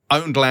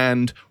owned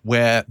land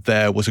where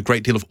there was a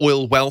great deal of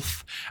oil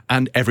wealth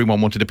and everyone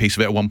wanted a piece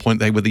of it at one point.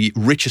 They were the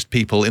richest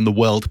people in the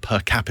world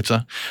per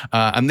capita.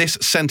 And this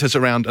centers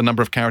around a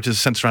number of characters. It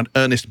centers around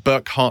Ernest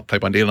Burkhart,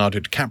 played by Leonardo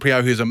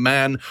DiCaprio, who's a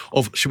man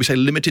of, should we say,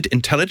 limited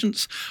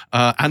intelligence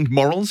and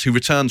morals, who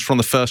returns from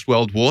the First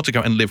World War to go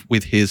and live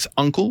with his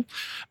uncle,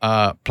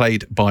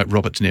 played by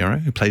Robert De Niro,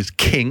 who plays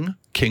King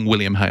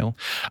William Hale.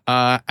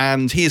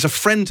 And he is a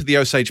friend to the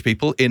Osage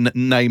people in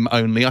name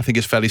only, I think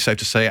it's fairly safe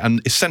to say,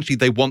 and essentially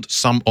they want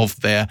some of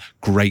their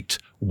great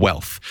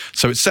wealth.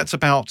 So it sets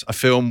about a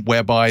film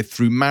whereby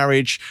through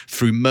marriage,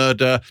 through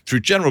murder,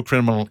 through general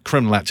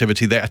criminal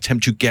activity, they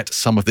attempt to get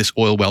some of this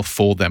oil wealth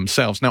for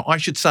themselves. Now, I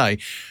should say,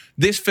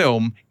 this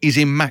film is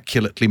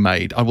immaculately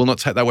made. I will not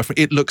take that away from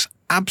it. It looks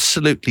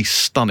absolutely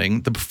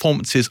stunning. The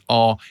performances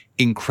are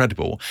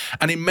incredible.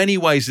 And in many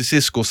ways, this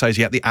is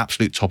Scorsese at the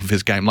absolute top of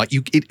his game. Like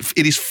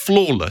it is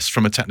flawless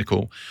from a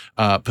technical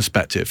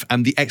perspective.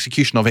 And the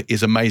execution of it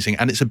is amazing.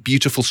 And it's a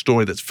beautiful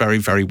story that's very,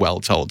 very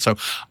well told. So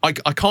I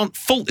can't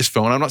fault this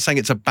film. And I'm not saying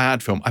it's a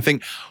bad film. I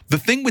think the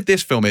thing with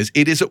this film is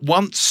it is at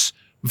once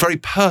very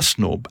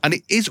personal and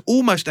it is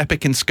almost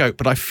epic in scope,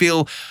 but I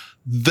feel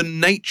the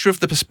nature of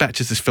the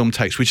perspectives this film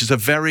takes, which is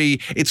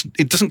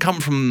it doesn't come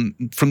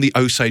from the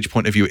Osage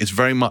point of view. It's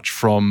very much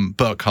from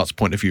Burkhart's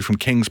point of view, from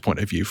King's point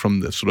of view,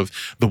 from the sort of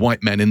the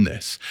white men in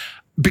this.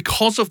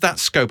 Because of that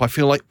scope, I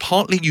feel like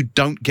partly you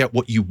don't get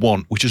what you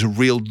want, which is a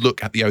real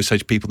look at the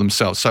Osage people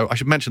themselves. So I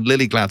should mention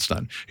Lily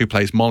Gladstone, who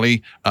plays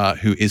Molly,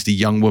 who is the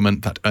young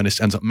woman that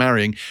Ernest ends up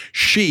marrying.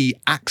 She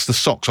acts the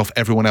socks off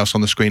everyone else on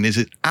the screen. It's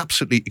an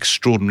absolutely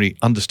extraordinary,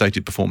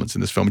 understated performance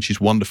in this film, and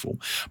she's wonderful.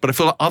 But I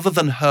feel like other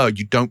than her,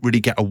 you don't really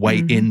get a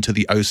way into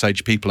the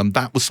Osage people, and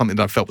that was something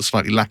that I felt was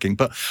slightly lacking.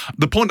 But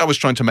the point I was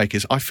trying to make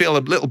is I feel a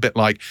little bit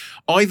like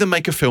either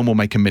make a film or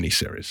make a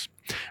miniseries.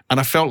 And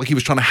I felt like he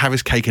was trying to have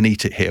his cake and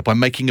eat it here by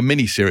making a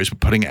mini-series but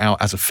putting it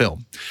out as a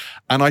film.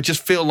 And I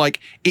just feel like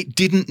it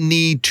didn't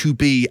need to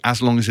be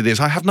as long as it is.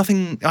 I have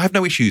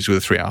no issues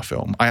with a 3-hour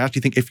film. I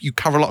actually think if you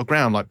cover a lot of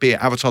ground, like be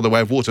it Avatar: The Way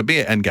of Water, be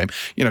it Endgame,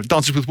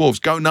 Dances with Wolves,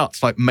 go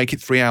nuts, like make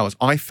it 3 hours.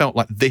 I felt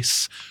like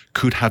this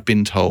could have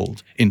been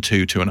told in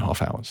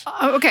 2.5 hours.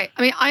 Okay.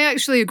 I mean, I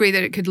actually agree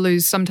that it could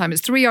lose some time.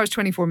 It's 3 hours,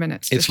 24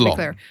 minutes. It's long.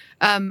 Clear.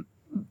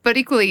 But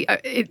equally,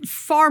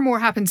 far more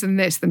happens in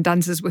this than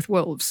Dances with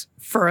Wolves,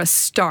 for a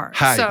start.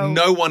 Hey,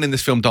 no one in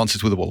this film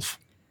dances with a wolf.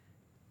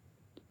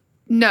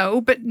 No,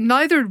 but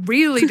neither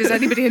really does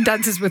anybody in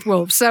Dances with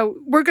Wolves. So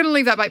we're going to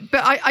leave that by.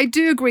 But I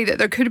do agree that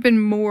there could have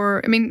been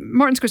more. I mean,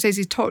 Martin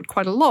Scorsese's talked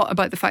quite a lot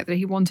about the fact that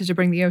he wanted to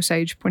bring the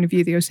Osage point of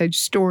view, the Osage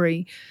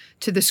story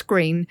to the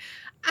screen.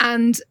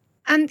 And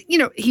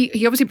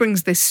he obviously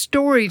brings this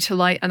story to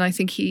light, and I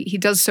think he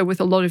does so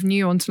with a lot of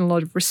nuance and a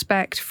lot of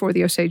respect for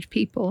the Osage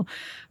people.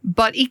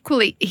 But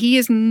equally, he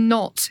is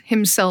not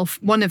himself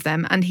one of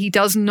them, and he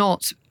does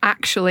not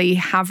actually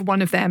have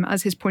one of them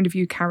as his point of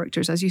view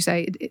characters. As you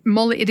say,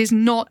 it is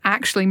not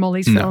actually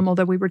Molly's film,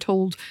 although we were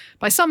told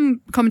by some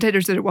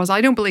commentators that it was.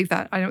 I don't believe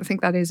that. I don't think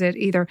that is it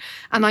either.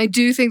 And I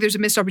do think there's a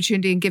missed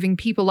opportunity in giving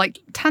people like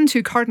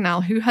Tantu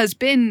Cardinal, who has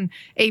been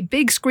a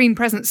big screen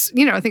presence.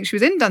 I think she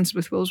was in Dances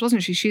with Wolves,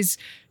 wasn't she? She's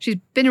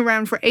been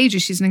around for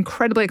ages. She's an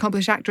incredibly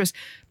accomplished actress.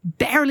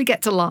 Barely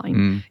gets a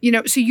line.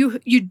 So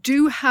you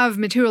do have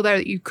material there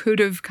that you could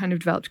have kind of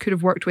developed, could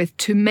have worked with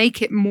to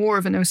make it more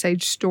of an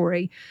Osage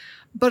story.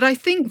 But I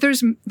think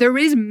there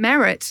is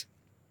merit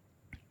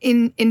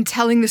in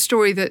telling the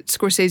story that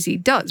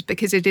Scorsese does,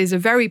 because it is a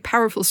very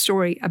powerful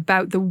story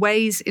about the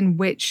ways in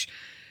which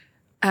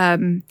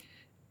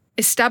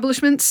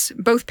establishments,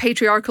 both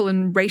patriarchal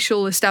and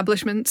racial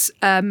establishments,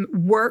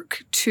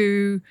 work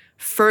to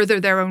further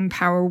their own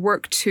power,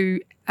 work to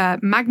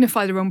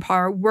magnify their own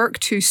power, work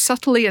to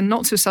subtly and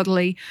not so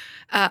subtly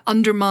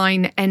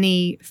undermine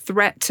any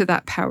threat to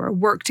that power,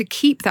 work to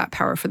keep that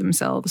power for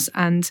themselves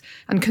and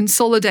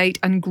consolidate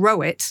and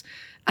grow it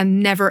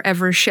and never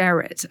ever share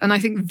it. And I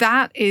think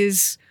that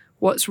is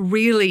what's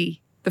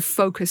really the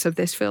focus of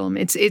this film.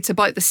 It's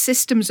about the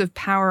systems of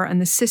power and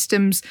the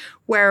systems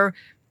where,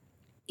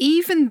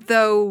 even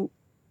though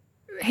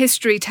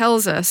history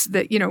tells us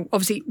that,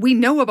 obviously we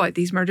know about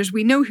these murders,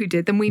 we know who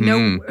did them, we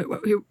know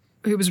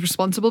who was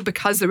responsible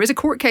because there is a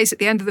court case at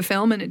the end of the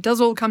film and it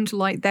does all come to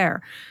light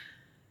there.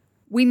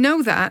 We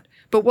know that,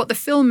 but what the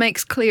film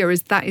makes clear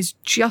is that is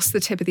just the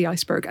tip of the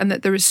iceberg and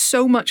that there is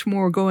so much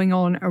more going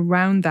on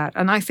around that.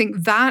 And I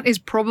think that is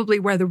probably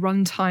where the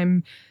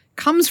runtime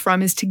comes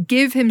from, is to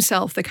give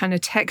himself the kind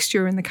of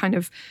texture and the kind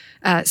of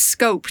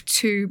scope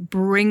to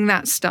bring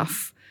that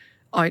stuff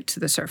out to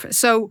the surface.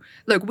 So,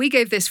 look, we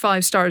gave this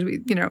 5 stars.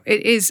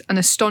 It is an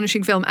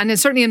astonishing film. And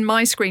certainly in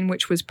my screen,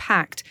 which was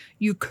packed,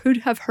 you could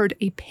have heard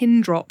a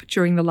pin drop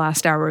during the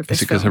last hour of this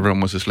film. Is it because everyone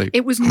was asleep?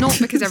 It was not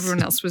because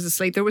everyone else was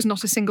asleep. There was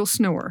not a single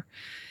snore.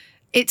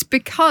 It's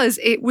because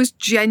it was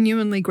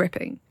genuinely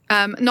gripping.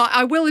 Now,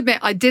 I will admit,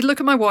 I did look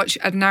at my watch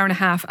at an hour and a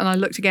half and I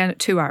looked again at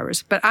 2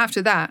 hours. But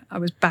after that, I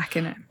was back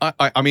in it.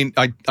 I mean,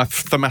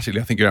 thematically,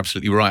 I think you're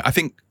absolutely right. I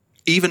think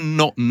even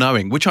not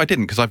knowing, which I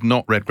didn't because I've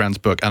not read Grant's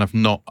book and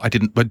I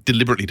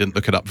deliberately didn't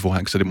look it up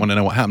beforehand because I didn't want to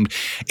know what happened.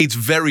 It's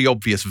very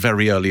obvious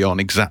very early on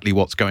exactly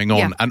what's going on.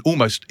 Yeah. And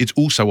it's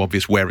also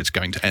obvious where it's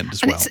going to end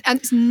as well.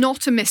 It's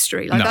not a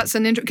mystery. Like, No. that's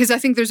an because I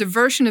think there's a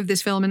version of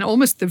this film, and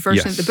almost the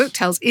version that the book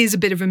tells is a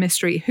bit of a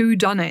mystery. Who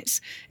done it,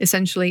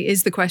 essentially,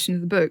 is the question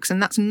of the books.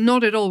 And that's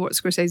not at all what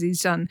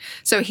Scorsese's done.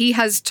 So he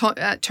has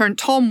turned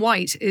Tom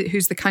White,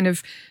 who's the kind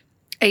of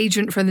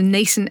agent for the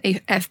nascent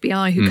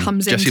FBI who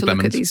comes in Jesse to look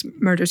Plemons. at these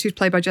murders, who's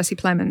played by Jesse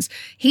Plemons.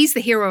 He's the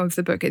hero of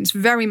the book. It's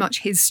very much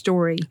his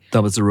story.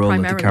 That was the role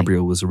primarily. that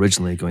DiCaprio was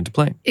originally going to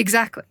play.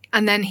 Exactly.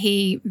 And then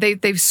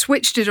they've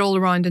switched it all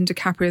around, and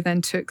DiCaprio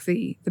then took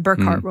the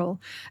Burkhart role.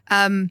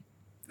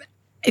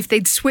 If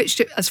they'd switched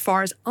it as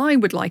far as I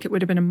would like, it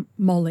would have been a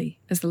Molly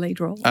as the lead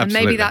role. Absolutely. And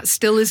maybe that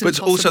still isn't But it's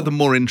possible. also the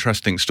more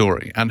interesting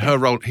story, and her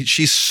role.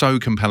 She's so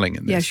compelling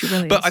in this. Yeah, she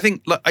really But is. I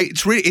think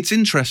it's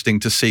interesting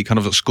to see kind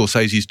of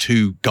Scorsese's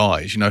two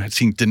guys.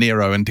 Seeing De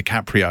Niro and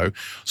DiCaprio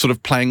sort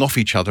of playing off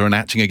each other and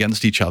acting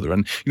against each other,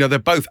 and they're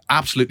both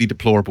absolutely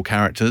deplorable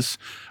characters.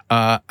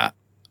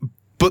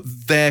 But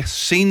their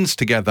scenes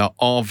together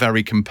are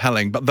very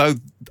compelling. But though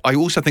I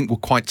also think were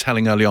quite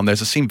telling early on. There's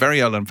a scene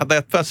very early on, in fact,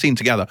 their first scene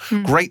together,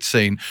 great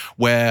scene,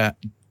 where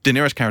De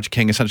Niro's character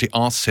King essentially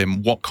asks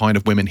him what kind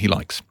of women he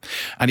likes.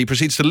 And he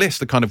proceeds to list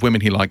the kind of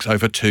women he likes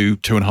over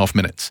 2.5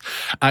 minutes.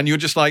 And you're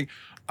just like,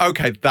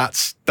 okay,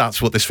 that's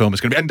what this film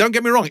is going to be. And don't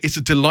get me wrong, it's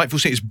a delightful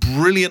scene. It's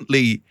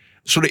brilliantly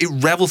it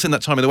revels in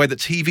that time in the way that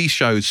TV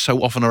shows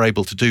so often are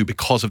able to do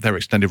because of their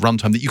extended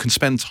runtime, that you can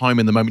spend time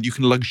in the moment, you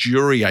can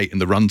luxuriate in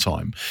the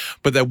runtime.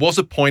 But there was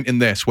a point in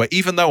this where,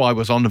 even though I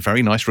was on a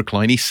very nice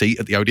recliny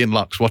seat at the Odeon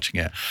Lux watching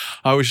it,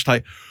 I was just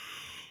like,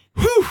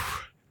 whew,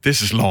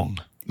 this is long.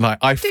 Like,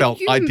 I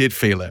did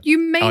feel it.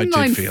 You I did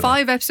mainline feel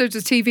 5 episodes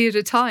of TV at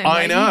a time.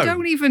 I know. You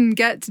don't even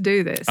get to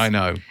do this. I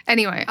know.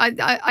 Anyway,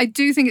 I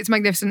do think it's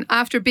magnificent.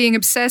 After being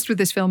obsessed with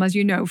this film, as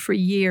you know, for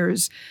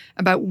years,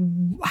 about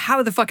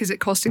how the fuck is it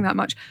costing that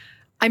much,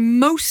 I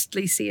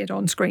mostly see it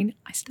on screen.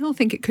 I still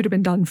think it could have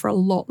been done for a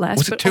lot less.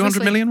 Was it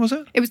 200 million, was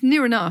it? It was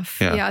near enough.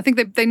 Yeah. I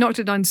think they knocked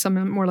it down to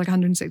something more like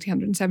 160,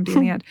 170 in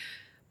the end.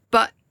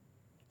 But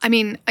I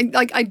mean,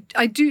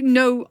 I do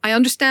know, I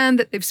understand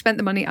that they've spent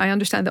the money. I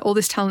understand that all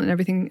this talent and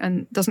everything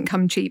and doesn't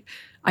come cheap.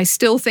 I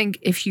still think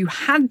if you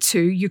had to,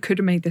 you could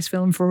have made this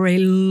film for a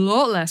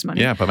lot less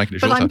money. Yeah, by making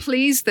it But shorter. I'm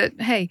pleased that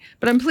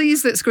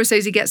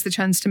Scorsese gets the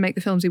chance to make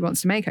the films he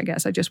wants to make, I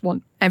guess. I just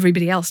want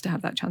everybody else to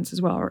have that chance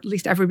as well, or at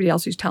least everybody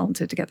else who's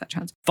talented to get that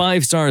chance.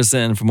 5 stars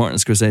then for Martin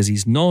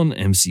Scorsese's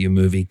non-MCU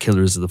movie,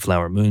 Killers of the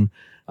Flower Moon.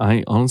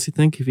 I honestly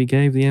think if he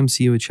gave the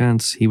MCU a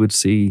chance, he would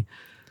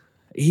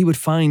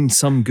find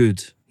some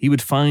good. He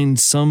would find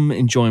some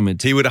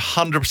enjoyment. He would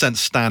 100%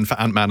 stand for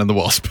Ant-Man and the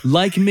Wasp.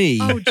 Like me,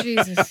 Oh,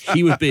 Jesus.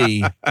 he would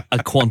be a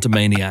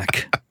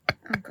quantumaniac.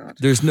 Oh, God.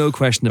 There's no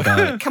question about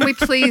it. Can we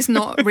please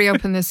not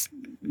reopen this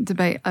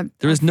debate?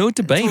 There is no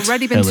debate. It's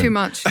already been Helen. too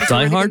much. It's Die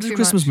already Hard been is a too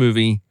Christmas much.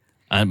 movie,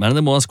 Ant-Man and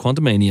the Wasp: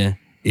 Quantumania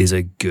is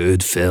a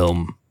good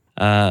film.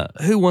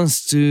 Who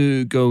wants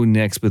to go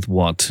next with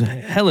what?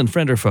 Helen,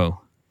 friend or foe?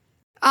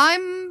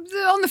 I'm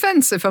on the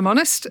fence, if I'm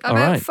honest, about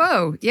right.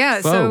 Foe. Yeah,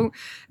 Foe. so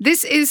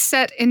this is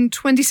set in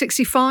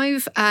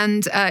 2065,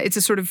 and it's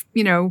a sort of,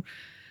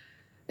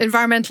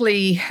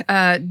 environmentally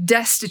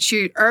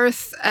destitute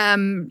Earth.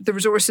 The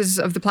resources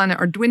of the planet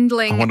are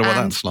dwindling. I wonder what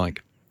and that's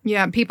like.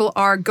 Yeah, people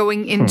are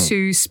going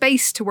into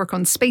space to work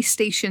on space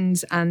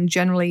stations and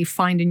generally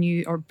find a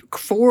new, or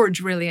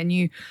forge really a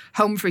new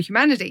home for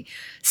humanity.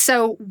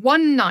 So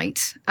one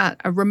night at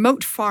a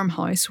remote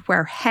farmhouse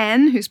where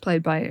Hen, who's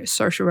played by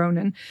Saoirse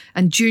Ronan,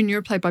 and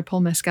Junior, played by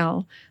Paul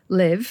Mescal,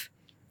 live,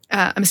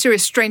 a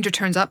mysterious stranger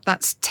turns up.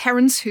 That's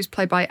Terence, who's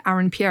played by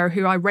Aaron Pierre,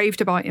 who I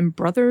raved about in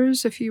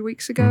Brothers a few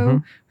weeks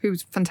ago,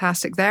 who's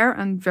fantastic there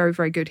and very,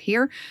 very good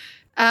here.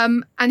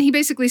 And he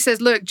basically says,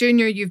 look,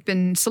 Junior, you've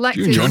been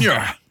selected.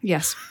 Junior.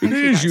 Yes. It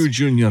is you,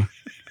 Junior.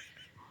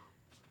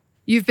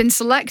 You've been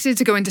selected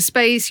to go into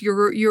space.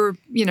 Your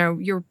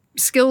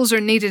skills are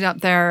needed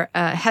up there.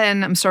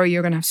 Helen, I'm sorry,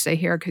 you're going to have to stay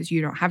here because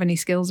you don't have any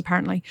skills,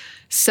 apparently.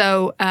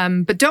 So,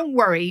 but don't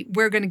worry.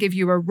 We're going to give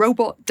you a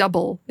robot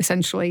double,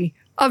 essentially,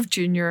 of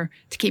Junior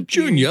to keep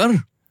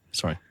Junior?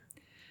 Sorry.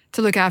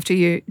 To look after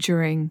you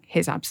during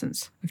his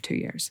absence of 2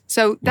 years.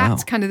 So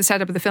that's kind of the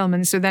setup of the film.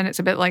 And so then it's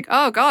a bit like,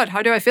 oh God,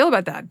 how do I feel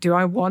about that? Do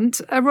I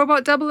want a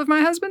robot double of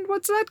my husband?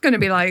 What's that going to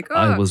be like? Oh.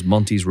 I was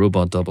Monty's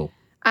robot double.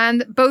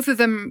 And both of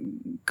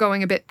them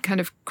going a bit kind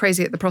of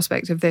crazy at the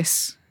prospect of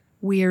this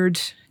weird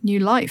new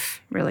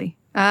life, really.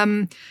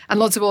 And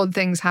lots of odd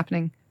things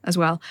happening as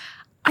well.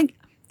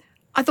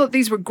 I thought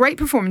these were great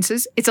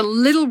performances. It's a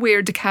little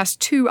weird to cast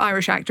two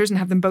Irish actors and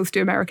have them both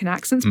do American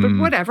accents, but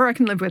whatever, I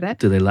can live with it.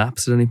 Do they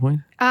lapse at any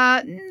point?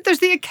 There's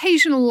the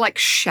occasional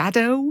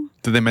shadow.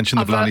 Did they mention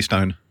the Blarney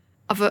Stone?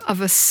 Of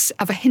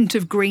a hint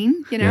of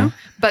green, Yeah.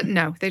 But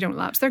no, they don't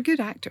lapse. They're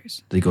good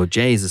actors. Do they go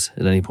Jesus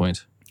at any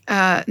point?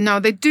 No,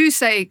 they do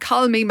say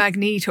 "Call me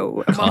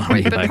Magneto" at one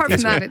point, but apart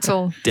from that, it's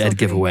all dead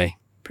giveaway.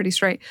 Pretty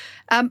straight.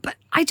 But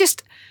I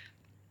just.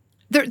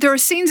 There are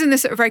scenes in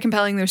this that are very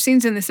compelling. There are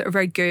scenes in this that are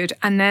very good.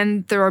 And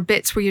then there are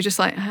bits where you're just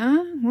like,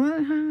 huh?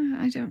 What?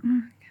 Huh? I don't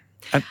know.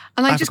 And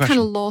I just kind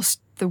of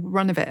lost the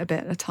run of it a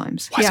bit at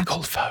times. Why is it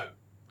called Foe?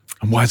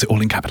 And why is it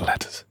all in capital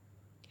letters?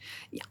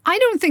 I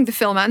don't think the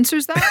film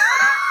answers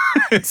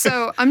that.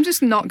 So I'm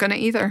just not going to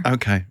either.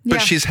 Okay.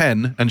 But she's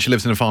Hen and she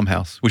lives in a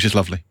farmhouse, which is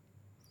lovely.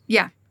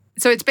 Yeah.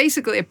 So it's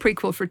basically a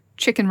prequel for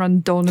Chicken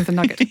Run Dawn of the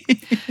Nugget.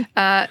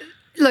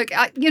 Look,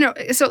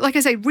 so like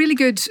I say, really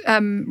good,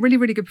 really,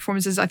 really good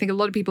performances. I think a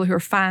lot of people who are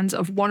fans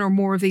of one or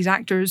more of these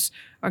actors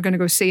are going to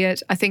go see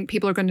it. I think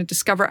people are going to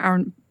discover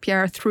Aaron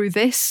Pierre through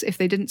this if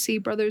they didn't see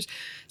Brothers.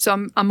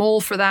 So I'm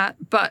all for that.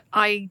 But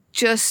I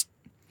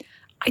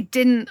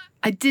didn't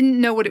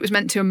know what it was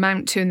meant to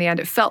amount to in the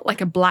end. It felt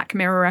like a Black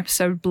Mirror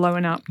episode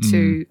blowing up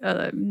to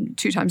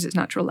 2 times its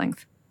natural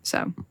length.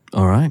 So.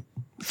 All right.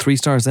 3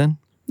 stars then?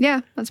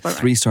 Yeah, that's about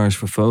right. 3 stars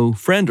for foe.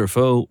 Friend or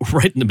foe?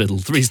 Right in the middle.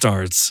 3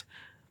 stars.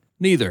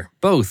 Neither.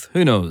 Both.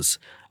 Who knows?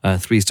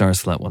 3 stars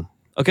for that one.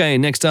 Okay,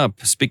 next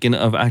up, speaking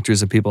of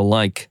actors that people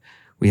like,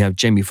 we have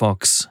Jamie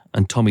Foxx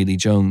and Tommy Lee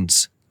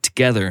Jones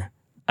together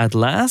at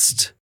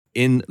last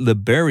in The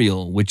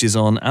Burial, which is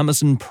on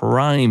Amazon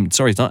Prime.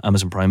 Sorry, it's not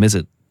Amazon Prime, is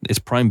it? It's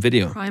Prime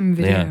Video. Prime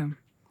Video. Yeah.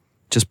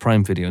 Just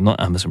Prime Video, not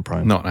Amazon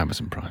Prime. Not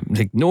Amazon Prime.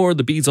 Ignore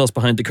the Bezos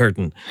behind the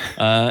curtain.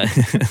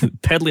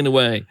 Peddling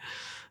away.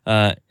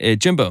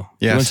 Jimbo,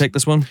 you want to take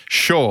this one?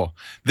 Sure.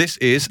 This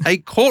is a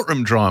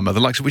courtroom drama,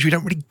 the likes of which we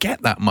don't really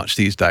get that much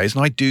these days,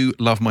 and I do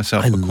love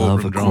myself a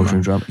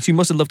courtroom drama. So you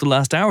must have loved the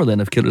last hour then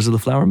of Killers of the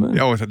Flower Moon.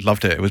 Oh, I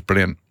loved it. It was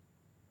brilliant.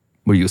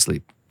 Were you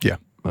asleep? Yeah.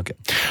 Okay.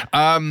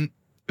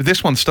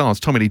 This one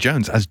stars Tommy Lee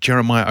Jones as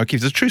Jeremiah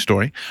O'Keefe. It's a true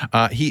story.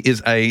 He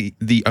is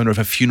the owner of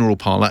a funeral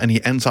parlor, and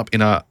he ends up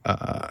in a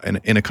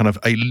kind of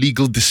a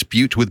legal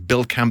dispute with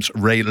Bill Camp's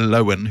Ray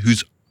Lowen,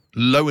 whose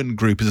Lowen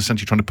Group is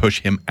essentially trying to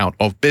push him out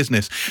of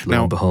business.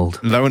 Lo and behold.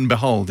 Lo and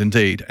behold,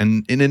 indeed.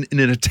 And in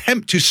an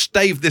attempt to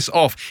stave this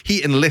off,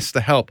 he enlists the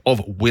help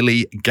of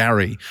Willie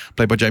Gary,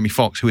 played by Jamie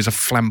Foxx, who is a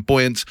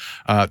flamboyant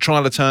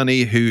trial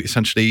attorney who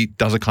essentially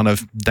does a kind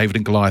of David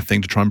and Goliath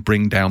thing to try and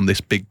bring down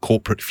this big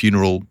corporate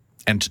funeral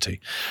entity.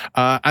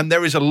 And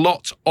there is a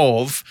lot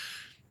of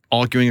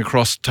arguing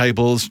across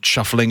tables,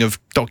 shuffling of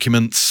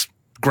documents,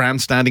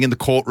 grandstanding in the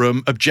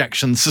courtroom,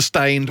 objections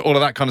sustained, all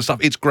of that kind of stuff.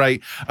 It's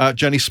great.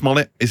 Jurnee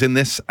Smollett is in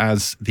this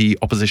as the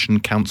opposition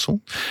counsel.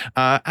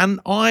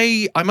 And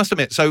I must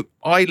admit, so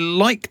I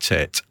liked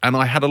it and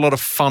I had a lot of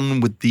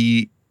fun with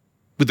the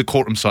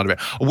courtroom side of it.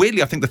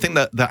 Weirdly, I think the thing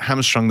that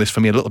hamstrung this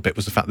for me a little bit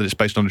was the fact that it's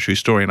based on a true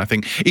story. And I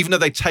think even though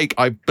they take,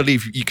 I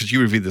believe, because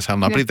you reviewed this,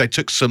 Helen, I believe they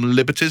took some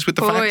liberties with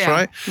the facts,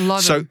 right?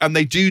 And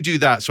they do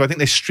that. So I think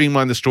they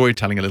streamline the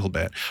storytelling a little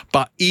bit.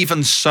 But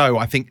even so,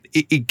 I think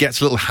it gets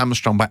a little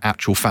hamstrung by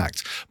actual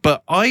facts.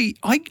 But I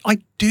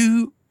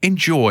do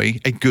enjoy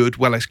a good,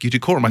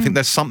 well-executed courtroom. I think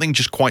there's something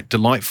just quite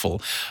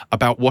delightful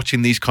about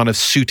watching these kind of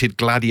suited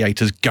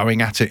gladiators going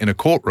at it in a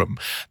courtroom.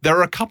 There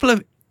are a couple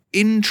of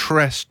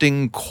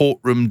interesting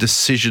courtroom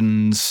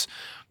decisions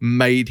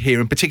made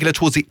here, in particular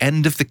towards the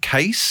end of the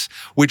case,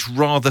 which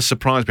rather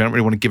surprised me. I don't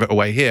really want to give it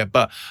away here,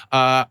 but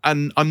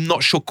and I'm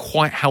not sure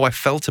quite how I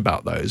felt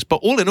about those. But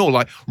all in all,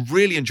 like,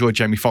 really enjoyed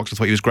Jamie Foxx. I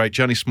thought he was great.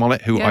 Journey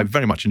Smollett, who I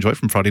very much enjoyed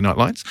from Friday Night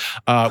Lights,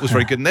 was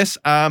very good in this.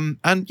 And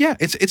yeah,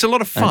 it's a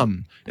lot of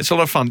fun. It's a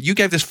lot of fun. You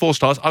gave this 4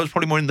 stars. I was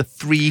probably more in the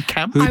 3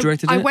 camp. Who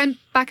directed it? I went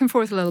back and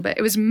forth a little bit.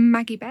 It was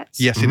Maggie Betts.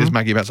 Yes, it is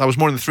Maggie Betts. I was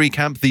more in the 3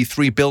 camp, the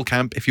 3 Bill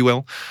camp, if you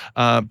will.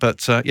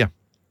 But yeah.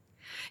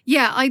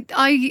 Yeah,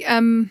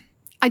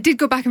 I did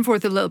go back and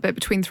forth a little bit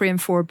between 3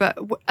 and 4, but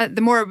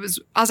the more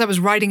as I was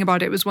writing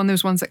about it, it was one of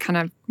those ones that kind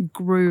of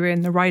grew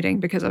in the writing,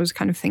 because I was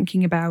kind of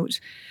thinking about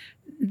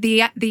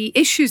the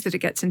issues that it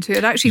gets into.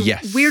 It actually,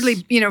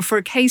 weirdly, for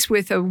a case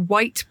with a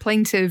white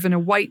plaintiff and a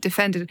white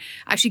defendant,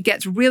 actually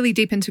gets really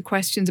deep into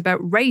questions about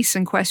race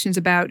and questions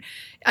about,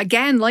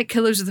 again, like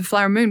Killers of the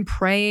Flower Moon,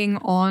 preying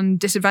on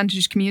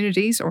disadvantaged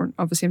communities, or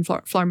obviously in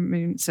Flower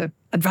Moon it's a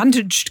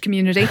advantaged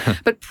community,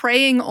 but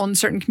preying on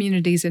certain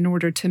communities in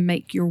order to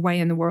make your way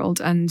in the world,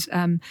 and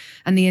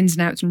the ins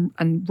and outs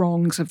and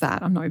wrongs of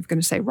that. I'm not even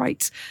going to say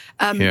rights.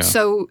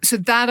 So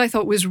that I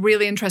thought was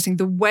really interesting.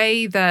 The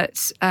way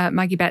that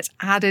Maggie Betts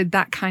added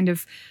that kind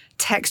of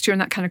texture and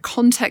that kind of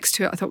context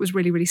to it, I thought was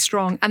really, really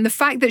strong. And the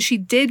fact that she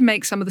did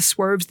make some of the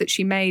swerves that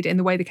she made in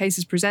the way the case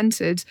is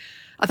presented,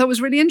 I thought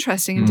was really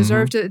interesting and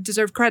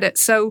deserved credit.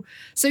 So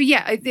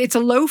yeah, it's a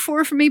low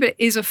 4 for me, but it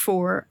is a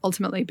 4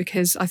 ultimately,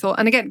 because I thought,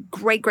 and again,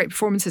 great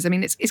performances. I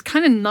mean, it's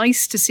kind of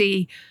nice to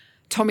see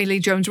Tommy Lee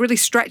Jones really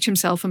stretch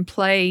himself and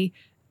play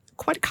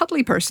quite a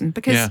cuddly person,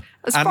 because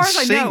as far as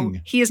I know,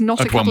 he is not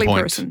a cuddly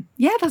person.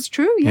 Yeah, that's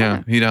true.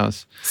 Yeah, he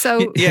does.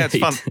 So yeah, it's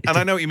fun. And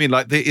I know what you mean.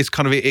 Like,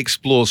 it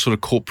explores sort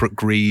of corporate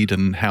greed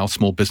and how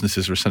small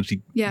businesses are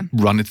essentially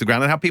run into the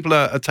ground, and how people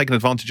are taken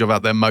advantage of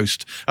at their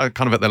most,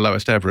 kind of at their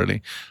lowest ebb,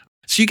 really.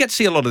 So you get to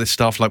see a lot of this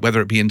stuff, like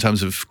whether it be in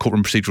terms of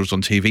courtroom procedurals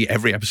on TV,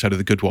 every episode of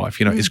The Good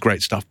Wife, is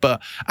great stuff.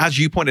 But as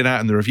you pointed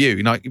out in the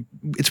review,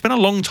 it's been a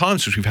long time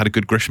since we've had a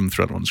good Grisham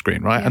thriller on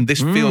screen, right? Yeah. And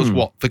this feels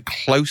the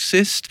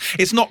closest.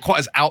 It's not quite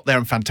as out there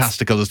and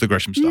fantastical as the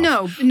Grisham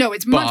stuff. No,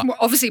 it's much more,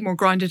 obviously more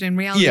grounded in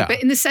reality. Yeah. But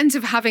in the sense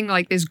of having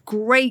like this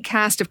great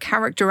cast of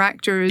character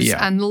actors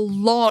and a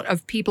lot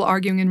of people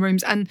arguing in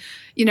rooms, and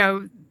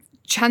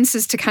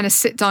chances to kind of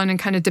sit down and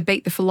kind of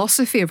debate the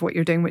philosophy of what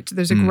you're doing, which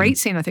there's a great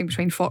scene, I think,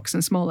 between Fox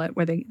and Smollett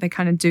where they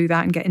kind of do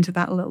that and get into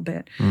that a little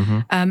bit.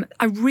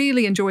 I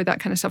really enjoyed that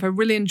kind of stuff. I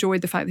really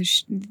enjoyed the fact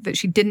that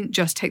she didn't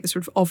just take the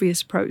sort of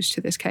obvious approach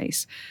to this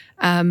case.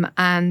 I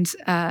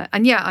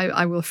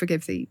will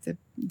forgive the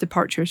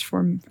departures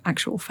from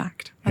actual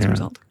fact as a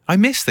result. I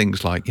miss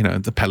things like,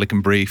 the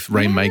Pelican Brief,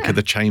 Rainmaker,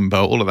 The Chamber,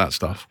 all of that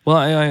stuff. Well,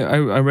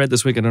 I read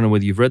this week, I don't know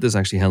whether you've read this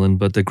actually, Helen,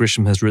 but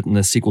Grisham has written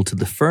a sequel to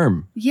The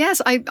Firm.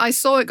 Yes, I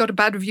saw it got a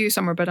bad review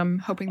somewhere, but I'm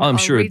hoping that I'm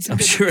sure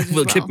it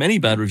will get many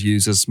bad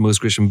reviews, as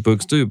most Grisham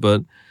books do,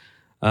 but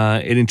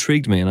it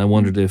intrigued me, and I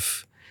wondered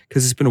if,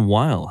 because it's been a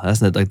while,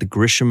 hasn't it? Like the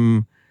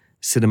Grisham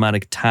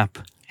cinematic tap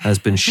has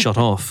been shut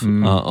off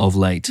of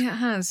late. Yeah, it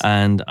has.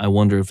 And I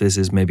wonder if this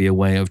is maybe a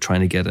way of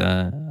trying to get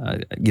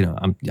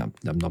I'm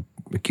not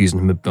accusing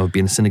him of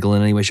being cynical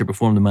in any way, shape or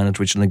form. The man is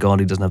rich and a god,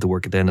 he doesn't have to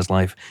work a day in his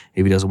life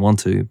if he doesn't want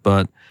to.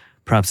 But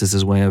perhaps this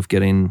is a way of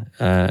getting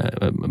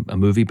a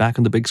movie back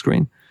on the big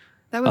screen.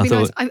 That would be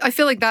nice. I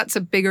feel like that's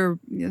a bigger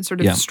sort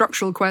of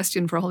structural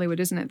question for Hollywood,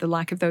 isn't it? The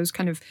lack of those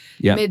kind of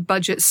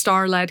mid-budget,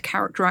 star-led,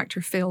 character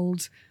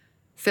actor-filled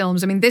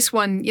films. I mean, this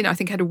one, I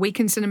think had a week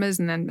in cinemas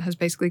and then has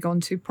basically gone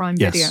to Prime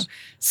Video.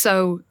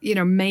 So,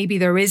 maybe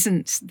there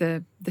isn't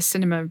the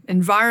cinema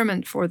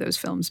environment for those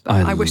films, but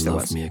I wish there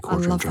was. Me a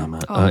courtroom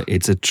drama.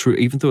 It's a true,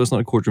 even though it's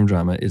not a courtroom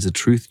drama, it's a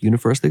truth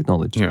universally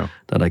acknowledged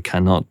that I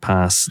cannot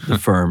pass The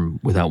Firm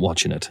without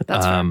watching it.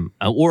 That's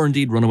or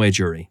indeed Runaway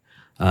Jury.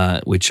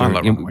 Which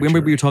remember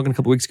we were talking a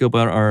couple of weeks ago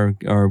about our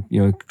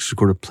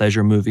sort of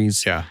pleasure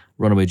movies. Yeah,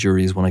 Runaway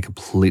Jury is one I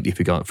completely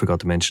forgot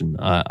to mention.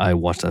 I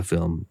watch that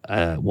film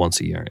once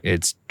a year.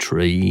 It's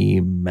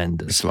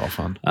tremendous. It's a lot of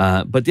fun.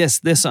 But yes,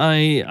 this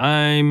I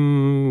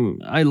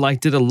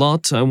liked it a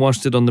lot. I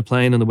watched it on the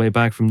plane on the way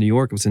back from New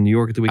York. I was in New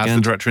York at the weekend. As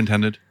the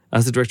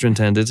director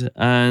intended,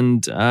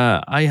 and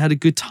I had a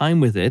good time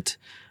with it.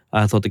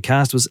 I thought the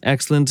cast was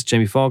excellent.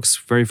 Jamie Foxx,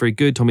 very, very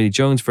good. Tommy Lee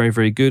Jones, very,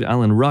 very good.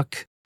 Alan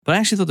Ruck. But I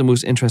actually thought the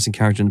most interesting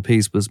character in the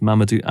piece was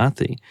Mamadou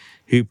Athie,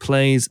 who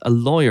plays a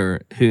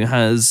lawyer who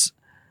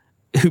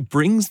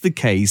brings the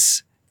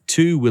case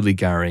to Willie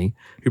Garry,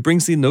 who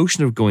brings the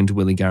notion of going to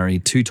Willie Garry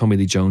to Tommy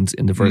Lee Jones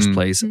in the first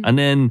place. And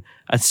then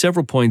at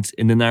several points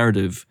in the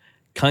narrative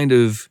kind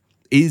of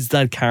is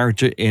that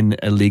character in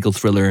a legal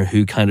thriller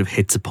who kind of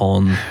hits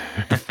upon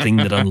the thing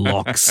that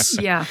unlocks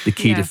the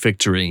key to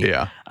victory.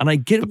 Yeah. And I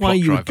get why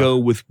you would go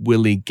with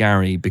Willie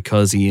Garry,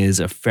 because he is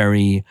a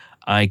very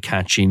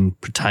eye-catching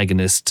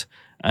protagonist,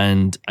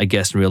 and I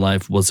guess in real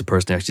life was the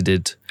person who actually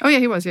did. Oh yeah,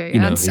 he was. Yeah,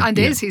 he's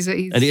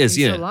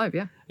still alive.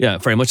 Yeah,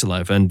 very much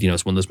alive. And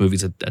it's one of those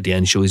movies that at the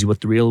end shows you what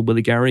the real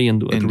Willie Garry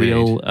and what the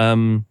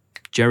real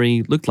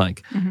Jerry looked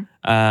like.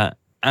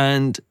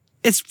 And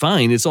it's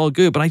fine, it's all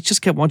good. But I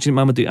just kept watching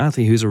Mamadou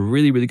Athie, who's a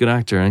really, really good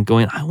actor, and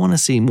going, I want to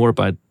see more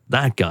about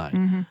that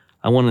guy.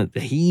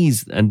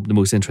 He's the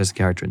most interesting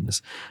character in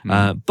this.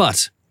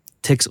 But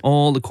ticks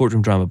all the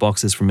courtroom drama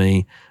boxes for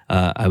me.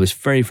 I was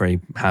very, very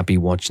happy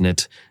watching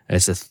it.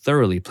 It's a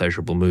thoroughly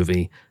pleasurable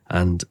movie,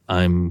 and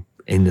I'm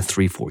in the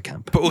 3-4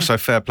 camp. But also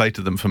fair play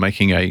to them for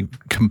making a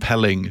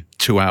compelling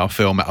 2-hour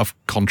film out of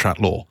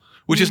contract law,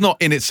 which is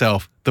not in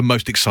itself the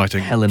most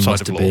exciting Helen side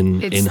must of have law.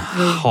 been in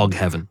hog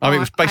heaven. I mean, it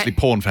was basically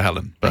porn for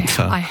Helen. But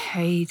I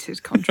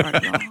hated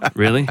contract law.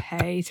 Really? I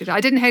hated it.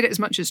 I didn't hate it as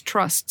much as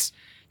trusts.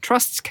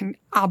 Trusts can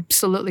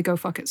absolutely go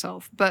fuck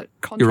itself, but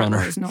Your contract law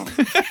Honour. is not.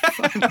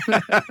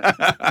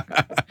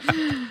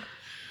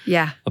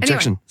 Yeah.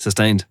 Objection. Anyway,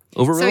 Sustained.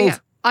 Overruled. so yeah,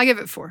 I give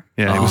it 4.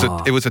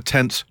 yeah, it was a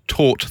tense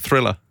taut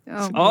thriller.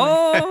 Oh, boy.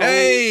 Oh!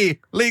 Hey,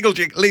 legal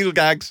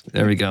gags.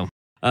 There we go.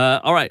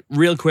 All right,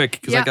 real quick,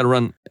 because I Yeah. got to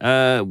run.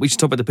 We should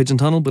talk about the Pigeon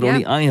Tunnel, but Yeah.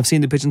 only I have seen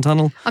the Pigeon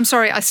Tunnel. I'm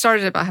sorry, I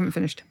started it, but I haven't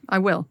finished. I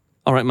will.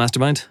 All right,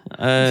 Mastermind.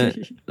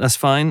 That's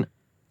fine.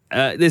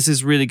 This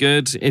is really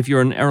good. If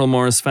you're an Errol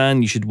Morris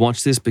fan, you should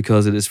watch this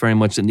because it is very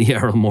much in the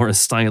Errol Morris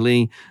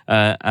style.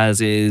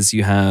 As is,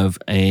 you have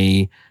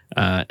an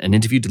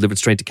interview delivered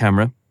straight to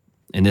camera.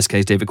 In this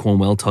case, David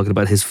Cornwell talking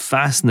about his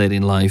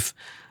fascinating life.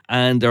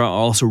 And there are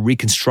also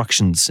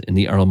reconstructions in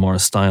the Errol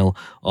Morris style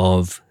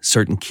of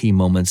certain key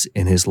moments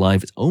in his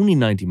life. It's only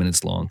 90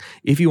 minutes long.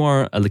 If you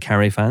are a Le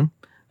Carre fan,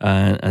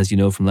 as you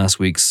know from last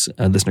week's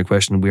listener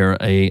question, we are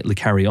a Le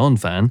Carre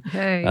fan.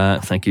 Hey.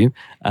 Thank you.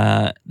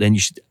 Then you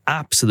should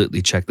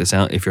absolutely check this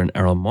out. If you're an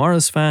Errol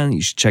Morris fan,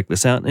 you should check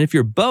this out. And if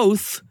you're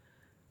both,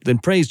 then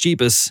praise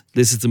Jeebus,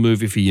 this is the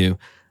movie for you.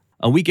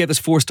 And we gave this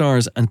 4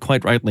 stars, and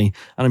quite rightly.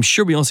 And I'm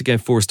sure we also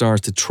gave 4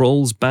 stars to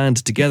Trolls Band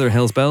Together,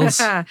 Hell's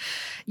Bells.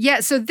 Yeah,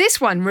 so this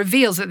one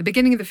reveals at the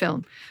beginning of the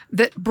film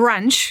that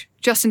Branch,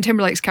 Justin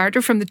Timberlake's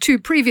character from the 2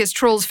 previous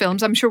Trolls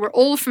films, I'm sure we're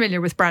all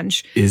familiar with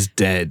Branch, Is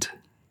dead.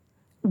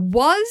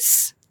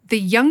 was the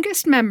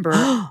youngest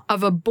member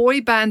of a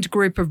boy band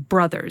group of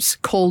brothers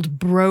called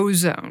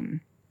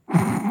Brozone.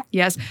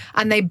 Yes,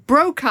 and they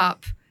broke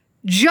up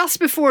just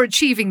before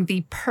achieving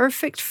the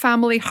perfect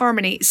family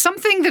harmony,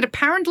 something that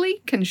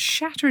apparently can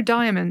shatter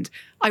diamond.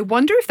 I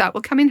wonder if that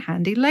will come in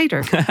handy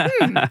later.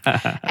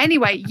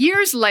 Anyway,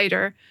 years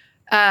later,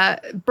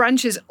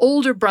 Branch's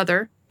older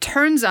brother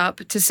turns up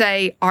to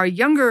say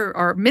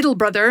our middle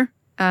brother,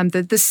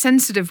 the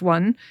sensitive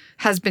one,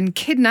 has been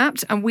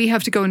kidnapped and we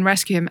have to go and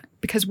rescue him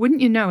because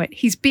wouldn't you know it,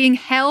 he's being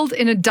held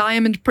in a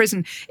diamond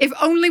prison. If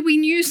only we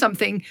knew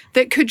something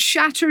that could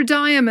shatter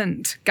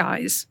diamond,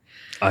 guys.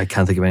 I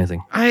can't think of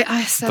anything.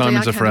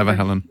 Diamonds are forever,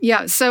 Helen.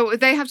 Yeah, so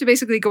they have to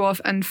basically go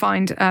off and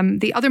find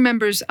the other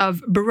members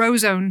of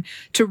Brozone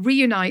to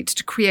reunite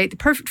to create the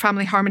perfect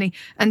family harmony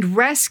and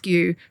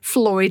rescue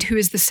Floyd, who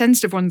is the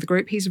sensitive one of the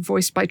group. He's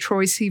voiced by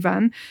Troye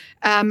Sivan,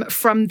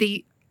 from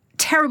the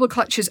terrible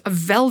clutches of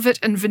Velvet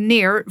and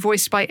Veneer,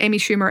 voiced by Amy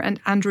Schumer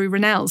and Andrew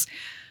Rannells.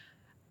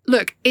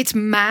 Look, it's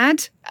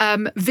mad.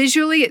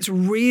 Visually, it's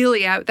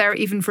really out there,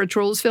 even for a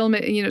Trolls film.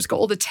 It's got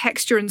all the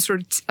texture and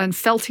sort of and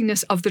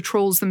feltiness of the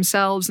Trolls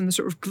themselves and the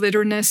sort of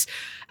glitterness.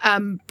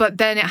 But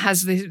then it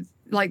has the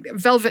like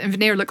Velvet and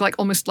Veneer look like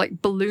almost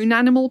like balloon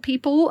animal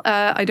people.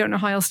 I don't know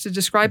how else to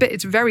describe it.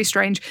 It's very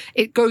strange.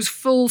 It goes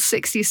full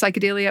 60s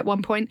psychedelia at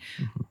one point.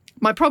 Mm-hmm.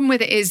 My problem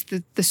with it is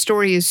that the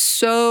story is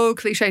so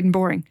cliched and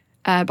boring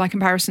by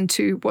comparison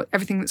to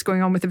everything that's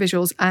going on with the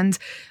visuals. And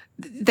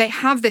they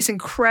have this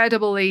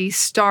incredibly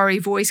starry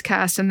voice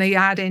cast, and they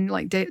add in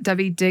like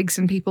Daveed Diggs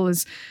and people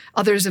as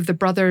others of the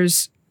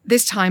brothers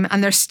this time,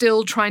 and they're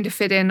still trying to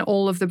fit in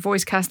all of the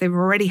voice cast they've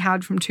already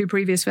had from 2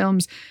 previous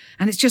films.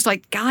 And it's just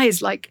like,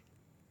 guys, like,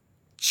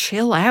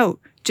 chill out.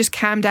 Just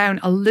calm down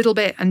a little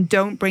bit and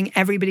don't bring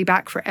everybody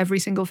back for every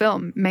single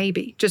film.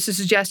 Maybe. Just a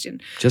suggestion.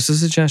 Just a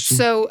suggestion.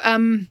 So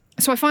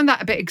I find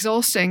that a bit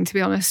exhausting, to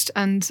be honest.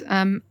 And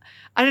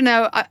I don't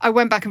know. I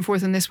went back and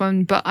forth on this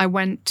one, but I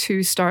went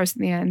 2 stars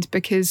in the end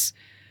because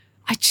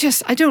I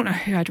don't know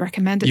who I'd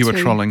recommend it to. You were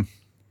trolling.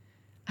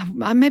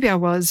 Maybe I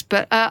was,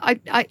 but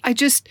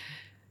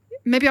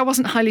maybe I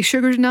wasn't highly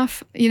sugared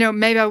enough.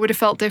 Maybe I would have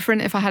felt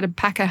different if I had a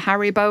pack of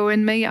Haribo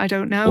in me. I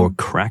don't know. Or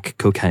crack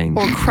cocaine.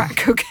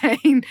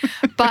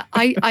 But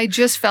I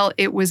just felt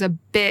it was a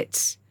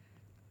bit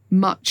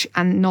much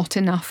and not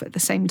enough at the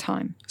same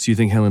time. So you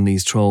think, Helen,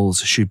 these Trolls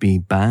should be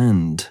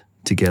banned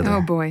together?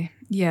 Oh boy,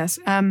 yes.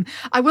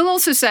 I will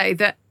also say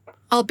that,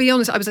 I'll be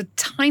honest, I was a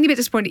tiny bit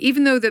disappointed,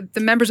 even though the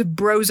members of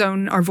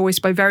Brozone are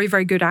voiced by very,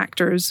 very good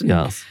actors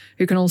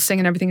who can all sing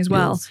and everything as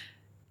well. Yes.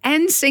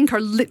 NSYNC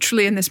are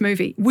literally in this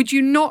movie. Would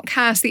you not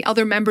cast the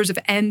other members of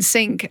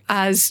NSYNC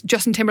as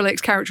Justin Timberlake's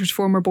character's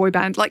former boy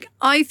band? Like,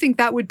 I think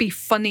that would be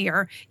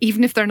funnier,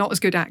 even if they're not as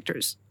good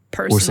actors,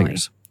 personally. Or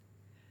singers.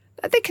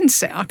 They can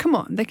sing. Oh, come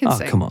on. They can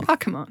sing. Come on. Oh,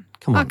 come on.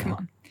 Come on. Come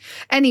on.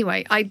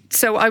 Anyway, I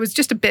was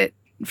just a bit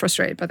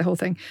frustrated by the whole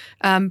thing.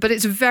 But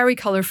it's very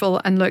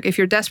colourful. And look, if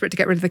you're desperate to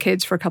get rid of the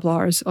kids for a couple of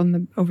hours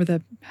over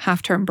the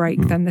half-term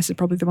break, then this is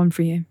probably the one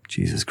for you.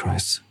 Jesus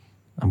Christ.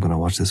 I'm going to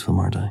watch this film,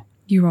 aren't I?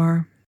 You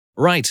are.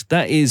 Right,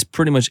 that is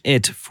pretty much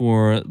it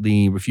for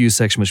the review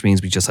section, which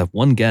means we just have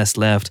one guest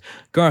left,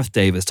 Garth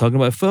Davis, talking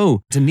about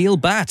Foe to Neel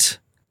Bhatt.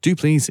 Do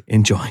please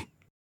enjoy.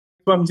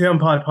 Welcome to the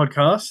Empire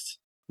podcast.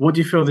 What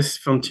do you feel this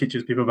film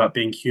teaches people about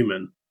being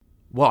human?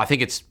 Well, I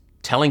think it's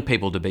telling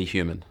people to be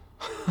human.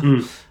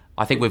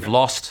 I think we've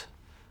lost,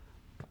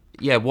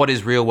 what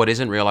is real, what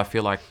isn't real. I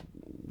feel like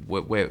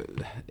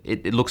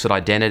it looks at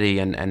identity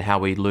and how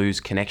we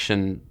lose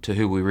connection to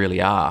who we really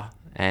are.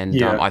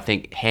 And I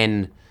think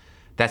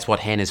that's what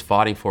Hen is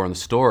fighting for in the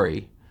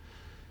story.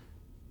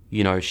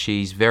 You know,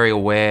 she's very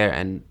aware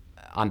and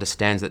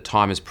understands that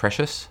time is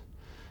precious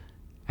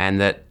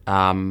and that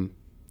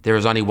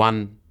there's only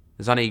one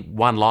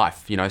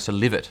life, you know, so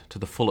live it to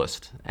the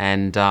fullest.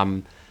 And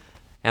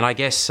I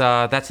guess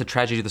that's the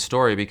tragedy of the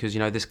story because, you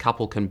know, this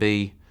couple can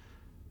be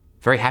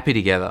very happy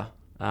together,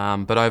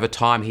 but over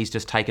time he's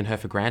just taken her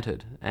for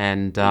granted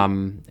and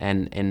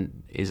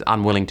is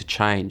unwilling to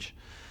change.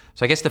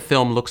 So I guess the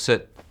film looks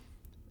at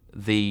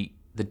the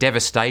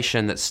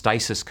devastation that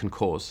stasis can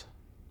cause.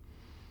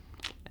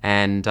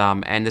 And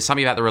there's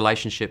something about the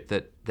relationship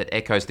that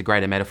echoes the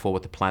greater metaphor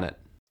with the planet.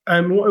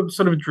 What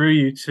sort of drew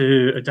you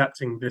to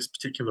adapting this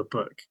particular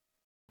book?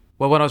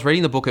 Well, when I was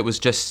reading the book, it was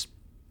just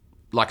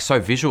like so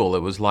visual.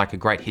 It was like a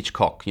great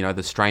Hitchcock, you know,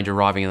 the stranger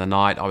arriving in the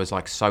night. I was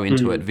like so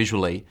into it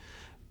visually.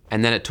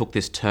 And then it took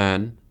this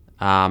turn,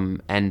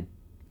 and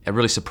a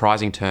really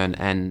surprising turn.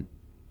 And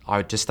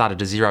I just started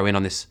to zero in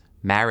on this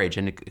marriage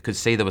and could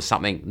see there was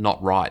something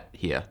not right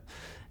here.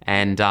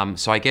 And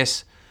so I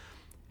guess,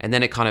 and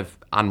then it kind of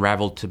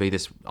unraveled to be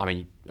this,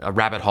 a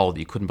rabbit hole that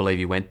you couldn't believe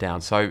you went down.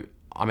 So,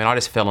 I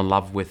just fell in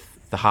love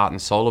with the heart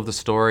and soul of the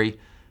story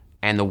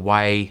and the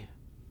way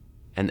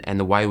and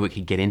the way we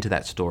could get into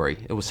that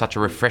story. It was such a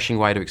refreshing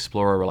way to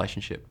explore a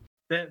relationship.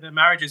 The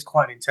marriage is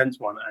quite an intense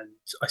one, and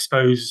I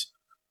suppose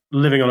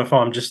living on a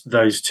farm, just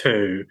those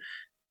two,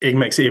 it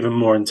makes it even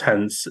more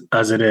intense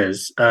as it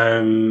is.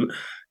 Were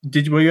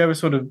you ever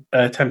sort of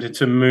tempted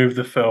to move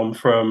the film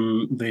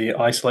from the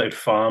isolated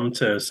farm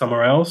to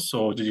somewhere else,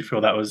 or did you feel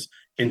that was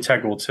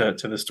integral to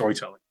the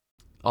storytelling?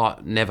 Oh,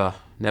 never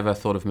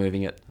thought of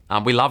moving it.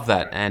 We love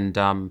that, and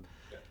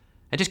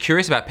just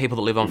curious about people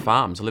that live on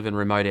farms, live in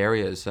remote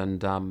areas,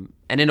 and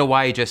in a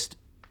way, just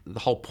the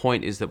whole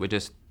point is that we're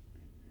just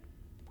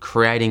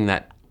creating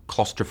that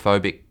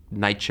claustrophobic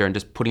nature and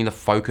just putting the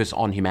focus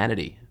on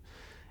humanity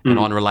and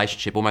on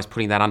relationship, almost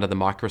putting that under the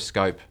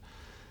microscope,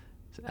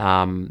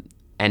 and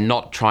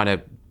not trying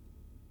to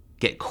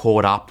get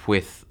caught up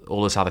with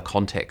all this other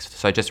context.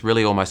 So just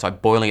really almost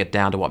like boiling it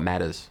down to what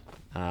matters,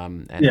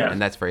 and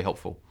that's very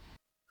helpful.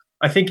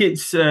 I think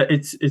it's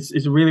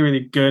really, really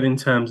good in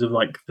terms of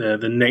like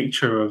the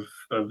nature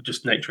of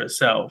just nature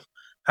itself.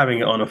 Having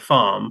it on a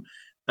farm,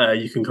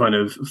 you can kind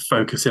of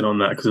focus in on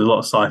that because there's a lot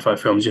of sci-fi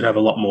films. You'd have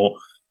a lot more,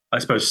 I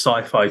suppose,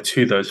 sci-fi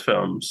to those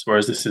films,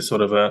 whereas this is sort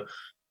of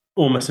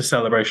almost a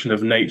celebration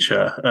of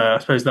nature. I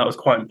suppose that was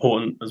quite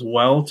important as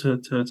well to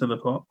the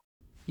plot.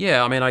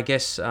 Yeah, I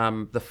guess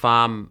the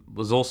farm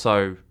was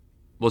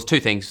two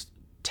things.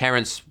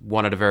 Terence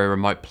wanted a very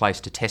remote place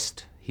to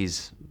test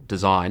his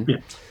design. Yeah.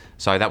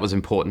 So that was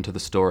important to the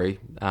story.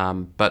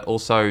 But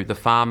also the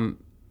farm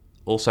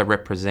also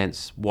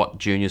represents what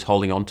Junior's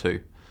holding on to.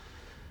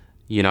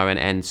 You know,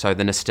 and so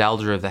the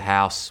nostalgia of the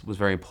house was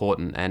very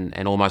important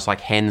and almost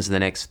like Hen's the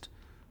next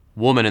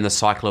woman in the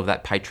cycle of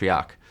that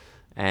patriarch.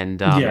 So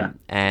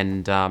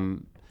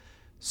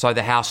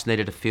the house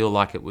needed to feel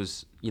like it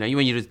was, you know,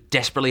 when you're just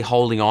desperately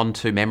holding on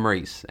to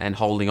memories and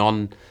holding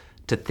on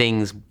to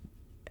things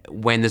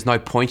when there's no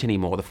point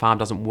anymore. The farm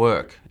doesn't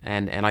work.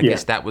 And I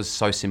guess that was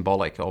so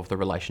symbolic of the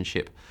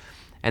relationship.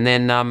 And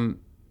then,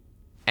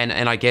 and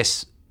I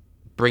guess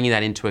bringing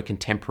that into a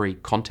contemporary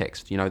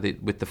context, you know,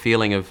 with the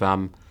feeling of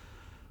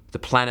the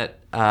planet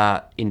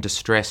in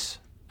distress,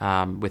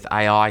 with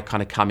AI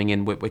kind of coming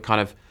in, we kind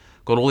of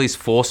got all these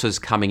forces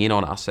coming in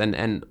on us.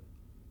 And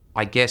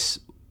I guess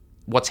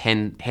what's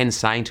Hen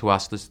saying to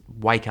us is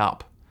wake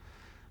up.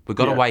 We've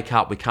got to wake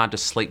up. We can't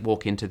just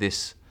sleepwalk into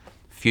this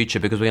future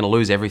because we're going to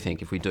lose everything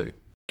if we do.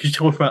 Could you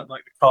talk about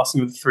like the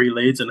casting of the three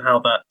leads and how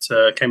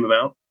that came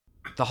about?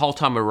 The whole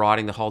time we're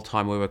writing, the whole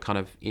time we were kind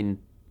of in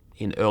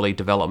early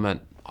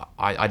development,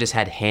 I just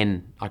had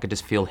Hen. I could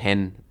just feel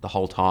Hen the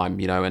whole time,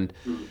 you know, and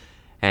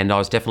I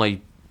was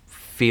definitely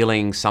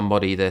feeling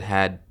somebody that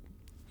had,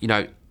 you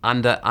know,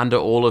 under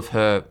all of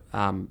her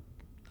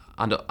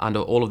under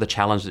all of the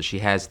challenge that she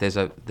has, there's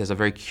a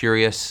very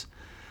curious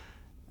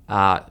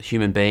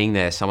human being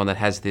there, someone that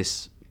has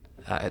this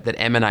that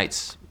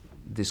emanates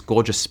this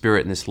gorgeous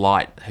spirit and this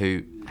light,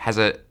 who has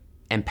a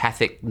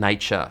empathic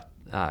nature,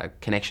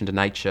 connection to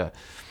nature.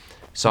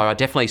 So I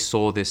definitely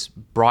saw this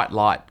bright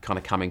light kind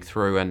of coming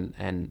through,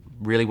 and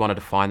really wanted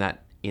to find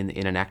that in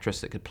an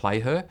actress that could play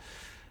her.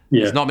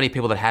 Yeah. There's not many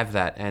people that have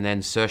that. And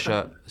then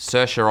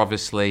Saoirse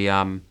obviously,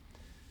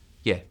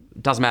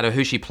 doesn't matter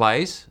who she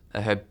plays,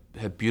 her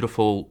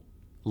beautiful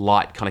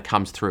light kind of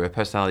comes through, her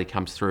personality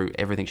comes through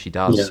everything she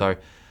does. Yeah. So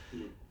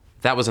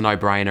that was a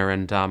no-brainer,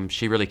 and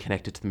she really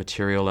connected to the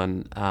material.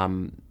 And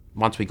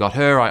once we got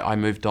her, I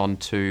moved on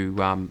to,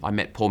 I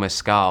met Paul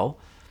Mescal,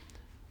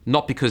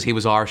 not because he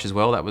was Irish as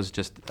well, that was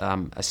just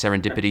a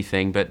serendipity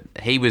thing, but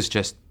he was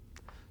just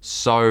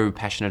so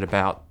passionate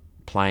about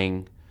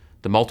playing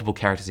the multiple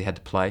characters he had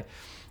to play,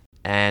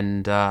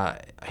 and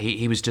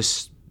he was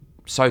just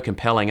so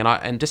compelling.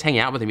 And just hanging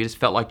out with him, he just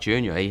felt like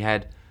Junior. He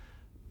had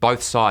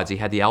both sides. He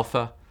had the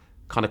alpha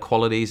kind of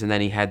qualities, and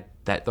then he had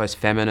those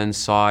feminine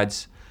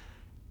sides.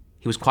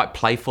 He was quite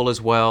playful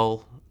as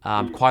well,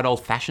 quite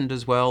old-fashioned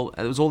as well.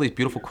 There was all these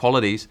beautiful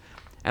qualities,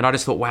 and I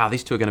just thought, wow,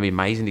 these two are going to be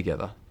amazing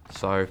together.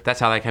 So that's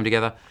how they came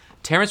together.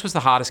 Terence was the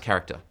hardest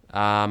character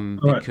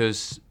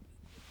because,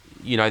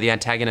 you know, the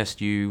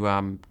antagonist, you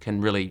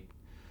can really,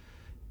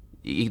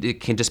 it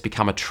can just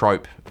become a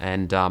trope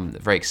and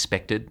very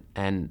expected,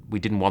 and we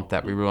didn't want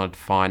that. We really wanted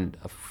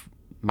to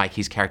make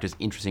his characters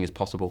interesting as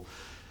possible.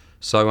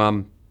 So I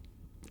met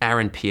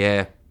Aaron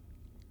Pierre,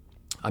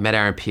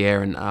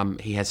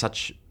 and he had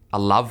such a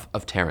love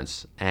of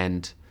Terence,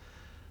 and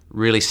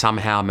really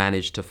somehow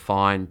managed to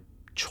find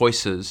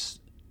choices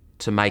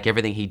to make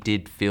everything he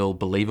did feel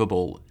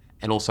believable,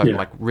 and also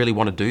like really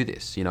want to do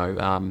this, you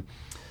know.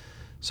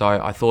 So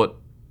I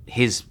thought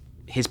his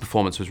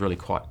performance was really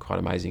quite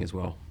amazing as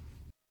well.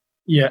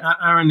 Yeah,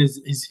 Aaron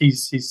he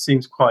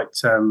seems quite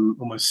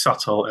almost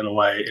subtle in a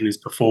way in his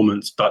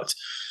performance, but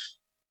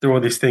there are all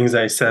these things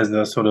that he says that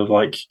are sort of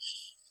like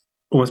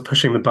almost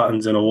pushing the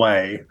buttons in a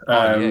way.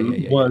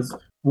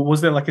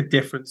 Was there like a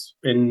difference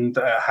in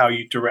how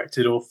you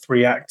directed all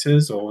three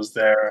actors, or was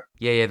there?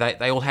 Yeah,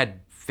 they all had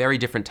very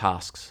different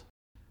tasks.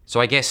 So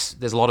I guess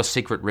there's a lot of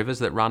secret rivers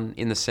that run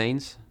in the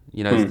scenes.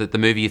 You know, the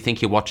movie you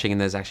think you're watching, and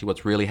there's actually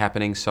what's really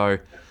happening. So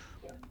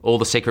all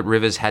the secret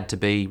rivers had to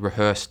be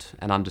rehearsed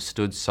and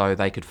understood so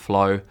they could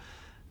flow.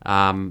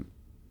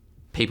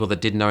 People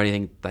that didn't know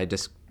anything,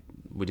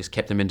 we just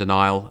kept them in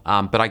denial.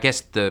 But I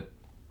guess the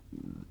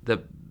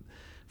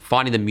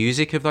finding the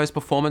music of those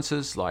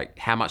performances, like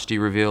how much do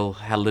you reveal,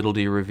 how little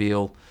do you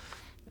reveal,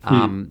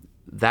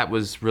 that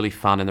was really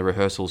fun in the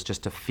rehearsals.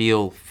 Just to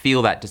feel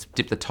that, just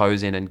dip the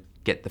toes in and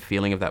get the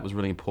feeling of that was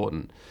really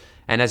important.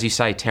 And as you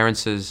say,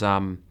 Terence's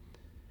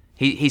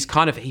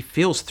he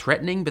feels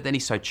threatening, but then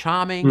he's so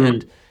charming,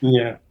 and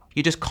you're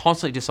just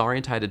constantly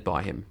disorientated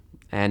by him,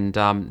 and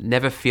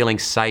never feeling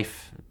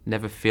safe,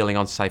 never feeling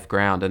on safe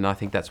ground. And I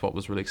think that's what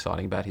was really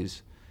exciting about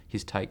his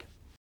take.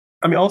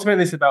 I mean,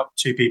 ultimately, it's about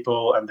two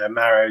people and their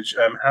marriage.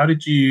 How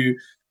did you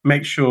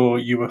make sure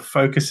you were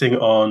focusing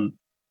on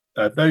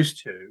those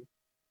two,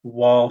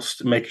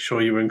 whilst making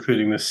sure you were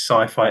including the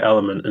sci-fi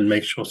element, and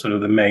make sure sort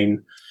of the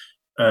main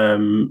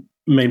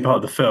part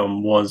of the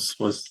film was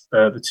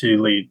the two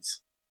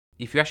leads?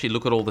 If you actually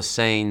look at all the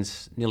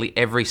scenes, nearly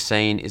every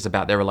scene is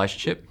about their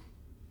relationship.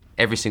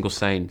 Every single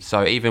scene.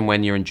 So even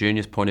when you're in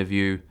Junior's point of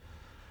view,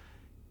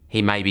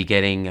 he may be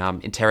getting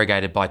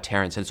interrogated by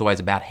Terence, and it's always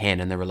about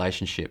Hen and their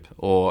relationship.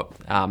 Or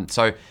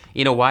so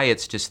in a way,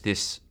 it's just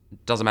this.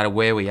 Doesn't matter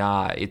where we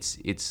are.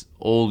 It's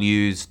all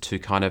used to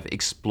kind of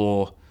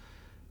explore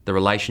the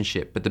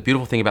relationship. But the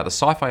beautiful thing about the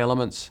sci-fi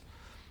elements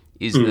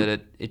is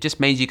that it just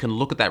means you can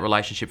look at that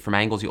relationship from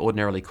angles you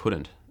ordinarily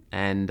couldn't.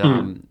 And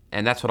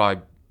that's what I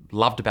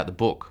loved about the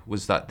book,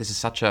 was that this is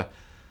such a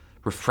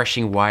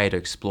refreshing way to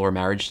explore a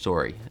marriage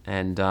story.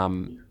 And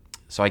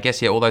so I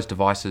guess all those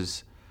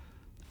devices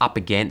up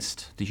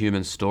against the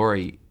human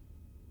story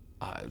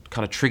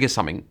kind of trigger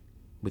something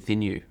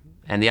within you.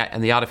 And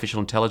the artificial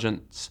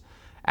intelligence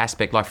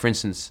aspect, like for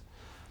instance,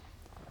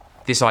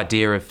 this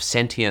idea of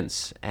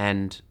sentience,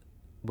 and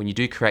when you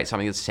do create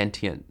something that's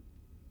sentient,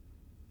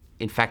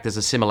 in fact, there's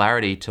a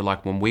similarity to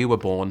like when we were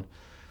born,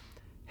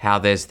 how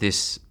there's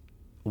this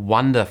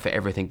wonder for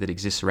everything that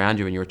exists around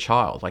you when you're a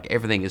child. Like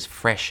everything is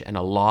fresh and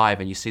alive,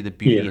 and you see the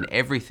beauty in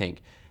everything,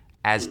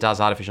 as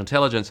does artificial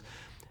intelligence.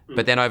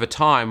 But then over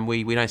time,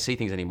 we don't see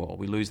things anymore.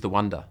 We lose the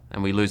wonder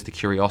and we lose the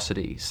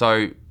curiosity.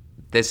 So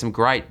there's some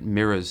great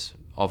mirrors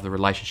of the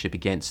relationship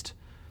against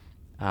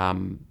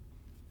the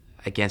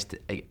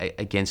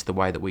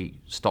way that we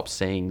stop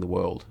seeing the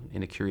world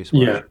in a curious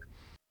way. Yeah.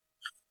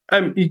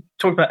 You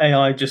talked about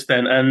AI just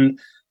then, and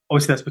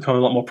obviously that's become a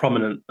lot more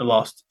prominent the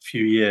last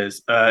few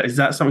years. Is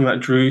that something that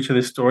drew you to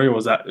this story, or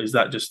is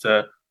that just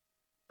a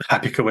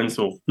happy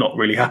coincidence? Well, not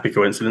really happy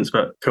coincidence,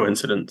 but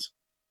coincidence?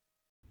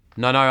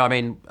 No. I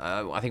mean,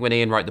 I think when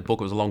Ian wrote the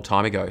book, it was a long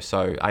time ago,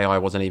 so AI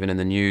wasn't even in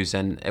the news,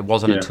 and it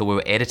wasn't until we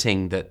were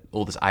editing that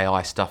all this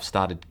AI stuff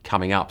started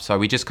coming up. So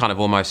we just kind of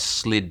almost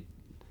slid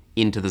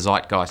into the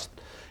zeitgeist.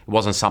 It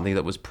wasn't something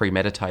that was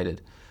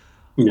premeditated.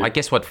 I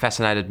guess what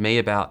fascinated me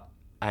about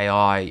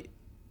AI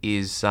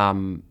is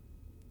that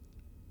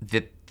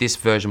this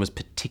version was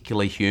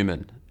particularly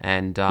human,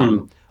 and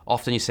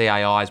often you see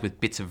AIs with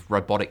bits of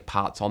robotic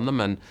parts on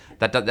them, and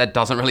that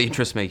doesn't really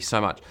interest me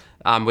so much.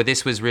 Where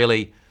this was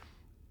really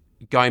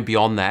going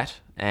beyond that,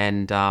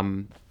 and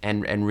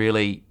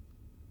really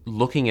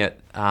looking at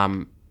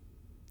how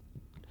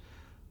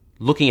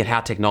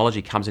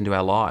technology comes into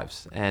our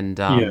lives, and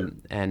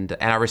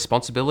our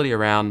responsibility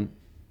around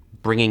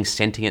bringing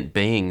sentient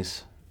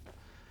beings,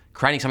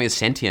 creating something that's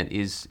sentient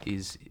is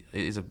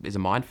a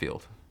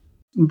minefield.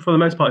 For the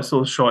most part, it's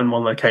sort of shot in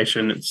one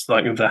location. It's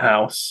like the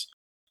house.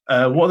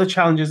 What are the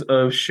challenges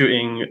of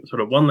shooting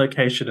sort of one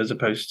location as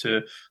opposed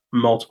to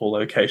multiple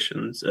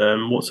locations?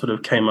 What sort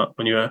of came up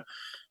when you were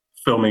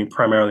filming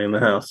primarily in the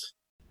house?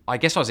 I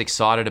guess I was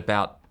excited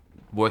about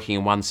working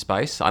in one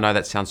space. I know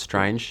that sounds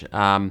strange.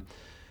 I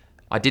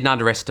didn't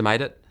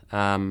underestimate it.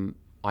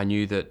 I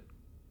knew that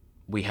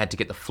we had to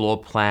get the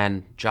floor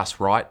plan just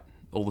right,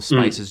 all the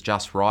spaces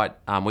just right.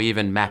 We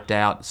even mapped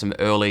out some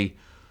early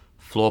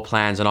floor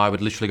plans, and I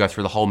would literally go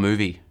through the whole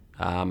movie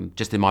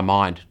just in my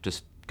mind,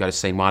 just go to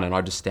scene one and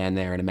I'd just stand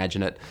there and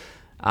imagine it,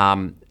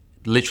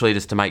 literally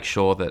just to make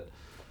sure that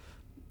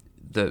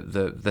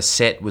the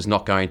set was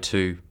not going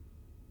to,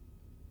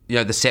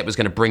 the set was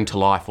going to bring to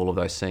life all of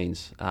those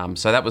scenes.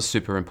 So that was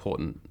super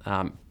important.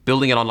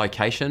 Building it on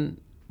location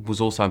was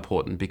also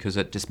important because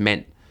it just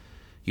meant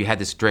you had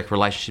this direct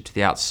relationship to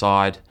the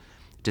outside.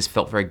 It just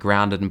felt very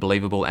grounded and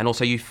believable. And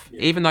also,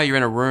 even though you're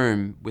in a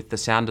room with the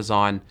sound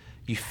design,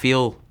 you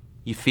feel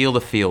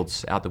the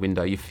fields out the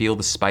window. You feel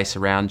the space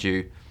around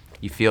you.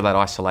 You feel that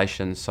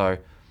isolation. So,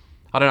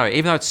 I don't know.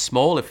 Even though it's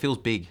small, it feels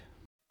big.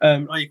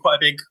 Are you quite a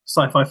big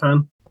sci-fi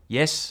fan?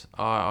 Yes,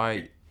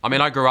 I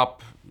mean, I grew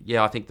up.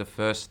 Yeah, I think the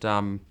first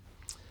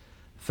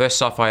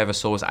sci-fi I ever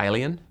saw was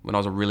Alien when I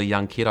was a really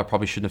young kid. I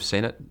probably shouldn't have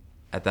seen it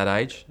at that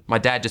age. My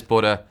dad just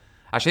bought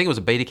I think it was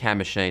a Betacam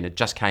machine. It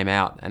just came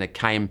out, and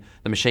the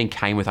machine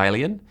came with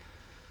Alien.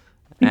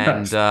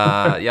 And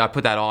I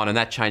put that on, and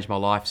that changed my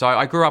life. So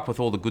I grew up with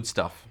all the good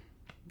stuff.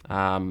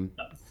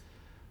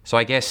 So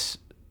I guess,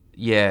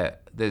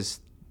 there's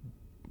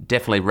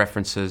definitely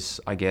references,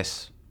 I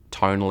guess,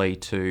 tonally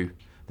to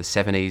the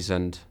 70s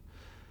and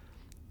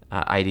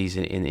 80s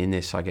in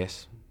this, I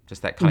guess.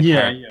 Just that kind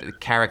of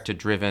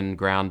character-driven,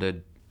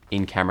 grounded,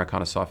 in-camera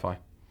kind of sci-fi.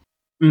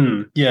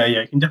 You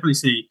can definitely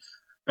see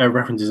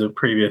references of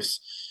previous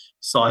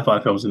sci-fi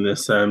films in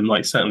this,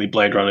 like certainly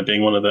Blade Runner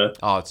being one of the...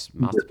 Oh, it's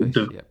masterpiece,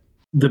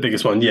 the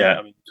biggest one,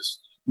 I mean, just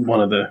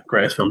one of the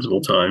greatest films of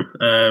all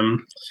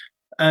time.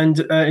 And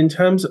in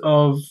terms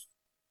of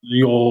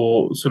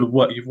your sort of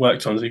what you've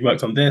worked on, so you've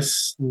worked on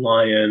this,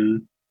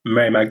 Lion,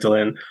 Mary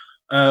Magdalene,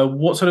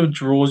 what sort of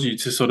draws you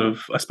to sort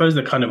of, I suppose,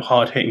 the kind of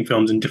hard-hitting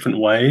films in different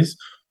ways?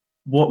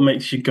 What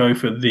makes you go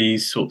for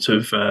these sorts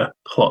of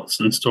plots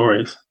and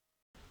stories?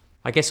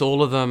 I guess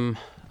all of them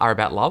are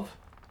about love.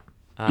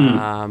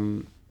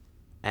 And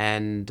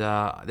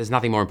there's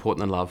nothing more important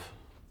than love,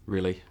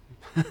 really,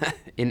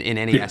 in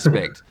any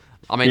aspect.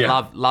 I mean,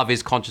 love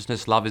is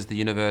consciousness, love is the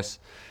universe,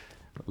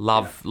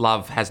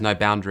 love has no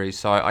boundaries.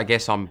 So I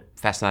guess I'm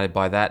fascinated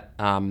by that.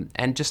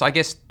 And just, I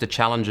guess, the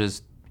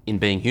challenges in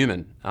being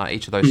human.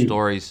 Each of those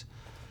stories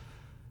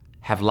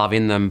have love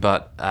in them,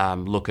 but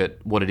look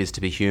at what it is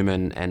to be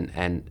human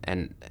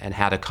and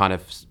how to kind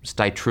of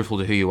stay truthful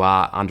to who you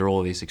are under all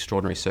of these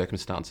extraordinary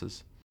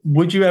circumstances.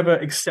 Would you ever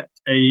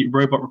accept a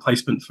robot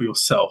replacement for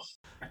yourself?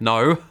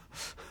 No.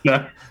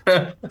 No.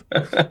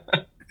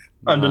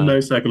 Under no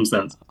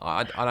circumstance.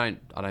 I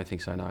don't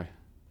think so. No.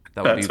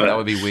 That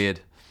would be weird.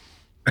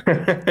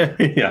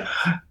 Yeah.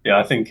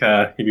 I think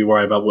he'd be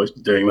worried about what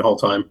he's doing the whole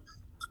time.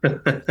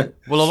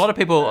 Well, a lot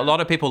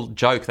of people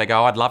joke. They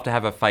go, "I'd love to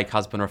have a fake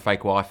husband or a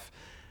fake wife,"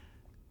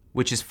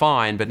 which is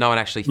fine, but no one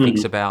actually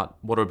thinks about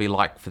what it would be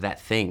like for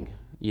that thing,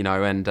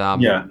 And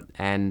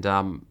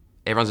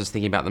everyone's just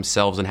thinking about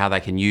themselves and how they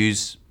can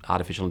use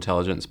artificial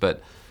intelligence.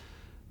 But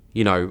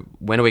when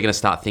are we going to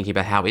start thinking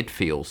about how it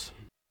feels?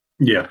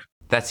 Yeah,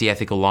 that's the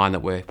ethical line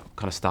that we're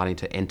kind of starting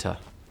to enter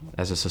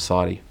as a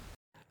society.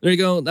 There you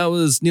go. That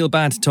was Neel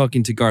Bhatt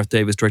talking to Garth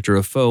Davis, director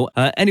of Foe.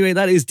 Anyway,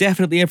 that is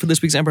definitely it for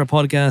this week's Empire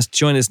Podcast.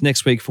 Join us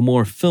next week for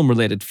more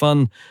film-related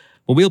fun.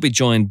 Well, we'll be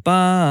joined by,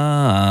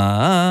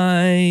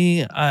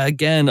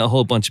 again, a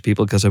whole bunch of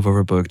people because I've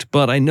overbooked.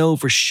 But I know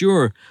for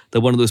sure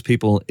that one of those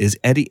people is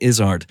Eddie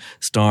Izzard,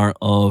 star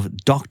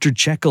of Dr.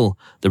 Jekyll,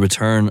 the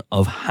return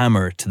of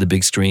Hammer to the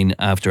big screen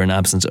after an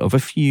absence of a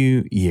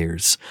few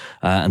years.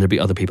 And there'll be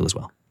other people as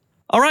well.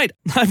 All right,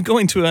 I'm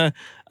going to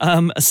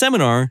a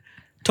seminar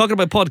talking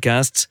about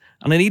podcasts,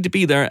 and I need to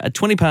be there at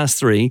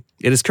 3:20.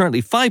 It is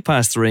currently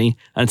 3:05,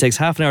 and it takes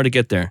half an hour to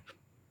get there.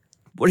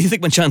 What do you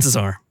think my chances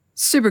are?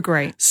 Super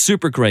great.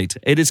 Super great.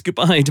 It is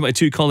goodbye to my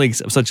two colleagues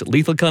of such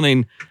lethal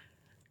cunning.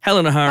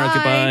 Helen O'Hara,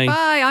 goodbye.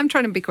 Bye. I'm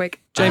trying to be quick.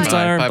 James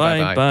Dyer,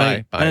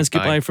 bye. And it's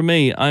goodbye from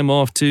me. I'm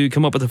off to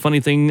come up with a funny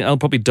thing. I'll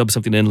probably dub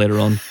something in later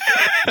on.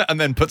 And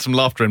then put some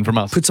laughter in from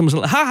us. Put some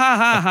ha ha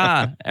ha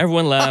ha.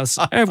 Everyone laughs.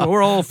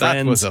 We're all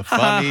friends. That was a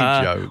funny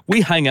joke.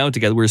 We hang out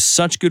together. We're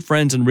such good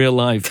friends in real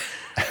life.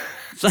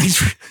 Thanks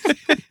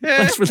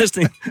for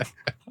listening.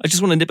 I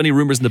just want to nip any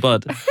rumors in the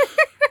bud.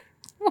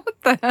 What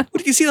the hell?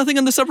 Did you see that thing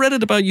on the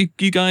subreddit about you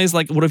guys?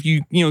 Like, what if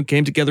you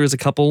came together as a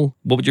couple?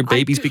 What would your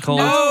babies be called?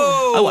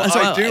 No,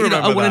 I do remember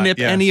I want to nip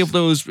yes. any of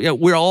those.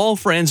 We're all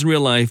friends in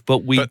real life,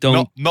 but we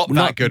don't. Not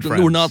that good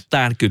friends. We're not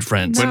that good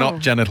friends. No. We're not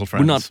genital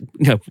friends. We're not.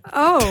 No.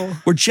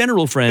 Oh. We're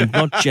general friends,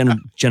 not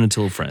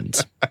genital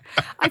friends.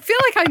 I feel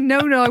like I know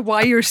now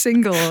why you're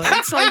single.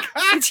 It's like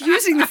it's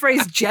using the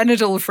phrase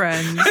genital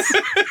friends.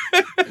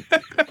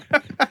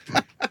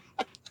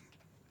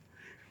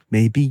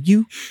 Maybe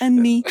you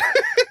and me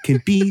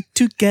can be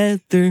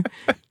together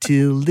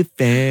till the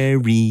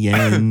very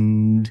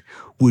end.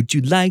 Would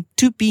you like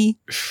to be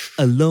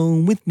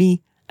alone with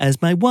me as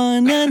my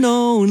one and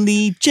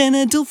only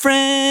genital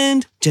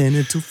friend.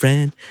 Genital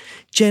friend.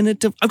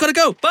 Genital. I've got to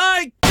go.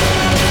 Bye.